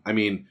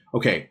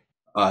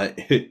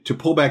 To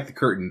pull back the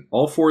curtain,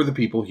 all 4 of the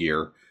people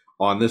here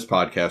on this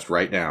podcast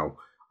right now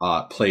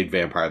played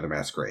Vampire the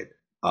Masquerade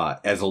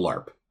as a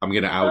LARP. I'm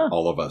going to out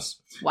all of us.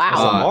 Wow, as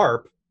a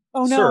LARP.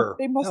 Oh no, Sir,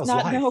 they must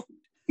not know.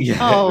 Yeah.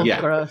 Oh, yeah.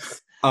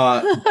 gross.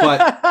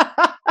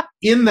 But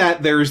in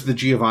that, there's the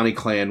Giovanni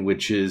clan,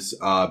 which is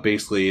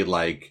basically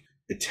like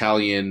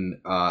Italian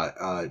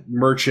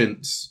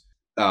merchants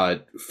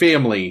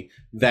family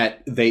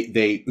that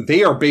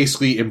they are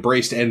basically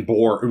embraced and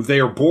born.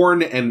 They are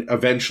born, and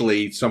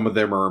eventually some of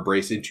them are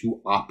embraced into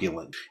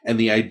opulence. And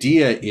the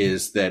idea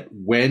is that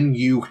when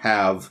you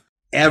have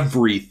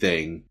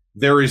everything,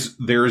 there is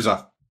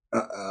a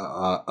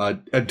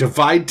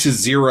divide to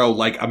zero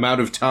like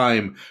amount of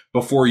time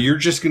before you're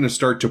just going to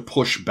start to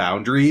push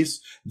boundaries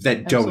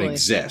that don't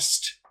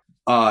exist.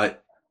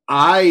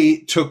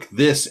 I took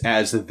this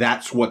as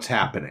that's what's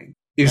happening.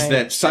 Is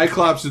that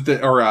Cyclops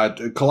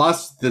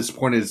Colossus at this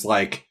point is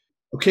like,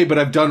 okay, but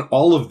I've done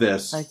all of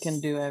this. I can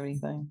do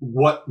everything.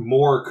 What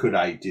more could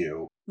I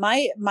do?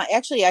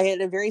 Actually, I had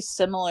a very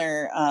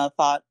similar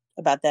thought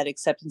about that,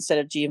 except instead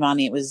of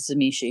Giovanni, it was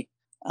Zamishi.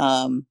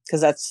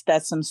 Because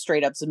that's some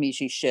straight up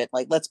Zamishi shit.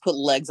 Like, let's put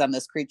legs on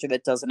this creature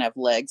that doesn't have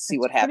legs, see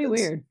what happens.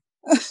 Pretty weird.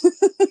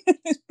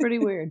 It's pretty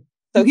weird.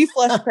 So he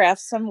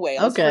fleshcrafts some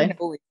whales for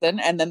no reason,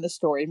 and then the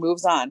story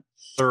moves on.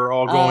 They're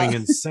all going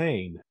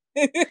insane.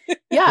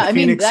 Yeah, I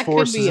mean, that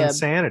could be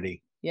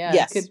insanity. Yeah,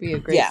 it could be a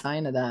great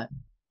sign of that.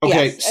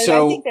 Okay, yes,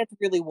 so I think that's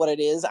really what it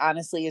is.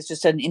 Honestly, it's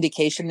just an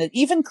indication that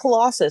even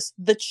Colossus,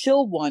 the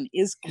chill one,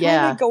 is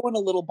kind of going a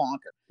little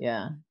bonker.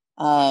 Yeah.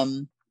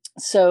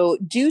 So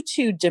due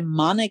to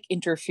demonic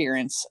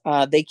interference,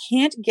 they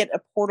can't get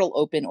a portal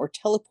open or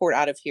teleport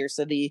out of here.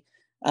 So the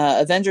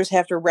Avengers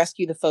have to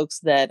rescue the folks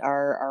that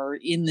are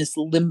in this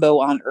limbo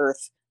on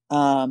Earth,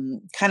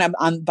 kind of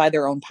by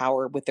their own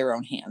power with their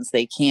own hands.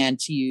 They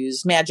can't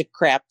use magic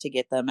crap to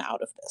get them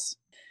out of this.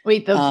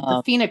 Wait,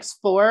 the Phoenix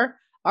 4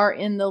 are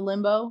in the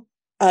limbo?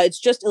 It's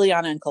just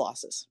Ileana and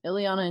Colossus.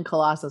 Ileana and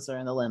Colossus are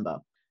in the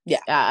limbo. Yeah.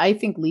 I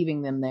think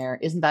leaving them there,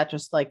 isn't that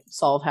just like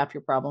solve half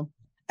your problem?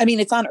 I mean,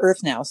 it's on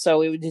Earth now,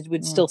 so it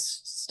would still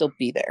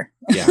be there.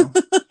 Yeah.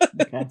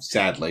 Okay.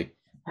 Sadly.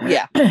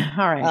 Yeah.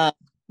 All right.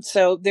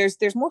 So there's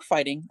more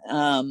fighting.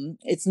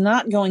 It's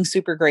not going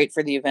super great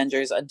for the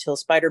Avengers until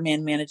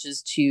Spider-Man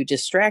manages to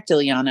distract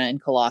Ileana and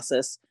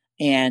Colossus,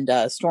 and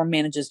Storm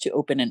manages to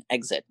open an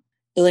exit.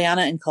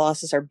 Ileana and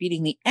Colossus are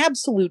beating the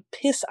absolute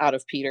piss out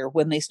of Peter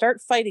when they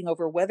start fighting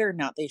over whether or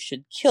not they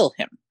should kill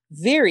him.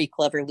 Very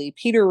cleverly,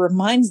 Peter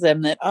reminds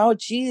them that, oh,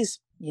 geez,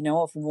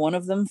 if one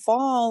of them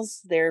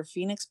falls, their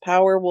Phoenix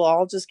power will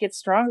all just get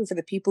stronger for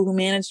the people who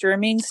manage to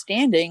remain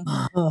standing.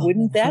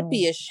 Wouldn't that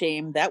be a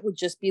shame? That would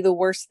just be the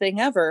worst thing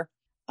ever.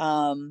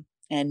 And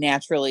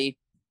naturally,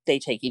 they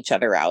take each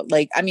other out.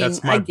 Like, I mean,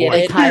 I get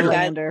it.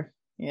 Highlander.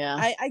 Yeah.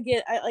 I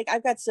get,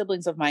 I've got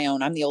siblings of my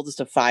own. I'm the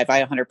oldest of 5.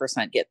 I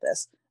 100% get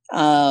this.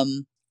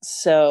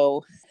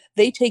 So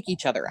they take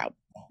each other out.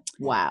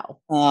 Wow.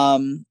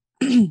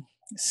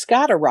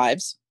 Scott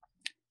arrives,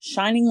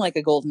 shining like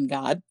a golden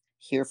god,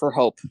 here for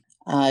Hope.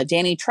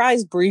 Danny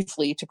tries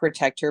briefly to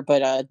protect her,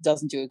 but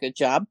doesn't do a good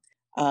job.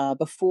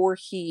 Before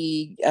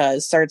he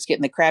starts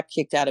getting the crap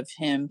kicked out of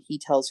him, he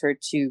tells her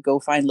to go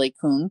find Lei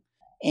Kung.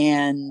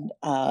 And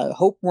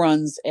Hope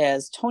runs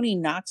as Tony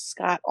knocks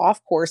Scott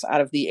off course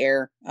out of the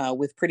air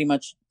with pretty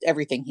much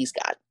everything he's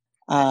got.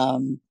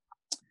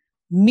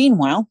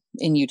 Meanwhile,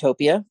 in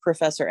Utopia,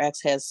 Professor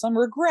X has some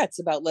regrets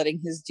about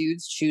letting his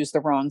dudes choose the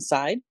wrong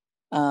side.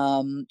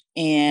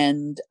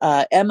 And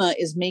Emma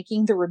is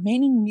making the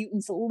remaining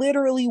mutants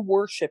literally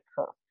worship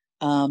her.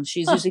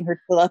 She's using her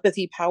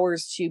telepathy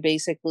powers to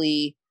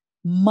basically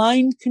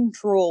mind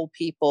control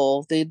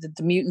people, the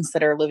mutants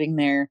that are living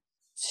there,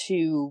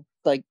 to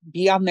like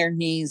be on their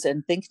knees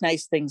and think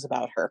nice things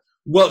about her.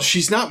 Well,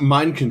 she's not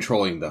mind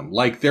controlling them.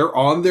 Like, they're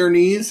on their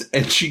knees,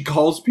 and she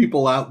calls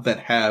people out that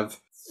have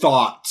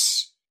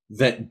thoughts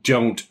that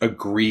don't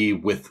agree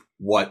with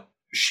what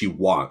she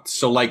wants.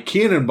 So, like,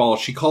 Cannonball,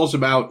 she calls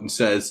him out and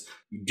says,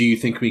 do you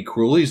think me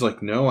cruelly? He's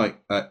like, no,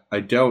 I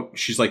don't.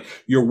 She's like,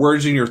 your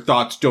words and your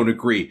thoughts don't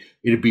agree.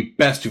 It'd be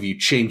best if you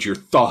change your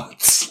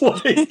thoughts.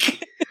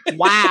 Like,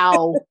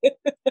 Wow.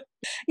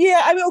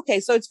 Yeah, I mean, okay,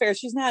 so it's fair.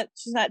 She's not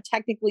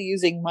technically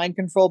using mind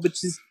control, but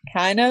she's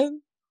kind of.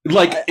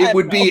 like I it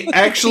would don't be know.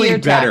 actually Fear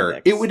better.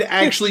 tactics. It would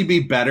actually be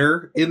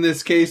better in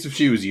this case if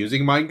she was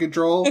using mind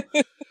control.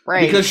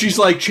 Right. Because she's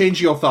like,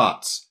 change your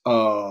thoughts.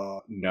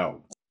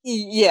 No.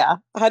 Yeah,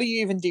 how do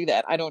you even do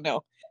that? I don't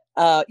know.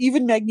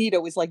 Even Magneto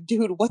was like,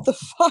 dude, what the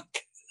fuck?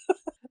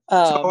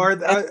 So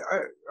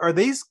are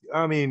these?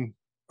 I mean,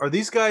 are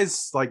these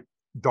guys like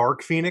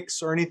Dark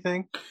Phoenix or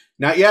anything?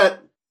 Not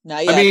yet.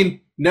 Not yet. I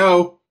mean,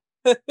 no.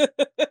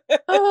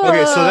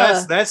 Okay,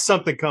 so that's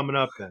something coming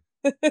up then.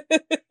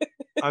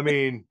 I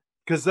mean,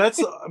 because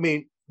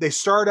they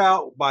start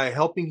out by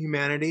helping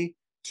humanity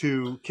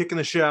to kicking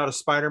the shit out of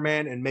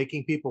Spider-Man and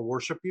making people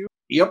worship you.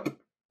 Yep.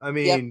 I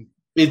mean,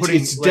 It's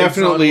putting it's legs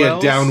definitely on a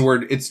Wells.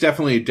 downward. It's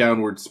definitely a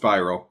downward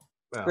spiral.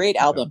 Well, Great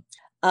yeah. album.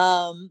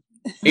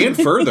 And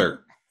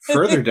further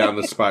down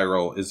the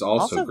spiral is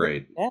also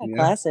great. Yeah,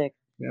 classic.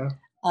 Yeah.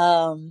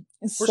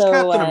 Where's So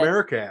Captain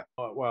America at?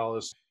 Well,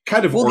 it's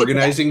Kind of We'll get to that.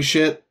 organizing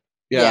shit.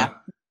 Yeah.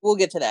 we'll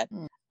get to that.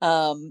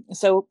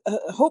 So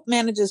Hope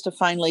manages to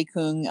find Lei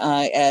Kung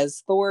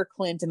as Thor,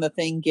 Clint, and the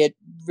Thing get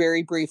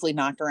very briefly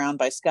knocked around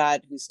by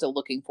Scott, who's still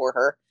looking for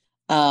her.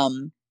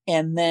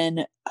 And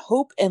then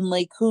Hope and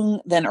Lei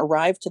Kung then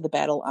arrive to the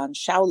battle on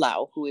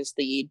Xiaolao, who is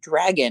the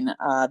dragon,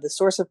 the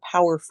source of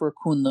power for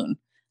Kunlun.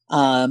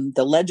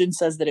 The legend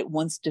says that it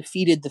once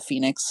defeated the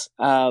Phoenix,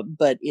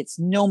 but it's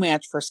no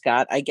match for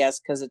Scott, I guess,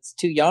 because it's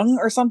too young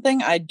or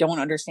something. I don't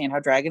understand how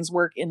dragons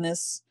work in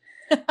this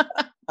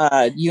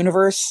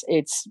universe.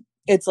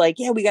 It's like,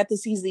 yeah, we got to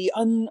see the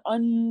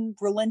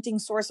unrelenting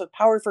source of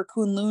power for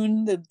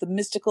Kunlun, the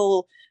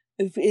mystical,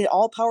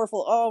 all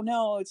powerful. Oh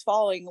no, it's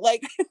falling.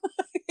 Like,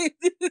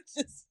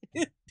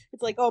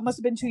 it's like, oh, it must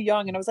have been too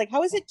young. And I was like,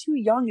 how is it too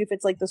young if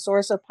it's like the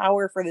source of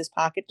power for this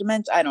pocket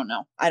dimension? I don't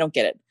know. I don't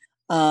get it.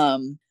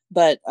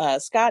 But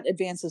Scott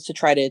advances to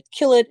try to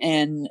kill it,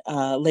 and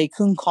Lei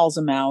Kung calls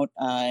him out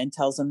and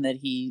tells him that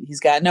he's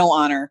got no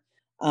honor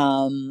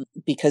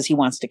because he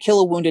wants to kill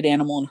a wounded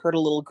animal and hurt a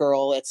little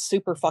girl. It's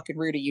super fucking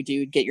rude of you,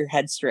 dude. Get your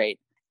head straight.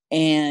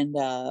 And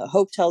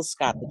Hope tells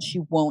Scott that she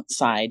won't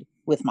side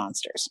with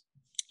monsters.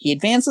 He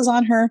advances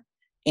on her,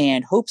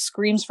 and Hope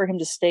screams for him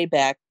to stay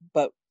back,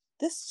 but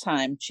this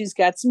time she's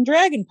got some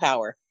dragon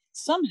power.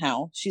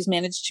 Somehow she's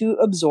managed to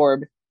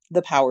absorb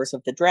the powers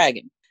of the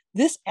dragon.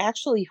 This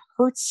actually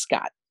hurts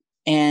Scott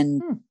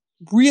and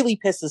really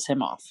pisses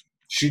him off.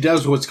 She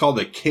does what's called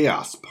a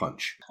chaos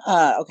punch.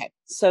 Okay,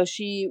 so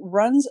she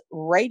runs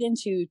right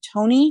into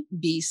Tony,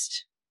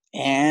 Beast,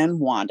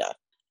 and Wanda.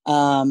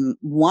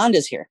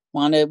 Wanda's here.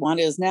 Wanda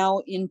is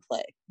now in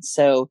play.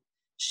 So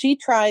she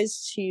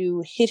tries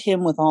to hit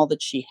him with all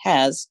that she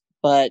has,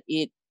 but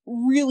it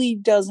really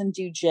doesn't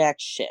do jack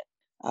shit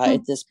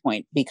at this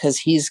point, because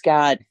he's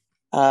got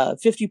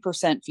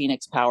 50%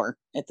 Phoenix power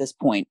at this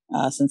point,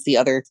 since the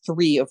other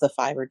 3 of the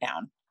 5 are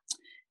down.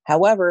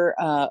 However,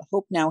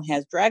 Hope now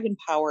has dragon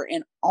power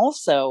and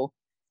also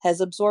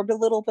has absorbed a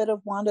little bit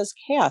of Wanda's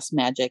chaos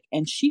magic,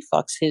 and she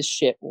fucks his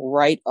shit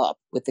right up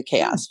with the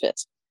chaos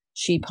fist.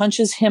 She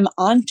punches him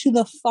onto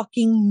the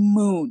fucking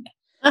moon.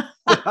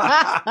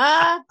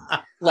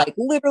 Like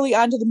literally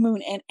onto the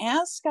moon. And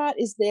as Scott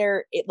is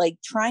there, he's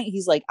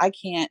like, I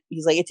can't.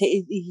 He's like,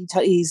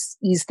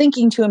 he's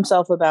thinking to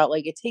himself about,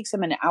 like, it takes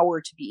him an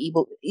hour to be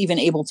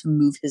able to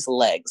move his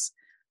legs.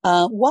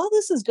 While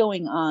this is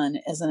going on,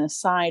 as an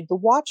aside, the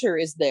Watcher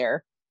is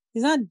there.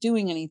 He's not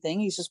doing anything.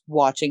 He's just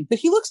watching, but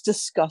he looks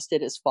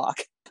disgusted as fuck.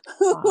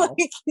 Wow.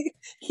 Like,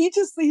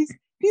 he's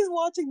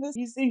watching this.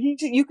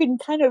 You can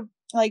kind of,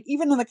 like,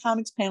 even in the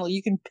comics panel,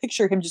 you can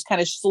picture him just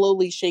kind of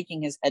slowly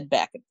shaking his head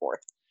back and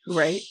forth.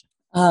 Right.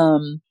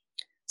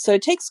 So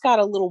it takes Scott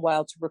a little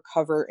while to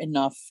recover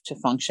enough to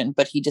function,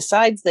 but he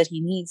decides that he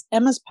needs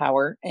Emma's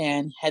power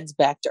and heads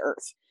back to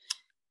Earth.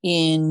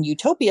 In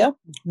Utopia,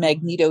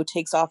 Magneto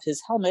takes off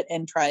his helmet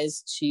and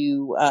tries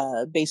to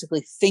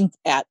basically think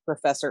at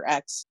Professor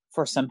X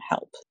for some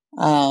help.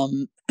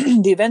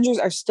 The Avengers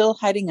are still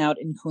hiding out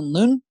in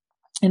Kunlun.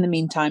 In the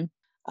meantime,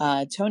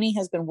 Tony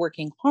has been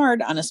working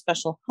hard on a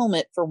special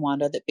helmet for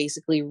Wanda that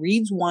basically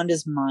reads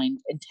Wanda's mind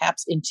and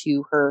taps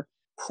into her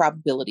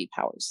probability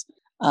powers.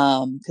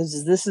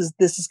 Because this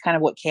is kind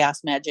of what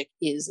chaos magic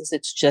is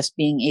it's just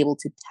being able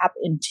to tap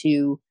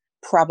into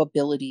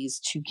probabilities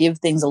to give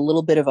things a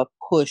little bit of a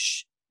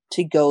push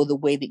to go the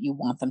way that you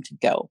want them to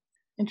go.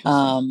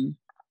 Interesting.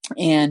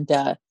 And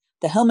the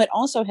helmet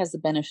also has the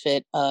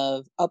benefit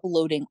of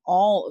uploading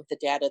all of the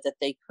data that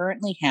they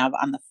currently have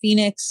on the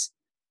Phoenix,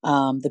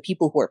 the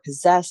people who are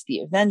possessed, the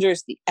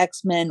Avengers, the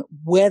X-Men,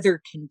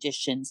 weather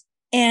conditions,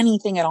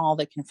 anything at all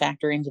that can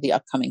factor into the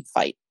upcoming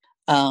fight.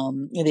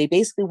 They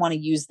basically want to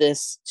use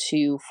this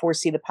to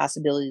foresee the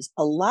possibilities,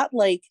 a lot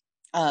like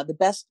the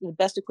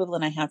best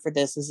equivalent I have for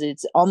this is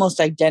it's almost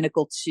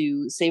identical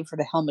to, save for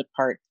the helmet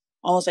part,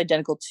 almost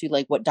identical to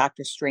like what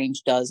Doctor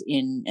Strange does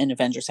in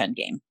Avengers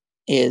Endgame,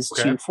 is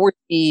to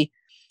foresee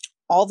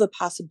all the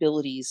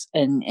possibilities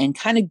and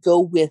kind of go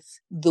with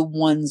the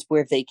ones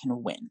where they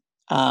can win.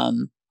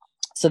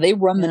 So they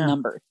run the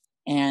number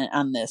and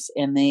on this,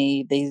 and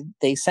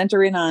they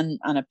center in on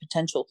a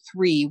potential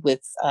 3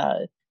 with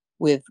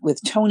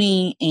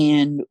Tony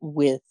and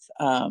with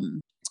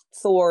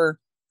Thor,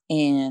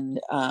 and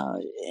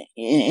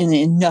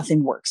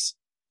nothing works.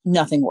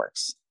 Nothing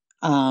works.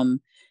 And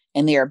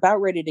they are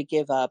about ready to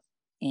give up,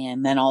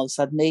 and then all of a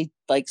sudden they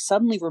like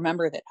suddenly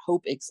remember that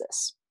hope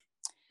exists.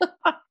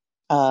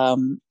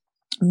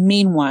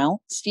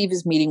 Meanwhile, Steve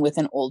is meeting with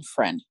an old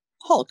friend,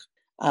 Hulk,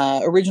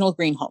 original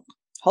Green Hulk.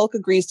 Hulk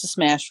agrees to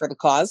smash for the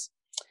cause.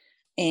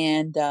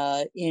 And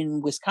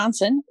in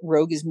Wisconsin,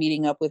 Rogue is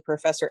meeting up with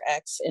Professor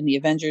X and the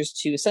Avengers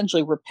to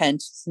essentially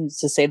repent,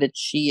 to say that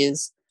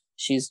she's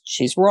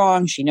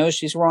wrong. She knows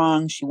she's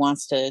wrong. She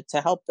wants to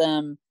help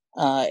them.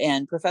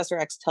 And Professor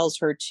X tells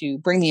her to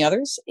bring the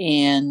others,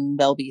 and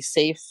they'll be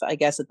safe, I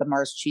guess, at the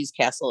Mars Cheese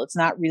Castle. It's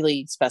not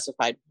really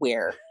specified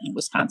where in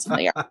Wisconsin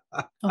they are.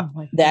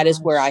 That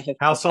is where I have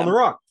House on the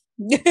Rock.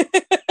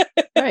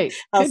 Right.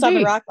 House on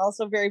the Rock,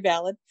 also very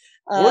valid.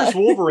 Where's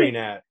Wolverine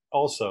at?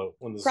 Also,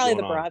 when this probably is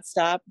the going Broad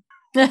Stop.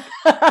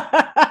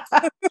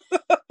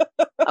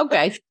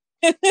 Okay.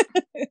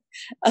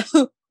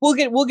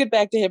 We'll get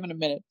back to him in a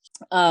minute.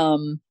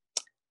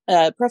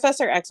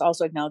 Professor X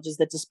also acknowledges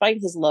that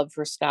despite his love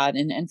for Scott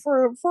and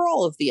for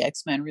all of the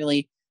X-Men,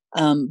 really,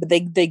 but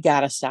they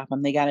gotta stop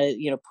him. They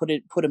gotta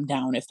put him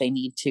down if they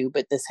need to.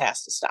 But this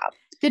has to stop.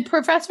 Did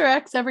Professor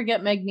X ever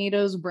get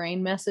Magneto's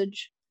brain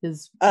message?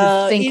 His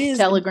think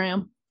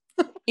telegram?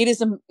 It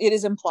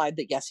is implied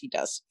that yes, he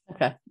does.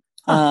 Okay.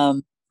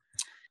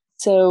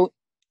 So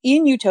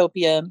in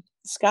Utopia,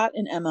 Scott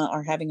and Emma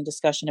are having a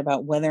discussion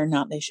about whether or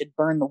not they should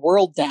burn the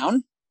world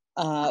down.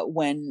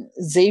 When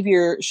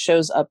Xavier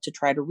shows up to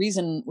try to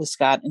reason with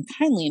Scott and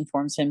kindly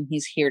informs him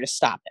he's here to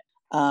stop it.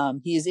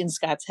 He is in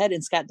Scott's head,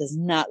 and Scott does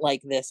not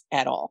like this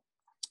at all.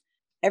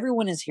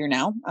 Everyone is here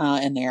now,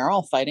 and they are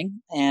all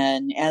fighting.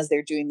 And as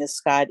they're doing this,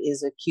 Scott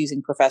is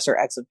accusing Professor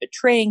X of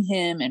betraying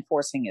him and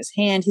forcing his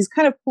hand. He's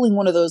kind of pulling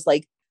one of those,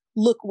 like,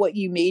 look what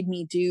you made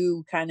me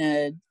do kind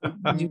of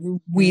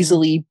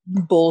weaselly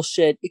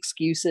bullshit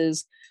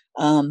excuses.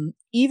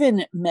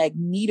 Even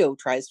Magneto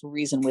tries to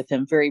reason with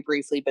him very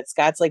briefly, but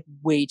Scott's like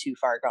way too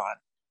far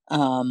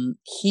gone.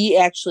 He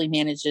actually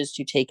manages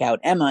to take out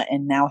Emma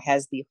and now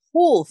has the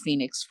whole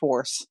Phoenix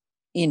Force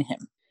in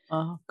him.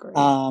 Oh, great.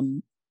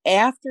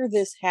 After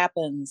this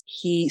happens,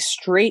 he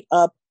straight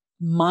up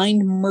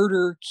mind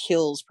murder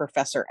kills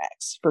Professor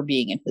X for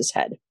being in his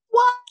head.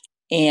 What?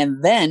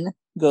 And then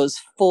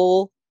goes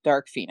full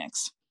Dark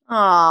Phoenix.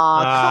 Oh,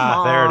 come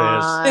on.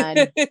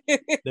 There it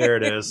is. There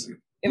it is.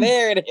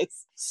 There it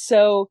is.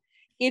 So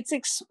it's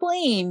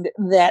explained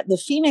that the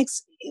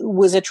Phoenix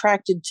was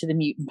attracted to the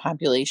mutant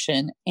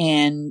population,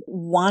 and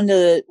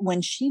Wanda,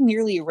 when she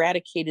nearly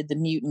eradicated the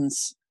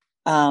mutants,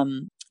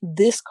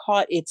 this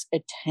caught its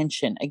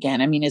attention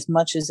again. I mean, as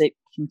much as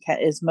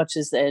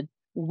a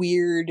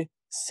weird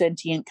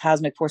sentient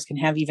cosmic force can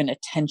have even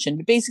attention,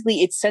 but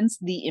basically it sensed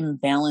the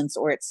imbalance,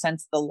 or it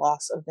sensed the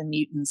loss of the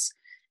mutants,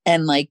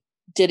 and like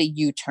did a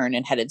U-turn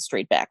and headed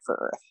straight back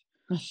for Earth.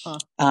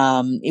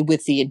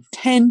 With the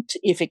intent,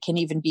 if it can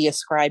even be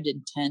ascribed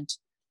intent,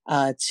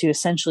 to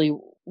essentially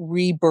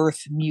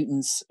rebirth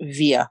mutants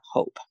via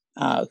Hope,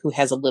 who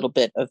has a little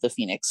bit of the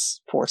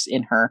Phoenix Force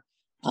in her.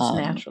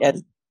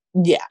 Naturally.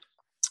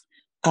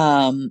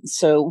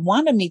 So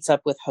Wanda meets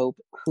up with Hope,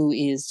 who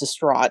is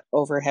distraught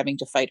over having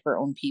to fight her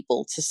own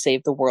people to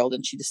save the world,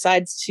 and she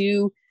decides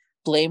to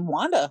blame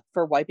Wanda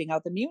for wiping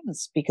out the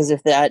mutants, because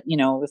if that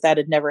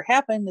had never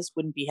happened, this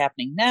wouldn't be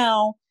happening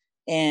now.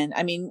 And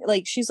I mean,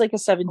 like, she's like a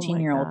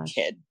 17-year-old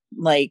kid,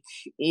 like,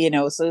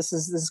 so this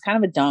is kind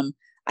of a dumb.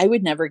 I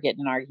would never get in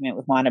an argument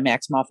with Wanda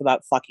Maximoff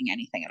about fucking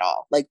anything at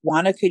all. Like,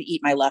 Wanda could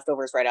eat my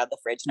leftovers right out of the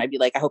fridge, and I'd be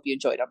like, I hope you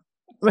enjoyed them.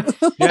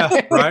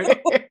 Yeah,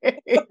 right.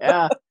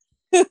 Yeah.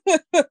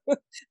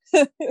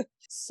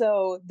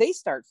 So they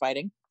start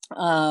fighting,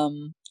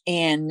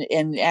 and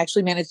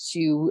actually managed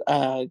to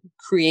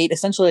create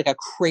essentially like a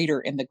crater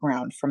in the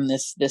ground from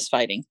this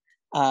fighting,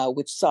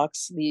 which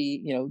sucks.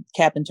 The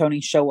Cap and Tony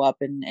show up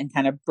and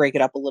kind of break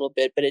it up a little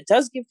bit, but it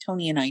does give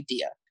Tony an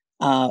idea.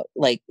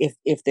 Like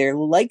if they're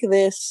like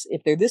this,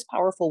 if they're this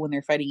powerful when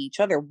they're fighting each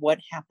other, what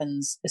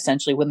happens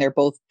essentially when they're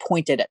both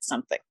pointed at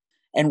something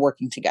and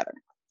working together?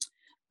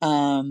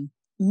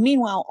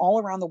 Meanwhile, all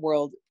around the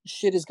world,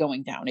 shit is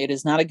going down. It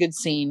is not a good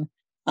scene.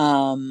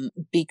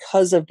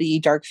 Because of the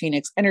Dark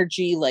Phoenix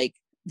energy, like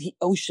the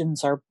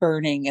oceans are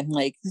burning and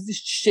like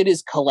shit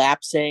is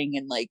collapsing,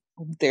 and like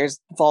there's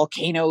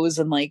volcanoes,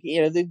 and like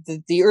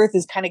the earth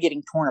is kind of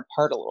getting torn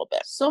apart a little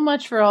bit. So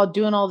much for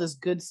doing all this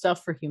good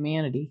stuff for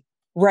humanity.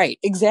 Right,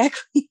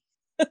 exactly.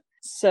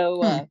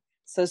 So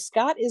So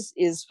Scott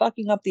is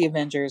fucking up the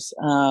Avengers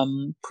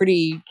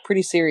pretty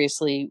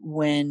seriously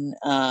when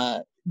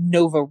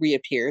Nova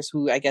reappears,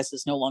 who I guess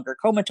is no longer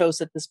comatose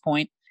at this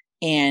point,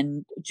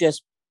 and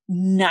just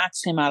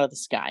knocks him out of the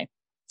sky.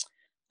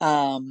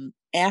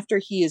 After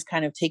he is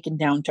kind of taken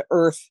down to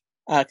Earth,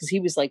 because he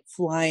was like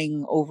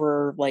flying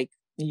over like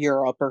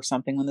Europe or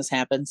something when this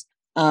happens.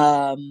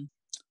 Hope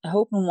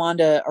and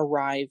Wanda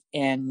arrive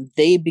and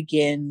they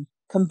begin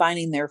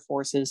combining their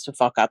forces to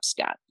fuck up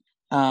Scott.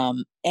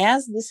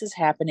 As this is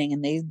happening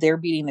and they're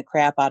beating the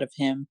crap out of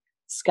him,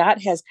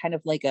 Scott has kind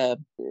of like a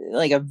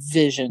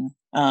vision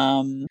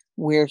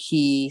where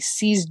he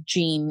sees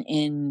Jean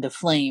in the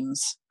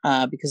flames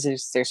because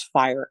there's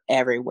fire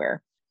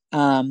everywhere.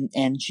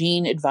 And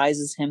Jean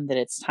advises him that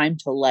it's time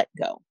to let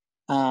go.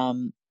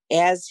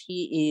 As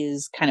he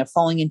is kind of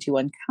falling into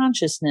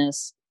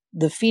unconsciousness,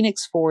 the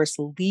Phoenix Force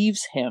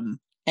leaves him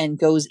and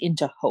goes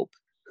into Hope,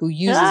 who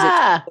uses it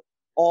to put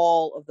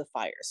all of the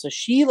fire. So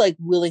she like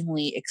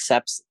willingly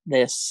accepts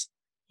this,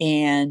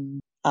 and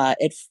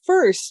at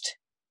first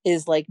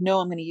is like, no,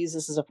 I'm going to use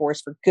this as a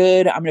force for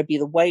good. I'm going to be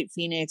the White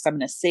Phoenix. I'm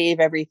going to save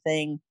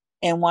everything.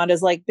 And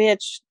Wanda's like,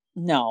 bitch,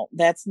 no,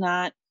 that's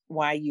not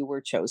why you were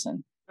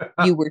chosen.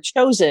 You were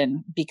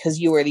chosen because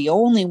you are the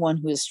only one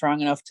who is strong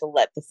enough to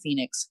let the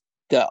Phoenix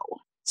go.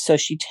 So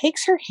she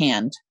takes her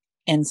hand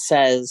and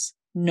says,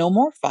 no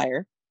more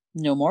fire,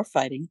 no more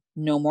fighting,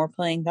 no more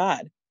playing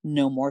God,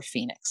 no more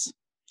Phoenix.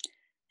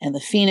 And the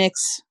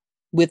Phoenix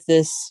with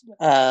this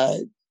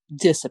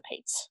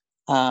dissipates.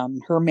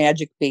 Her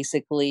magic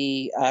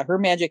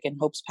and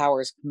Hope's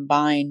powers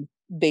combined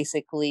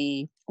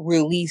basically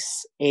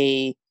release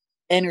a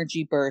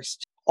energy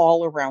burst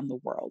all around the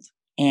world.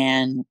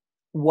 And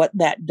what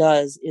that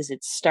does is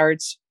it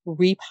starts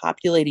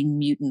repopulating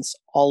mutants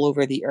all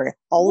over the earth.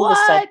 All of a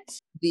sudden,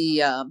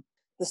 the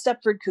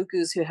Stepford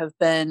Cuckoos, who have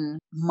been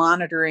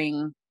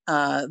monitoring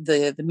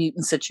the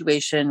mutant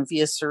situation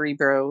via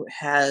Cerebro,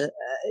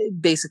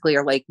 basically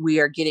are like, we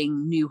are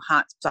getting new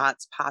hot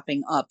spots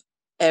popping up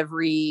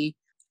every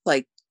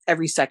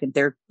second.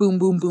 They're boom,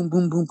 boom, boom,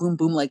 boom, boom, boom,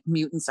 boom. Like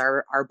mutants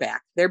are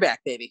back. They're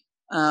back, baby.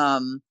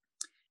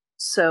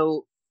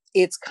 So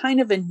it's kind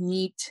of a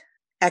neat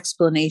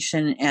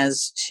explanation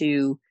as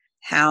to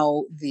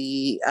how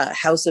the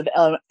House of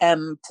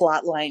M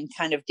plotline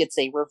kind of gets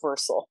a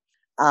reversal.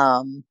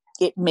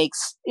 It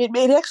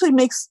actually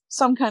makes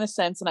some kind of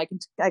sense, and I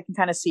can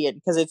kind of see it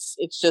because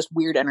it's just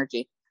weird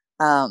energy.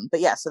 But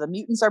yeah, so the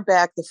mutants are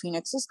back. The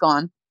Phoenix is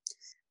gone.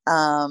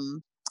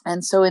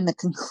 And so in the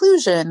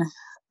conclusion,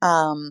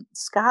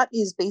 Scott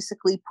is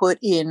basically put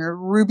in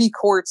Ruby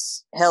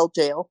Court's hell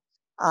jail.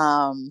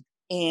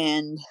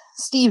 And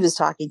Steve is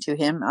talking to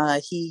him.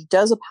 He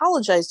does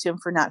apologize to him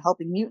for not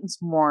helping mutants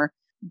more,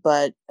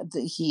 but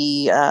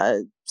he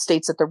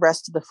states that the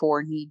rest of the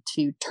four need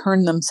to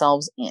turn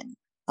themselves in.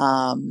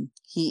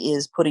 He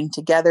is putting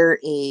together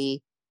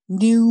a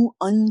new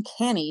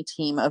uncanny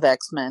team of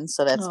X-Men.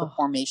 So that's the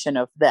formation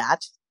of that.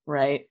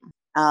 Right.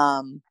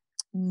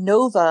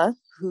 Nova,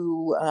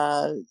 who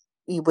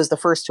he was the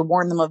first to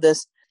warn them of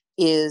this,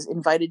 is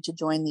invited to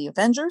join the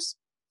Avengers.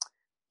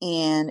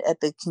 And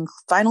at the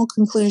final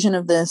conclusion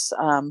of this,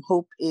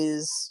 Hope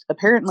is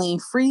apparently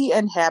free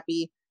and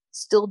happy,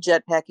 still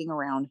jetpacking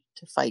around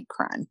to fight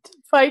crime.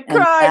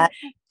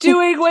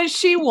 Doing what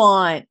she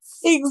wants.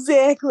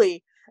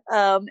 Exactly.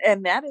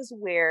 And that is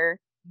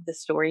where the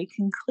story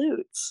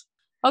concludes.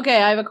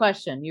 Okay, I have a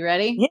question. You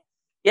ready?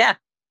 Yeah.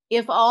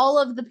 If all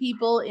of the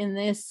people in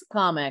this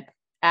comic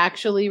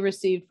actually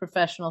received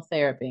professional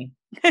therapy,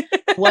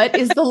 what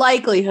is the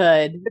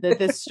likelihood that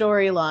this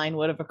storyline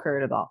would have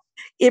occurred at all?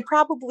 It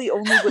probably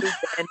only would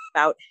have been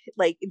about,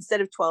 like,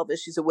 instead of 12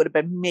 issues, it would have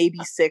been maybe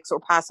 6 or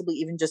possibly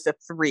even just a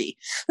 3.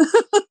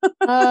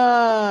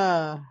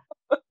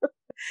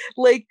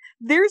 Like,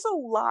 there's a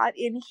lot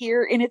in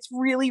here, and it's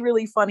really,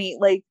 really funny.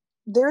 Like,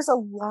 there's a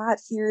lot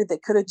here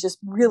that could have just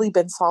really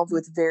been solved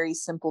with very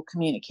simple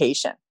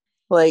communication.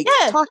 Like,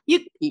 talk to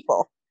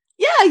people.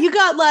 Yeah, you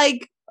got,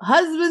 like,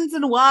 husbands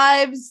and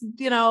wives,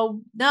 no,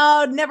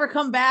 never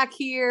come back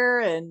here,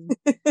 and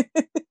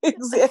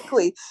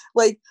exactly.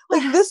 Like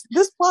this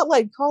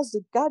plotline caused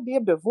a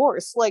goddamn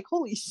divorce. Like,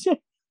 holy shit.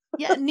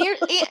 Yeah,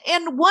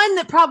 and one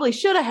that probably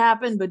should have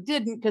happened but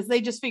didn't, because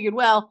they just figured,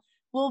 well,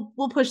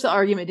 we'll push the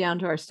argument down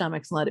to our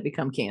stomachs and let it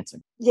become cancer.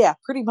 Yeah,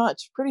 pretty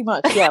much.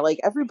 Yeah, like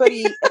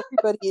everybody's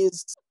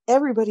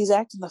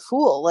acting the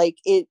fool. Like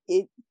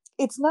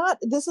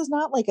this is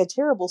not like a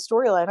terrible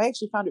storyline. I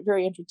actually found it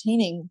very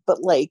entertaining,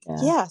 but like,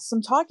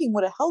 some talking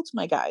would have helped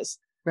my guys.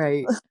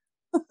 Right.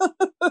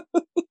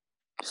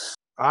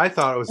 I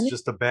thought it was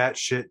just a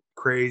batshit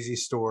crazy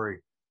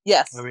story.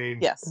 Yes. I mean,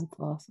 yes. That's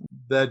awesome.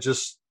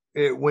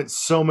 It went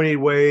so many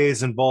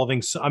ways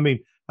involving.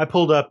 I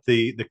pulled up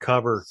the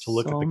cover to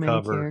look at the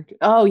cover. Characters.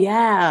 Oh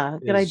yeah,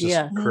 good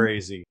idea. Just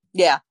crazy.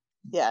 Yeah.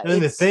 And then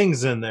the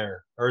Thing's in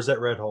there, or is that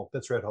Red Hulk?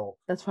 That's Red Hulk.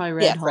 That's probably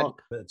Red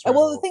Hulk. Red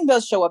Hulk. The Thing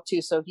does show up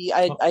too, so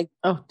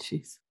oh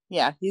jeez.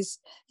 Yeah, he's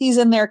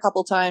in there a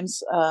couple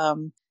times.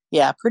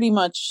 Pretty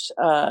much.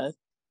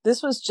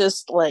 This was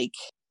just like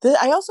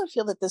I also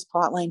feel that this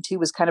plotline too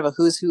was kind of a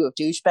who's who of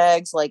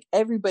douchebags. Like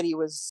everybody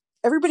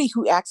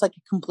who acts like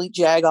a complete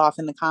jagoff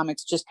in the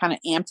comics just kind of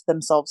amped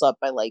themselves up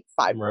by like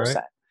 5%. Right.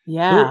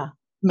 Yeah.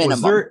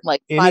 Minimum,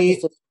 like 5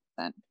 to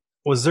 50%.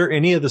 Was there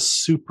any of the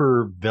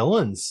super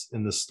villains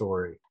in the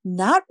story?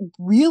 Not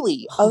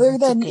really, Oh, other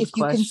that's a than good if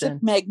you consider question.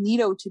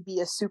 Magneto to be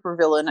a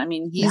supervillain. I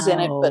mean, he's in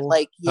it, but No.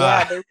 like,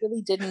 yeah, they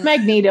really didn't.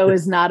 Magneto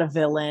is not a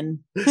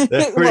villain.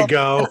 There we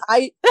go.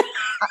 And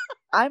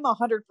I'm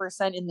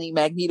 100% in the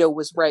Magneto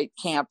was right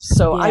camp,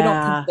 so I don't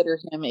Yeah. consider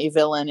him a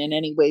villain in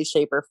any way,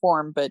 shape, or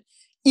form. But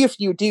if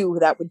you do,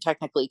 that would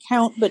technically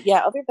count. But yeah,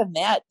 other than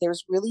that,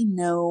 there's really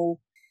no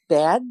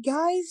bad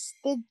guys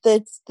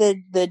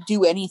that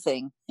do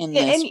anything in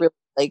Yeah, this. and- Really,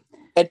 like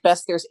at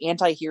best, there's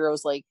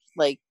anti-heroes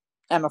like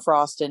Emma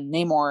Frost and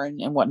Namor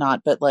and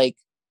whatnot. But like,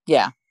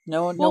 yeah,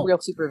 no Well, real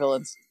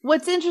supervillains.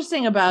 What's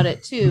interesting about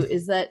it too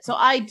is that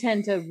I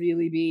tend to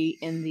really be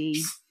in the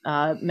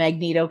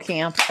Magneto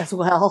camp as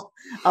well,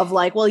 of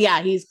like, well,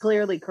 yeah, he's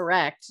clearly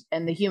correct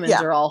and the humans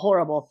Yeah. are all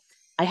horrible.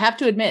 I have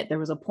to admit, there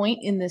was a point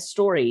in this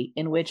story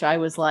in which I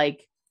was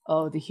like,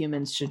 oh, the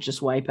humans should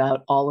just wipe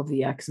out all of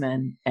the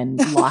X-Men and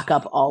lock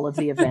up all of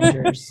the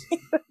Avengers.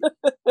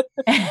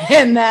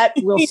 And that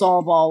will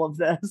solve all of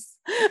this.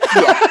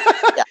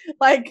 Yeah.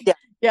 Like, Yeah.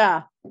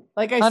 yeah.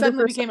 Like I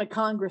suddenly 100%. became a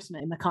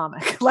congressman in the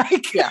comic.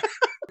 Like, Yeah.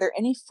 Are there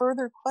any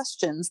further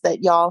questions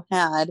that y'all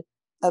had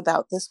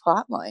about this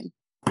plotline?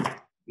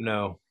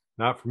 No,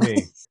 not for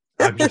me.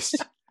 That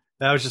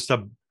was just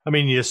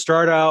you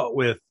start out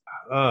with,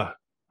 I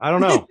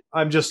don't know.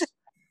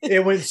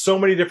 It went so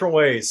many different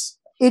ways.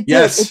 It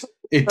Yes,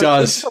 did. it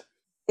does.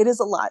 It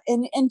is a lot,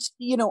 and and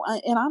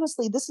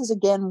honestly, this is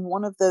again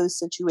one of those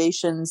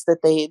situations that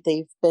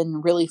they've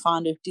been really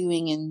fond of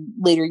doing in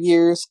later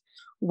years,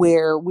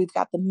 where we've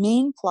got the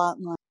main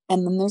plot line,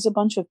 and then there's a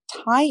bunch of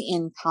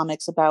tie-in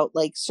comics about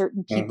like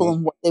certain people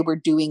and what they were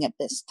doing at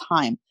this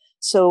time.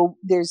 So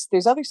there's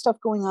other stuff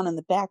going on in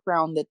the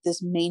background that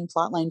this main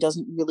plot line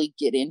doesn't really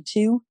get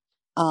into.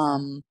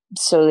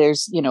 So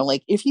there's,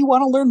 like if you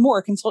want to learn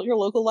more, consult your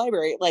local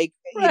library. Like,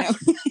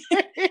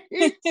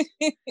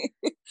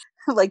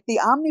 like the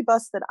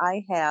omnibus that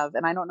I have,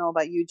 and I don't know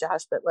about you,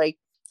 Josh, but like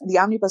the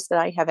omnibus that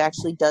I have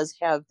actually does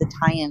have the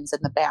tie-ins in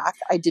the back.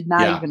 I did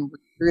not even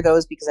read through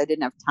those because I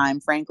didn't have time,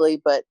 frankly,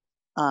 but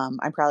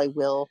I probably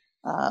will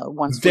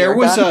once there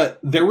was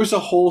a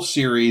whole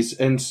series,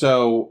 and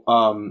so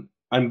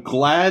I'm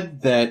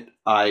glad that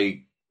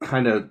I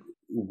kind of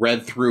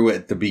read through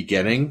at the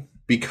beginning,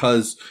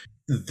 because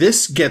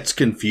this gets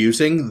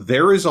confusing.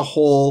 There is a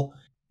whole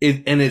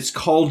and it's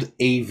called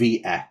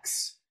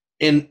AVX,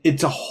 and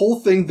it's a whole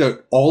thing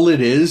that all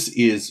it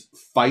is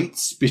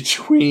fights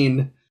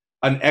between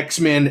an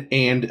X-Men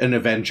and an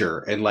Avenger,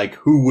 and like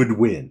who would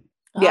win.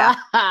 Yeah.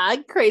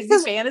 Crazy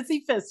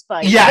fantasy fist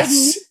fight.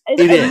 Yes,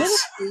 it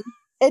is.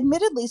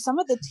 Admittedly, some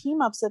of the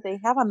team ups that they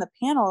have on the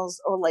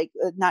panels, or like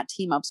not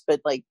team ups, but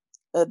like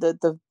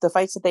the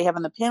fights that they have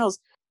on the panels,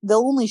 they'll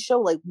only show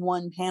like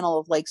one panel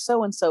of like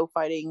so and so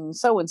fighting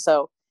so and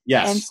so.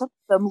 Yes, and some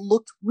of them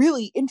looked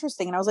really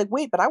interesting, and I was like,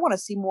 wait, but I want to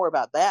see more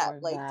about that.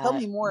 Tell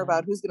me more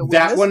about who's going to win.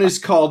 That this one fight. is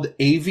called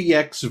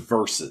AVX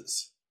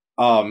Versus.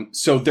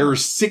 So there are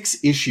 6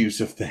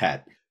 issues of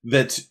that.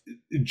 That's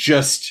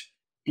just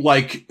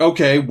like,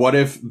 okay, what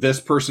if this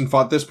person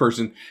fought this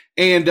person?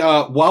 And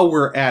while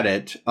we're at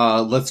it,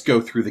 let's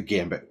go through the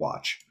Gambit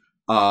watch.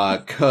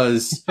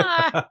 Because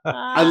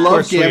I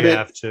love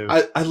Gambit.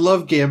 I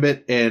love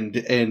Gambit, and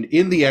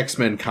in the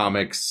X-Men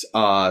comics,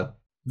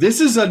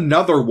 this is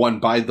another one,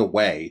 by the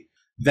way,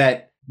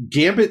 that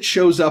Gambit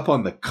shows up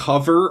on the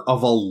cover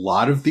of a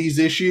lot of these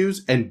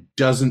issues and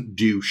doesn't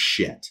do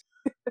shit.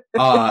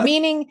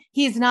 Meaning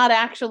he's not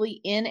actually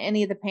in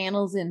any of the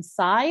panels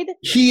inside?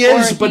 He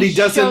is, but he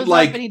doesn't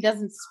but he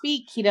doesn't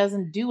speak. He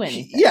doesn't do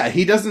anything.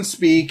 He doesn't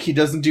speak. He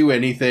doesn't do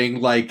anything.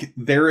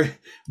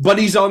 But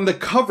he's on the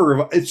cover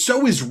of it.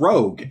 So is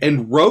Rogue,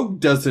 and Rogue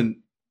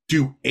doesn't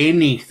do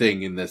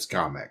anything in this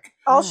comic.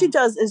 All she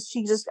does is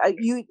she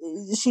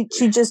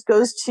just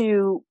goes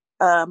to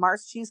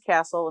Mars Cheese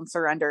Castle and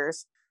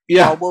surrenders.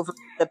 Yeah, while Wolverine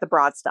at the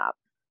Broad Stop.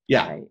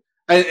 Yeah, right.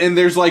 And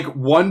there's like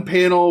one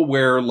panel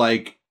where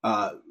like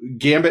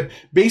Gambit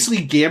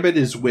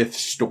is with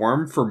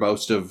Storm for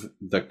most of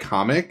the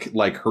comic,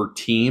 like her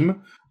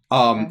team.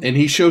 And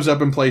he shows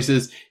up in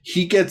places.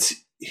 He gets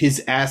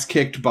his ass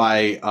kicked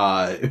by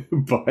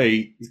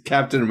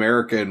Captain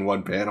America in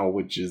one panel,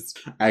 which is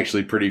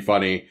actually pretty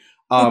funny.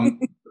 And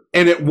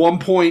at one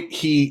point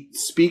he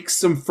speaks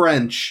some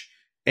French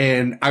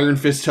and Iron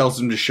Fist tells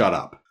him to shut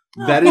up.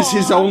 That is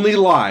his only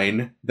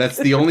line. That's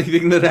the only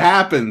thing that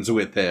happens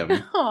with him.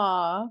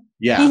 Aww.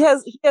 Yeah. He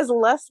has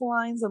less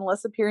lines and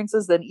less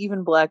appearances than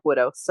even Black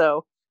Widow.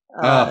 So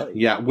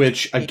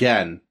which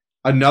again,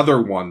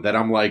 another one that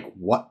I'm like,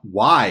 what?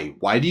 Why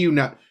do you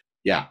not?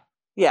 Yeah.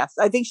 Yes,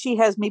 I think she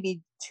has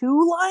maybe 2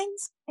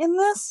 lines in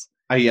this.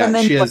 Yeah, and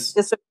then she has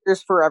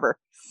disappears forever.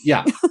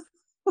 Yeah.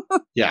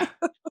 Yeah.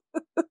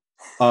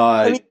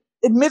 I mean,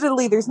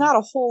 admittedly, there's not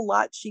a whole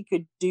lot she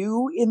could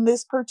do in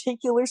this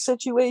particular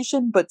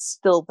situation, but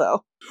still,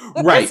 though.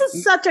 Right. This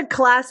is such a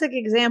classic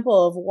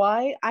example of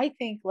why I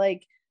think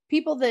like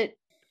people that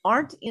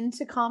aren't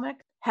into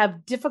comics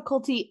have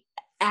difficulty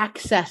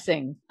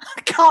accessing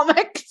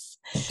comics.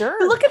 Sure.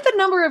 Look at the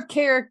number of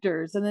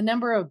characters and the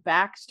number of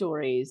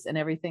backstories and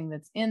everything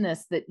that's in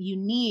this that you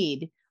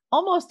need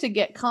almost to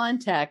get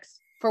context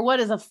for what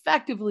is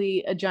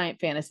effectively a giant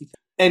fantasy film.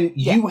 And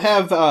you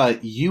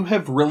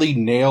have really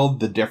nailed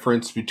the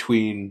difference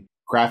between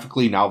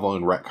graphically novel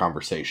and rec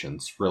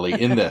conversations really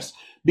in this.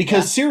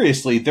 Because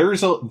seriously, there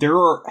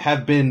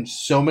have been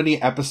so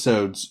many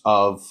episodes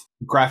of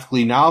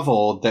graphically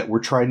novel that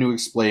we're trying to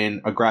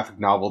explain a graphic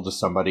novel to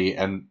somebody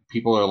and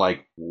people are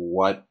like,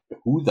 what?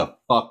 Who the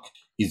fuck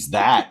is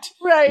that?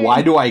 Right.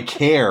 Why do I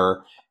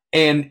care?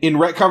 And in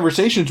rec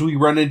conversations, we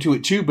run into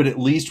it too, but at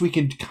least we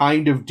can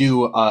kind of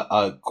do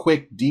a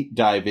quick deep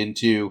dive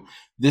into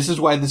this is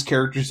why this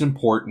character is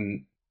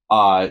important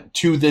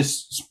to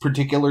this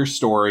particular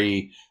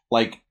story.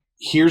 Like,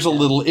 here's a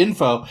little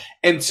info.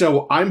 And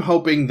so I'm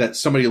hoping that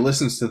somebody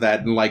listens to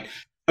that. And like,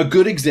 a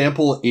good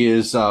example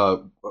is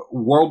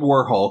World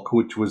War Hulk,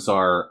 which was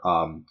our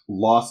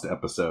Lost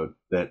episode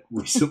that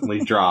recently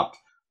dropped.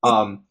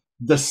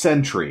 The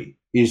Sentry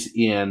is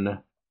in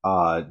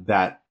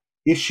that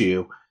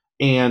issue.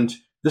 And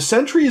the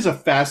Sentry is a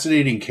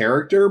fascinating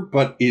character,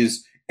 but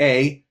is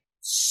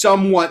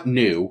somewhat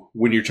new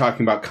when you're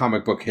talking about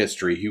comic book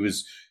history. He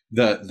was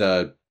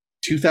the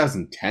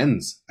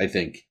 2010s, I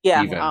think.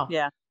 Yeah. Even. Wow.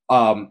 Yeah.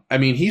 I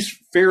mean, he's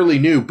fairly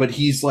new, but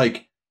he's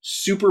like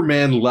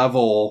Superman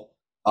level,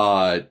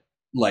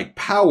 like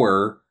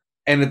power.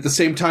 And at the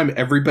same time,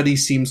 everybody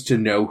seems to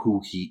know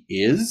who he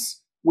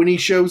is when he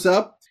shows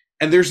up.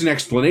 And there's an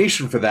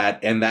explanation for that.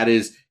 And that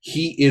is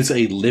he is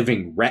a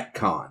living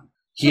retcon.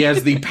 He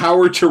has the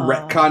power to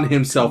retcon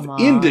himself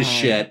into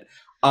shit.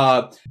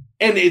 And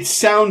it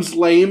sounds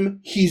lame.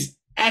 He's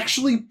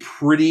actually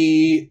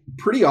pretty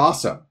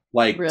awesome.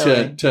 Like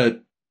Really?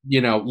 to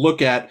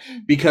look at,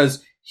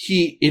 because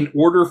he, in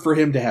order for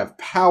him to have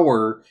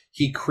power,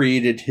 he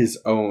created his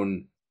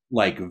own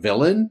like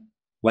villain,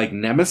 like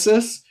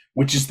Nemesis,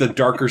 which is the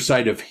darker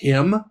side of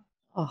him.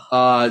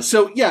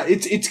 So yeah,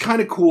 it's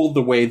kind of cool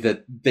the way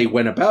that they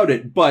went about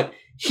it, but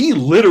he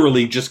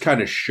literally just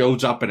kind of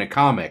shows up in a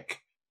comic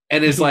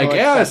and is like,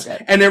 yes.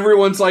 And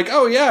everyone's like,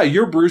 oh yeah,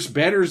 you're Bruce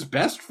Banner's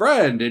best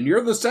friend and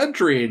you're the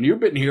Sentry and you've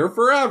been here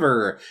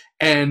forever.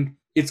 And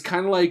it's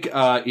kind of like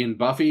in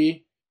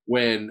Buffy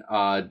when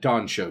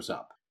Dawn shows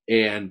up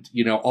and,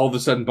 all of a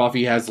sudden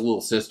Buffy has a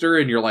little sister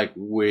and you're like,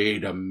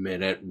 wait a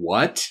minute,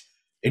 what?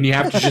 And you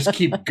have to just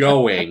keep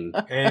going.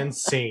 And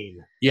scene.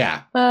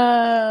 Yeah.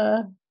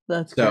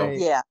 That's So- great.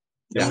 Yeah.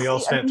 And we all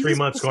spent 3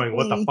 months going,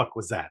 what the fuck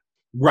was that?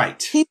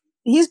 Right.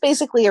 He's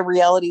basically a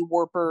reality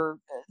warper,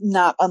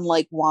 not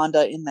unlike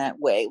Wanda in that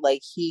way.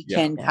 Like he Yeah.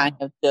 can kind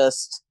of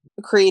just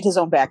create his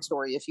own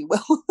backstory, if you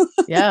will.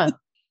 Yeah.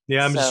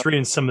 Yeah, I'm just So-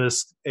 reading some of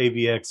this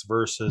AVX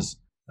verses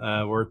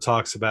where it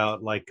talks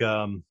about like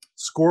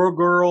Squirrel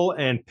Girl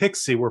and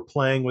Pixie were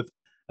playing with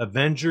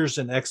Avengers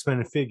and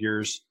X-Men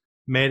figures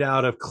made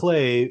out of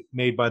clay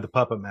made by the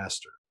Puppet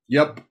Master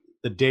Yep.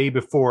 the day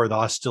before the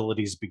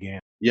hostilities began.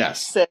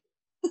 Yes. Sick.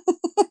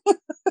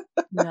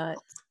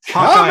 Nuts.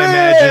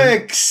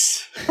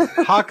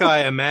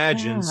 Hawkeye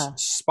imagines Yeah.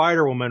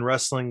 Spider-Woman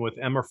wrestling with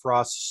Emma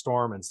Frost,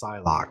 Storm, and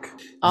Psylocke.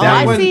 Oh, That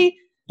I one- see.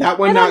 That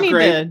one I don't not need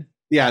great. to-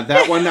 Yeah,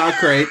 that one not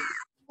great.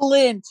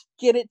 Flint,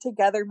 get it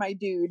together, my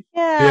dude.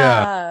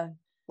 Yeah.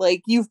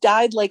 Like you've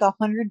died like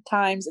 100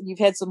 times and you've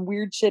had some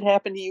weird shit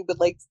happen to you, but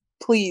like,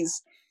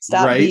 please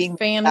stop Right. being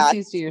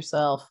Fantasies to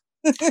yourself.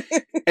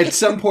 At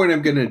some point,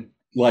 I'm gonna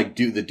like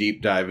do the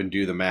deep dive and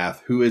do the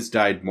math. Who has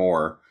died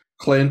more,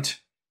 Clint,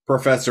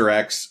 Professor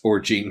X, or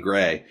Jean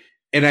Grey?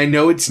 And I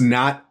know it's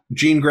not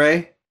Jean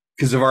Grey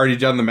because I've already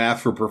done the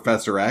math for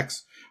Professor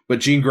X. But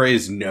Jean Grey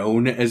is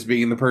known as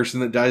being the person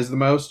that dies the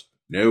most.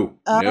 No.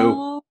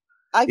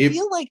 I If-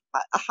 feel like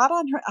hot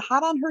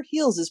on her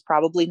heels is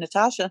probably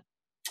Natasha.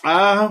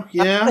 Yeah.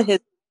 Natasha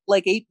hit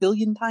like 8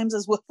 billion times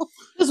as well.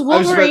 Does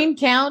was about- Wolverine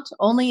count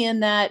only in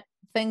that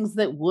things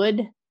that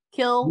would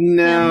kill?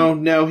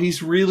 No,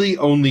 he's really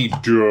only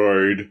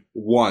died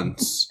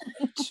once.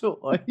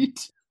 Enjoyed.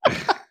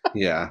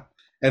 Yeah.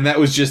 And that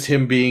was just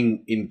him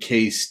being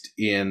encased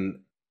in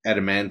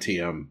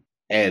adamantium.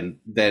 And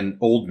then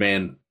Old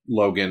Man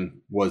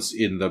Logan was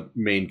in the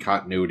main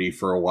continuity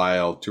for a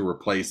while to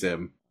replace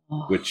him,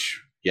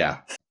 which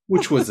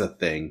was a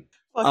thing.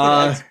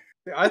 Fucking X.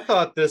 I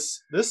thought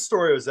this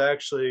story was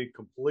actually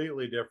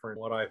completely different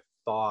than what I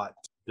thought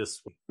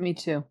this was. Me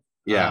too.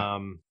 Yeah.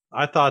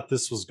 I thought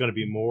this was going to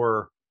be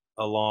more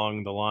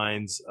along the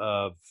lines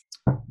of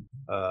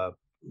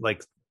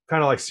like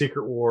kind of like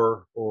Secret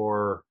War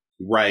or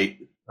Right.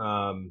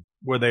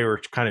 where they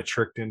were kind of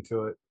tricked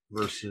into it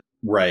versus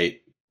Right.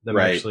 them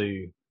Right.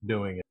 actually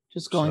doing it.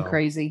 Just going So-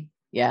 crazy.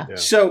 Yeah. Yeah.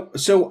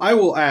 So I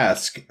will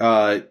ask,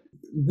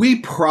 we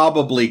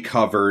probably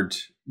covered,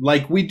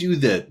 like we do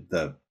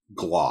the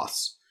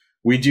gloss.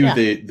 We do Yeah.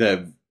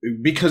 the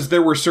because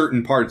there were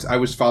certain parts I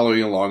was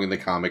following along in the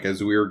comic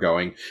as we were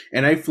going,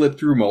 and I flipped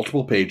through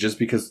multiple pages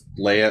because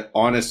Leia,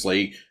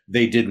 honestly,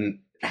 they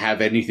didn't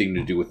have anything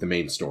to do with the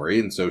main story,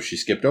 and so she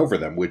skipped over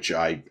them, which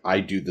I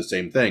do the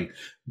same thing.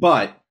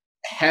 But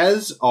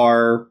has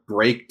our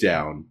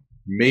breakdown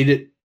made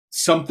it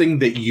something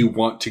that you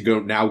want to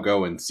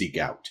go and seek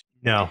out?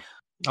 No,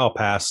 I'll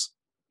pass.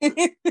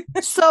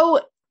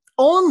 So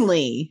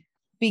only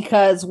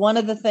because one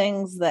of the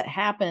things that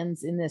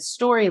happens in this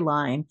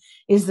storyline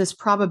is this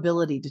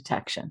probability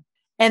detection.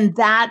 And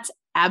that's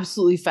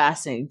absolutely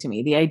fascinating to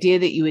me. The idea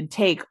that you would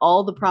take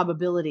all the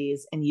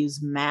probabilities and use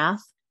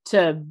math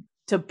to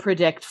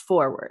predict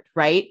forward,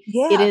 right?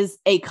 Yeah. It is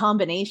a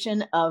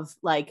combination of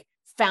like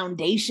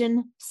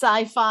foundation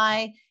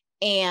sci-fi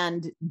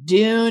and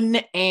Dune.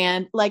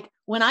 And like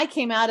when I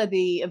came out of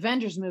the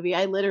Avengers movie,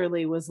 I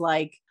literally was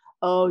like,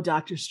 oh,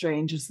 Doctor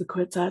Strange is the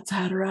Kwisatz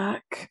Haderach,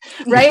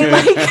 right?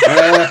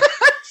 Like,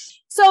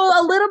 so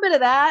a little bit of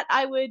that,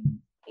 I would,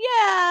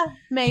 yeah,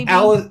 maybe.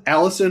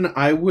 Allison,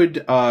 I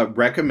would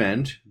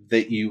recommend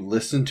that you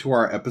listen to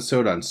our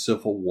episode on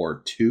Civil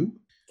War II.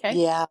 Okay.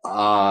 Yeah.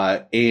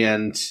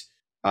 And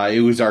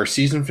it was our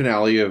season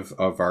finale of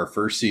our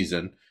first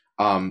season.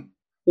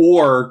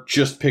 Or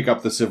just pick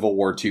up the Civil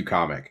War II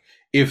comic.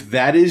 If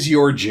that is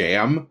your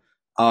jam,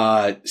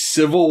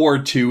 Civil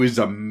War II is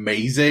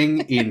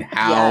amazing in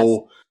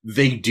how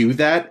they do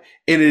that.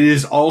 And it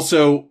is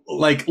also,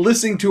 like,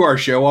 listening to our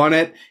show on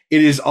it,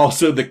 it is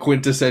also the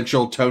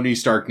quintessential Tony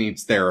Stark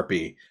needs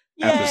therapy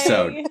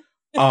episode.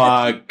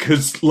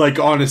 Because, like,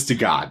 honest to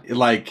God,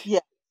 like,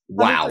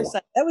 wow. 100%.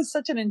 That was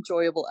such an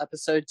enjoyable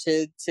episode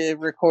to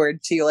record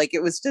too. Like,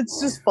 it's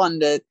just fun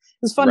to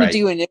to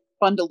do, and it's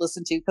fun to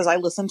listen to because I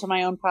listen to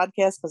my own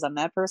podcast because I'm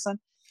that person.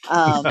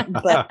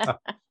 But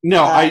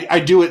no, I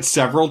do it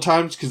several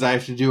times because I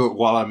have to do it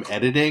while I'm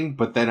editing,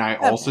 but then I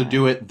also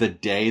do it the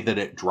day that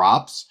it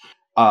drops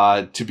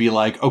to be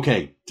like,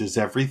 okay, does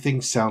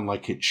everything sound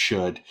like it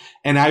should?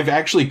 And I've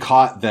actually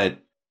caught that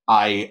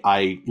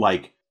I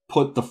like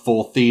put the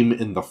full theme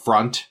in the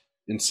front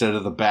instead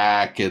of the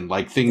back and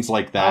like things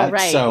like that. Oh,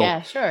 right. So,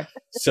 yeah, sure.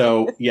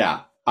 So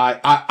yeah,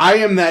 I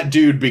am that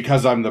dude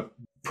because I'm the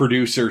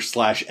producer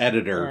 /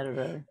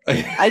 editor.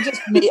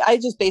 I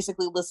just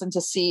basically listen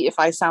to see if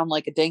I sound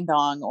like a ding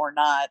dong or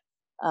not.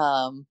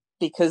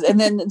 Because, and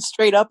then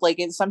straight up, like,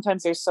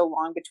 sometimes there's so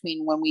long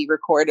between when we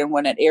record and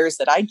when it airs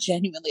that I'm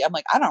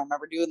like, I don't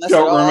remember doing this.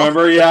 Don't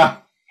remember. Yeah.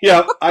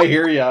 Yep. I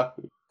hear ya.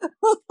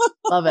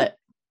 Love it.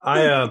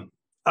 I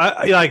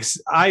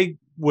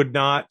would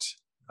not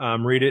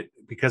read it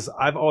because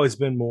I've always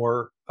been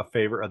more a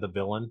favorite of the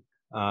villain.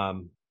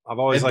 I've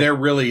always there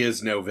really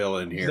is no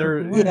villain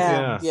here.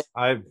 Yeah.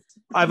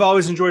 I've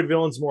always enjoyed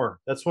villains more.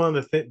 That's one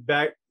of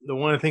the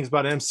one of the things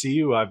about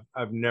MCU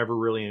I've never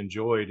really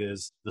enjoyed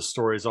is the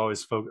story is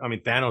always focused. I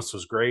mean, Thanos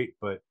was great,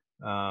 but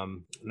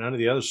none of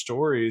the other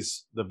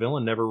stories, the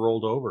villain never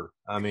rolled over.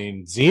 I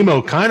mean,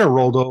 Zemo kind of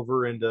rolled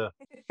over into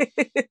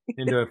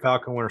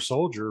Falcon Winter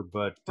Soldier,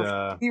 but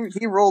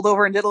he rolled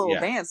over and did a little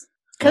dance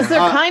because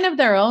they're kind of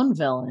their own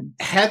villain.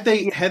 Had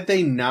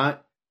they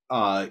not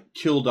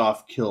killed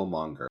off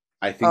Killmonger,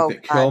 I think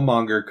that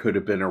Killmonger could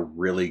have been a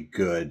really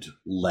good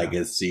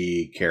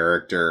legacy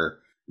character.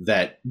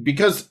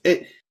 Because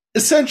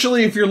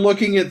essentially, if you're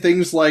looking at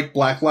things like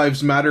Black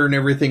Lives Matter and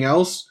everything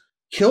else,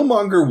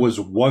 Killmonger was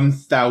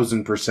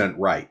 1000%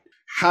 right.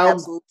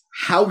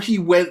 How he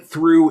went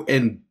through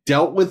and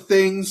dealt with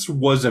things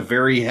was a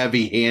very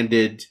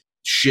heavy-handed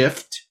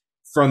shift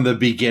from the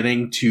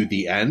beginning to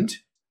the end.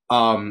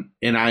 And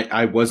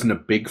I wasn't a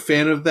big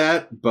fan of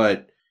that,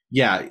 but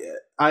yeah,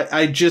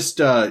 I just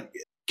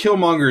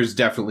Killmonger is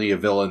definitely a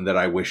villain that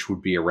I wish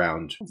would be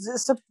around.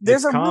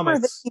 There's a rumor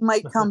that he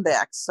might come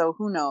back, so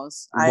who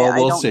knows?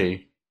 We'll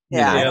see.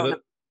 Yeah,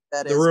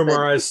 the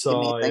rumor I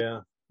saw,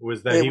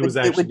 was that he was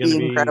actually going to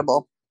be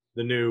incredible.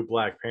 The new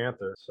Black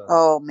Panther. So.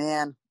 Oh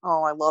man,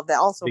 I love that.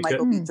 Also,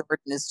 Michael B. Jordan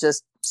is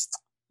just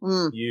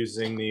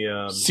using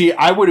the. See,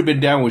 I would have been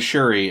down with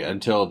Shuri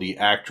until the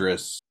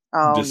actress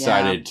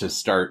decided to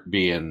start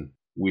being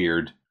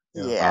weird.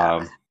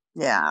 Yeah,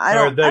 I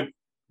don't.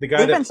 The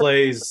guy that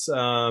plays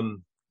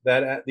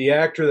the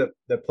actor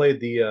that played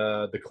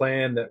the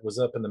clan that was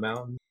up in the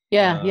mountain.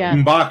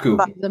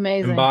 M'Baku. He's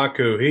amazing.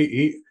 M'Baku.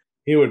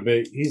 He would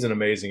be. He's an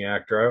amazing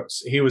actor.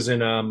 He was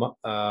in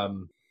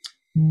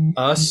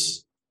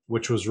Us,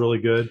 which was really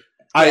good.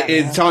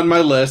 It's on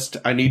my list.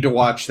 I need to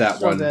watch that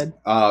one. Good.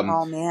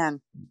 Oh man!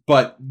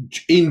 But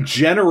in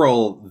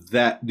general,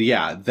 that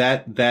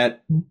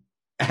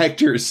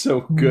actor is so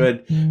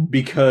good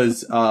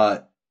because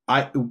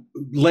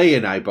Leigh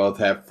and I both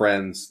have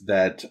friends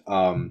that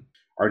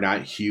are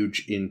not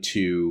huge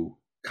into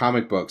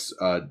comic books.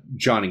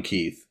 John and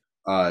Keith,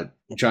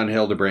 John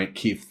Hildebrandt,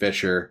 Keith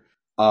Fisher.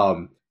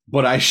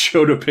 But I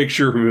showed a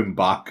picture of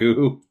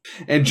M'Baku,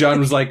 and John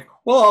was like,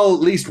 "Well, I'll at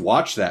least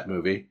watch that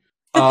movie."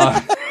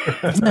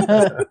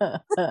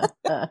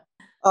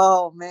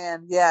 Oh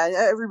man, yeah.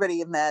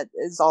 Everybody in that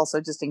is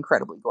also just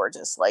incredibly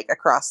gorgeous, like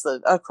across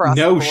the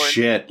no board.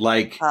 Shit,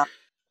 like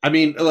I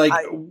mean, like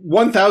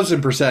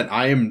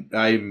 1000%.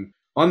 I'm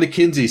on the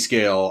Kinsey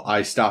scale.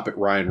 I stop at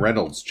Ryan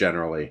Reynolds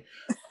generally.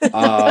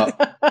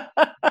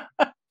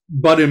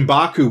 But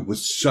M'Baku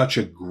was such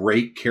a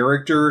great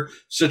character,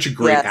 such a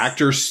great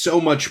actor, so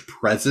much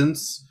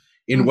presence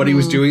in what he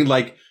was doing.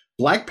 Like,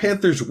 Black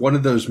Panther's one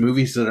of those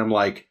movies that I'm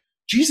like,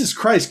 Jesus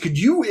Christ, could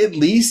you at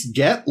least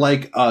get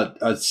like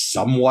a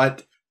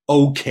somewhat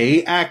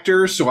okay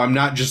actor so I'm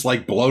not just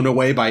like blown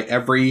away by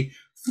every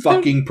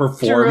fucking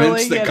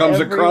performance that comes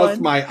across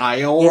my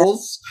eye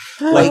holes?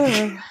 Yeah.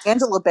 Like,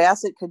 Angela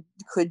Bassett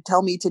could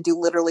tell me to do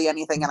literally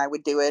anything and I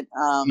would do it.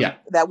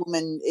 That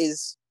woman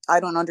is, I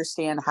don't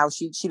understand how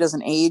she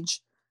doesn't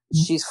age.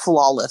 She's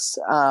flawless.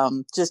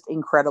 Just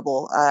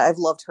incredible. I've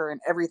loved her in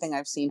everything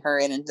I've seen her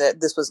in, and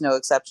this was no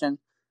exception.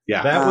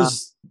 Yeah.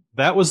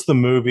 That was the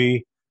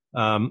movie.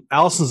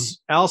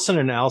 Allison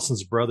and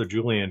Allison's brother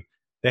Julian,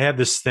 they had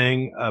this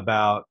thing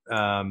about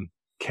are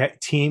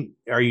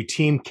you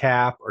Team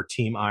Cap or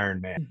Team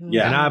Iron Man?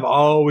 Yeah. And I've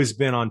always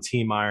been on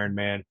Team Iron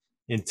Man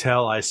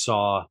until I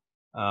saw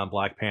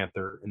Black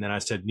Panther, and then I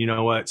said, you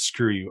know what,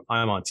 screw you,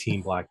 I'm on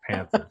Team Black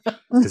Panther,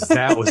 because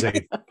that was a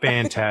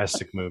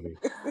fantastic movie.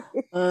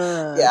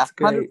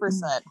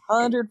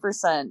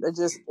 100%,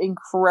 just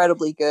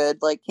incredibly good.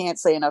 Like, can't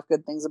say enough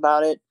good things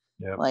about it.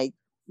 Yep. Like,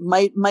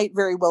 might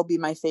very well be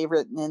my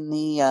favorite in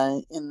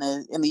the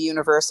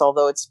universe,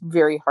 although it's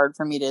very hard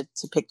for me to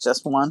pick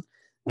just one.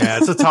 Yeah,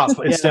 it's a top.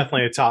 It's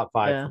definitely a top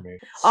 5 for me.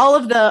 All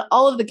of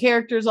the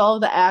characters, all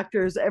of the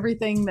actors,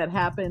 everything that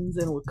happens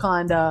in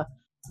Wakanda,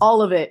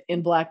 all of it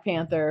in Black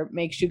Panther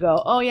makes you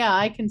go, oh yeah,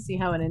 I can see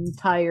how an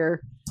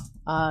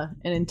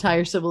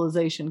entire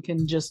civilization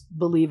can just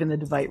believe in the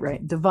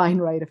divine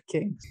right of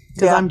kings.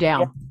 Because I'm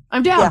down. Yeah.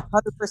 I'm down. Yeah,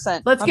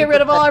 100%. Let's get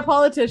rid of all our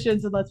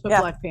politicians and let's put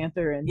Black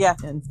Panther in. Yeah.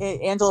 And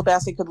Angela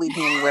Bassett could lead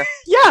me anywhere.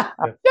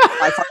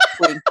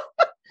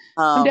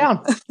 I'm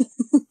down.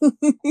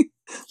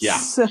 Yeah.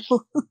 So,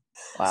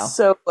 wow.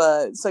 So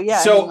yeah.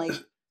 So, I mean,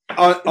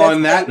 like,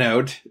 on that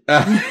note,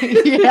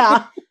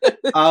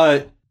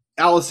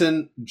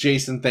 Allison,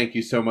 Jason, thank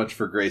you so much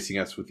for gracing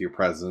us with your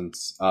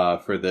presence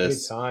for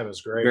this. Good time. It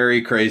was great.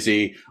 Very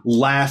crazy.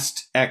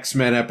 Last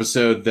X-Men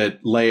episode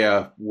that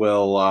Leia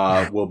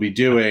will be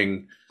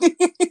doing.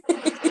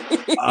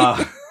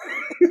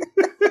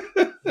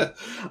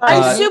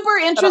 I'm super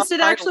interested,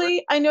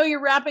 actually. I know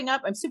you're wrapping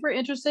up. I'm super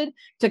interested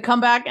to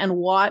come back and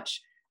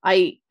watch.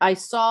 I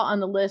saw on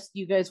the list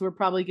you guys were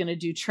probably going to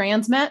do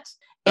Transmet,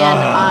 and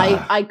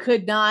I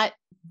could not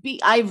be.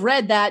 I've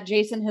read that.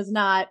 Jason has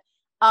not.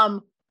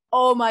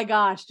 Oh my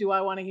gosh, do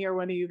I want to hear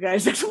one of you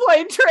guys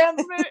explain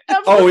Transmet?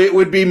 Oh, it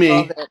would be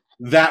me.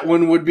 That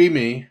one would be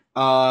me.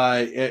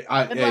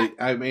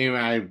 I mean,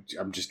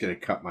 I'm just gonna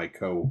cut my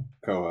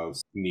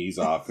co-host knees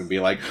off and be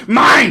like,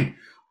 mine.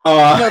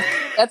 No,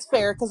 that's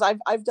fair, because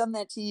I've done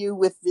that to you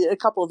with a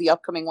couple of the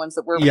upcoming ones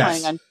that we're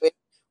planning on doing,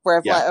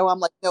 where I'm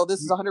like, no, this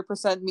is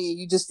 100% me.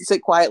 You just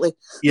sit quietly.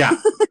 Yeah.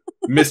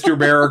 Mr.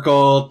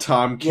 Miracle,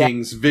 Tom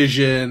King's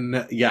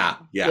Vision. Yeah.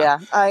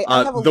 I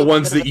have the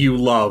ones that you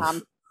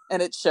love.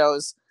 And it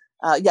shows.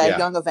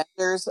 Young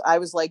Avengers. I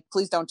was like,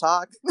 please don't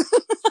talk.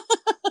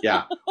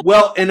 Yeah.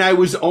 Well, and I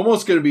was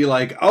almost going to be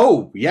like,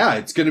 oh, yeah,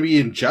 it's going to be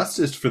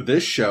Injustice for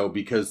this show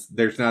because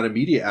there's not a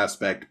media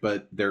aspect,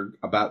 but they're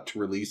about to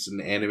release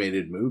an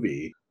animated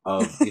movie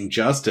of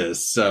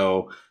Injustice.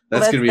 So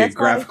that's going to be a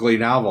graphically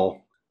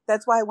novel.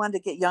 That's why I wanted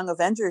to get Young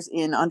Avengers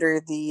in under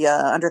the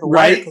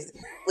wire, because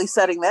they're really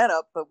setting that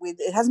up, but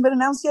it hasn't been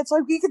announced yet, so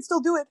we can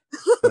still do it.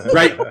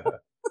 Right.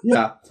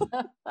 Yeah.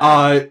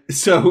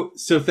 So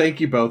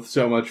thank you both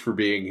so much for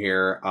being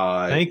here.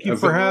 Thank you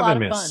for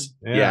having us.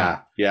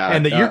 Yeah.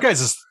 And your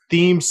guys'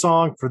 theme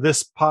song for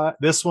this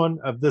one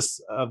of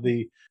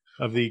the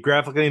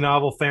graphically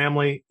novel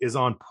family is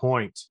on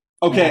point.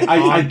 Okay,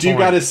 I do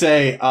gotta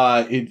say,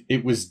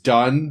 it was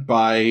done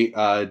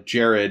by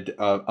Jared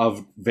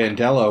of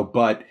Vandello,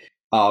 but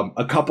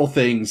a couple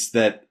things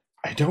that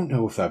I don't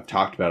know if I've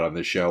talked about on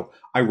this show.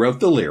 I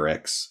wrote the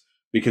lyrics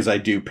because I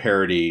do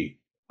parody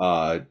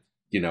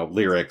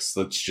lyrics.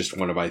 That's just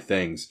one of my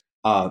things.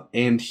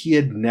 And he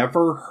had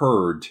never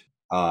heard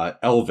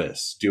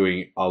Elvis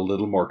doing A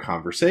Little More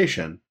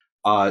Conversation.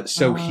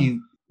 So he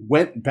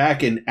went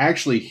back, and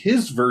actually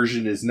his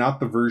version is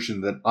not the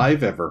version that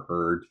I've ever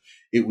heard.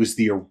 It was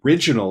the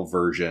original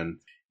version.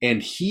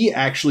 And he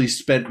actually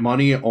spent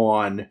money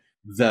on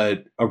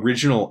the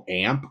original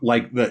amp,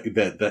 like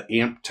the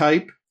amp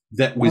type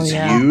that was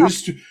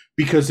used,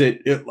 because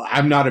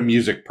I'm not a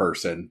music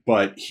person,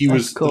 but he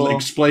was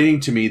explaining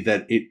to me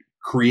that it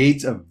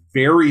creates a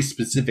very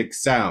specific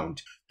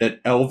sound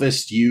that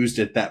Elvis used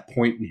at that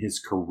point in his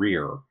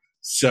career.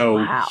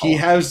 So he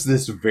has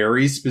this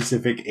very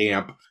specific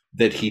amp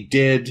that he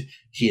did.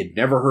 He had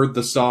never heard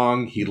the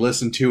song. He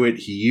listened to it.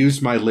 He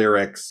used my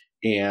lyrics,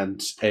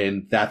 and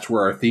that's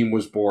where our theme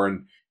was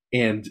born.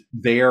 And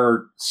they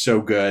are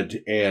so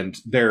good. And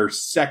their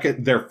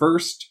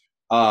first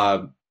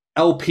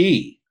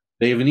LP,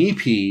 they have an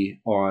EP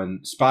on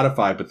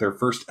Spotify, but their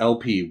first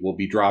LP will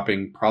be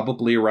dropping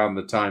probably around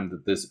the time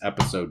that this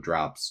episode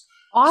drops.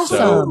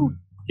 Awesome.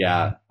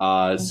 Yeah.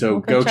 So We'll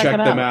go check check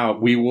it them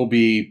out. We will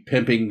be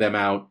pimping them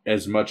out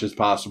as much as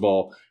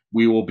possible.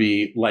 We will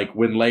be like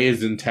when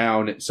Leia's in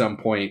town at some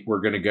point,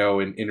 we're going to go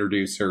and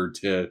introduce her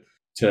to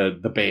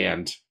the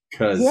band.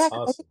 Cause Yeah,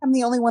 'cause I think I'm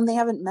the only one they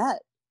haven't met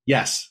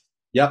yes.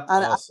 Yep.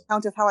 on Awesome.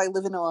 account of how I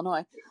live in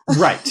Illinois.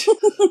 Right.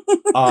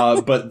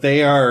 But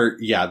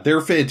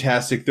they're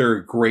fantastic. They're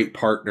a great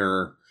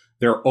partner.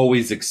 They're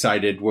always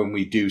excited when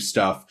we do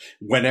stuff.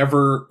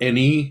 Whenever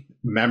any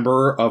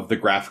member of the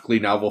Graphically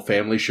Novel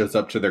family shows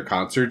up to their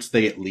concerts,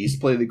 they at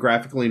least play the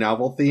Graphically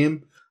Novel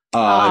theme.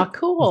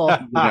 Cool.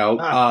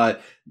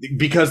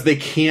 Because they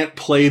can't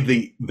play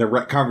the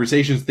Rec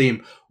Conversations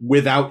theme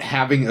without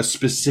having a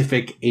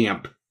specific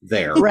amp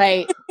there.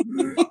 Right.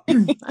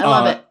 I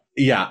love it.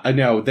 Yeah, I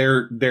know.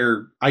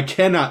 I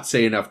cannot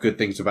say enough good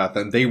things about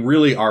them. They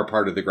really are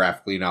part of the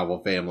Graphically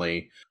Novel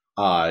family.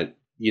 I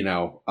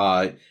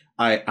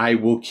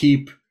will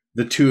keep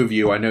the two of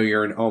you. I know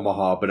you're in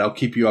Omaha, but I'll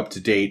keep you up to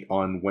date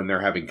on when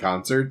they're having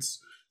concerts.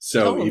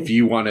 So Totally. if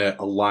you want to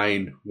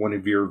align one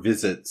of your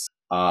visits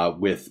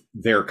with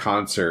their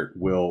concert,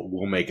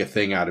 we'll make a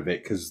thing out of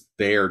it because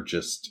they're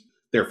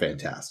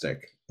fantastic.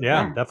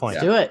 Yeah, Yeah. definitely.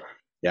 Let's do it.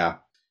 Yeah.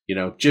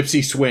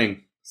 Gypsy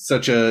swing,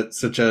 such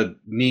a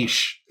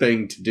niche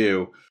thing to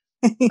do.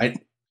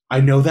 I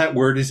know that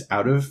word is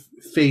out of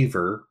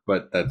favor,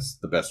 but that's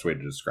the best way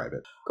to describe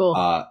it.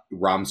 Cool.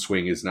 Rom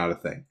swing is not a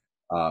thing.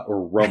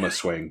 Or Roma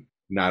swing,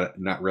 not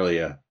really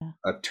a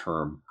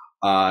term.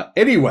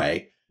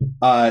 Anyway,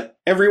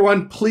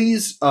 everyone,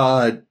 please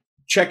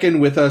check in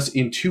with us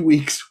in 2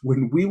 weeks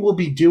when we will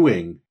be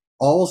doing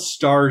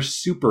All-Star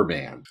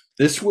Superman.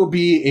 This will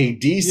be a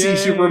DC Yay.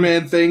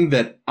 Superman thing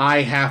that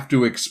I have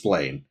to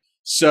explain.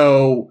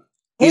 So,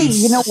 Hey,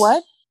 you know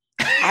what?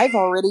 I've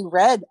already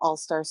read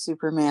All-Star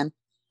Superman,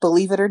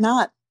 believe it or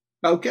not.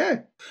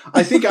 Okay.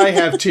 I think I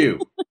have too.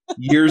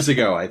 Years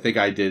ago, I think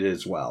I did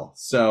as well.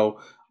 So,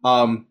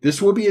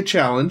 this will be a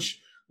challenge.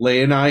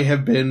 Leigh and I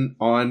have been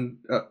on,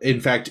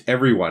 in fact,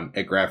 everyone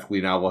at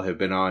Graphically Novel have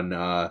been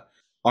on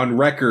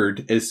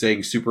record as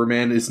saying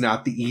Superman is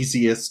not the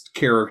easiest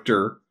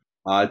character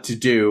to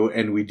do.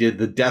 And we did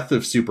the Death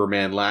of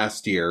Superman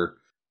last year,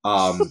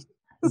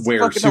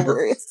 where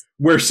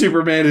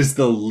Superman is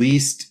the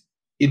least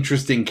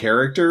interesting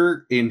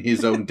character in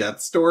his own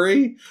death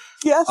story.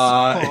 Yes.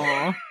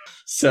 Aw.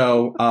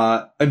 So,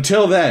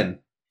 until then,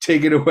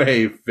 take it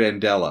away,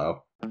 Vandello.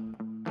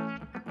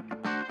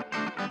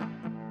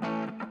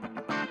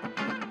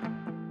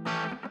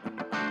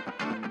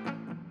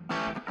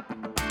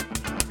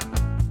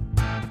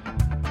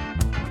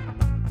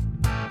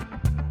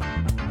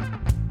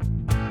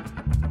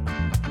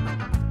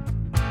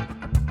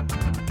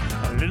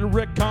 A little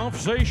wreck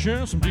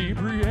conversation, some deep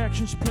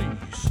reactions,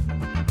 please.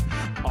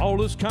 All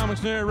this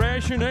comics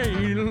narration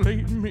ain't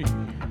elating me.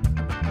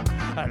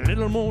 A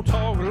little more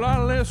talk, a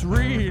lot less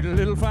read. A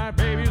little fight,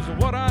 baby, is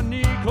what I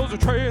need. Close the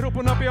trade,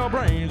 open up your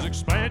brains.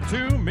 Explain it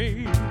to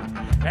me.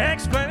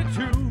 Explain it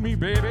to me,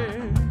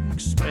 baby.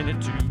 Explain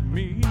it to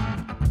me.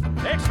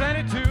 Explain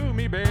it to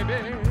me, baby.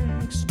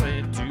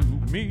 Explain it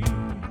to me.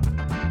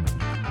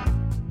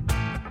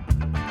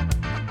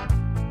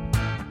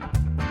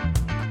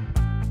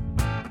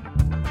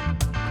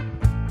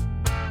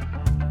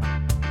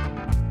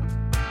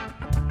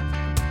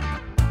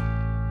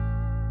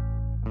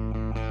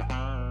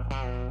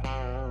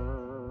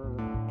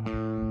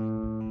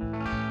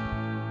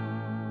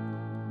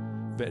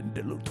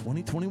 Vandello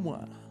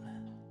 2021.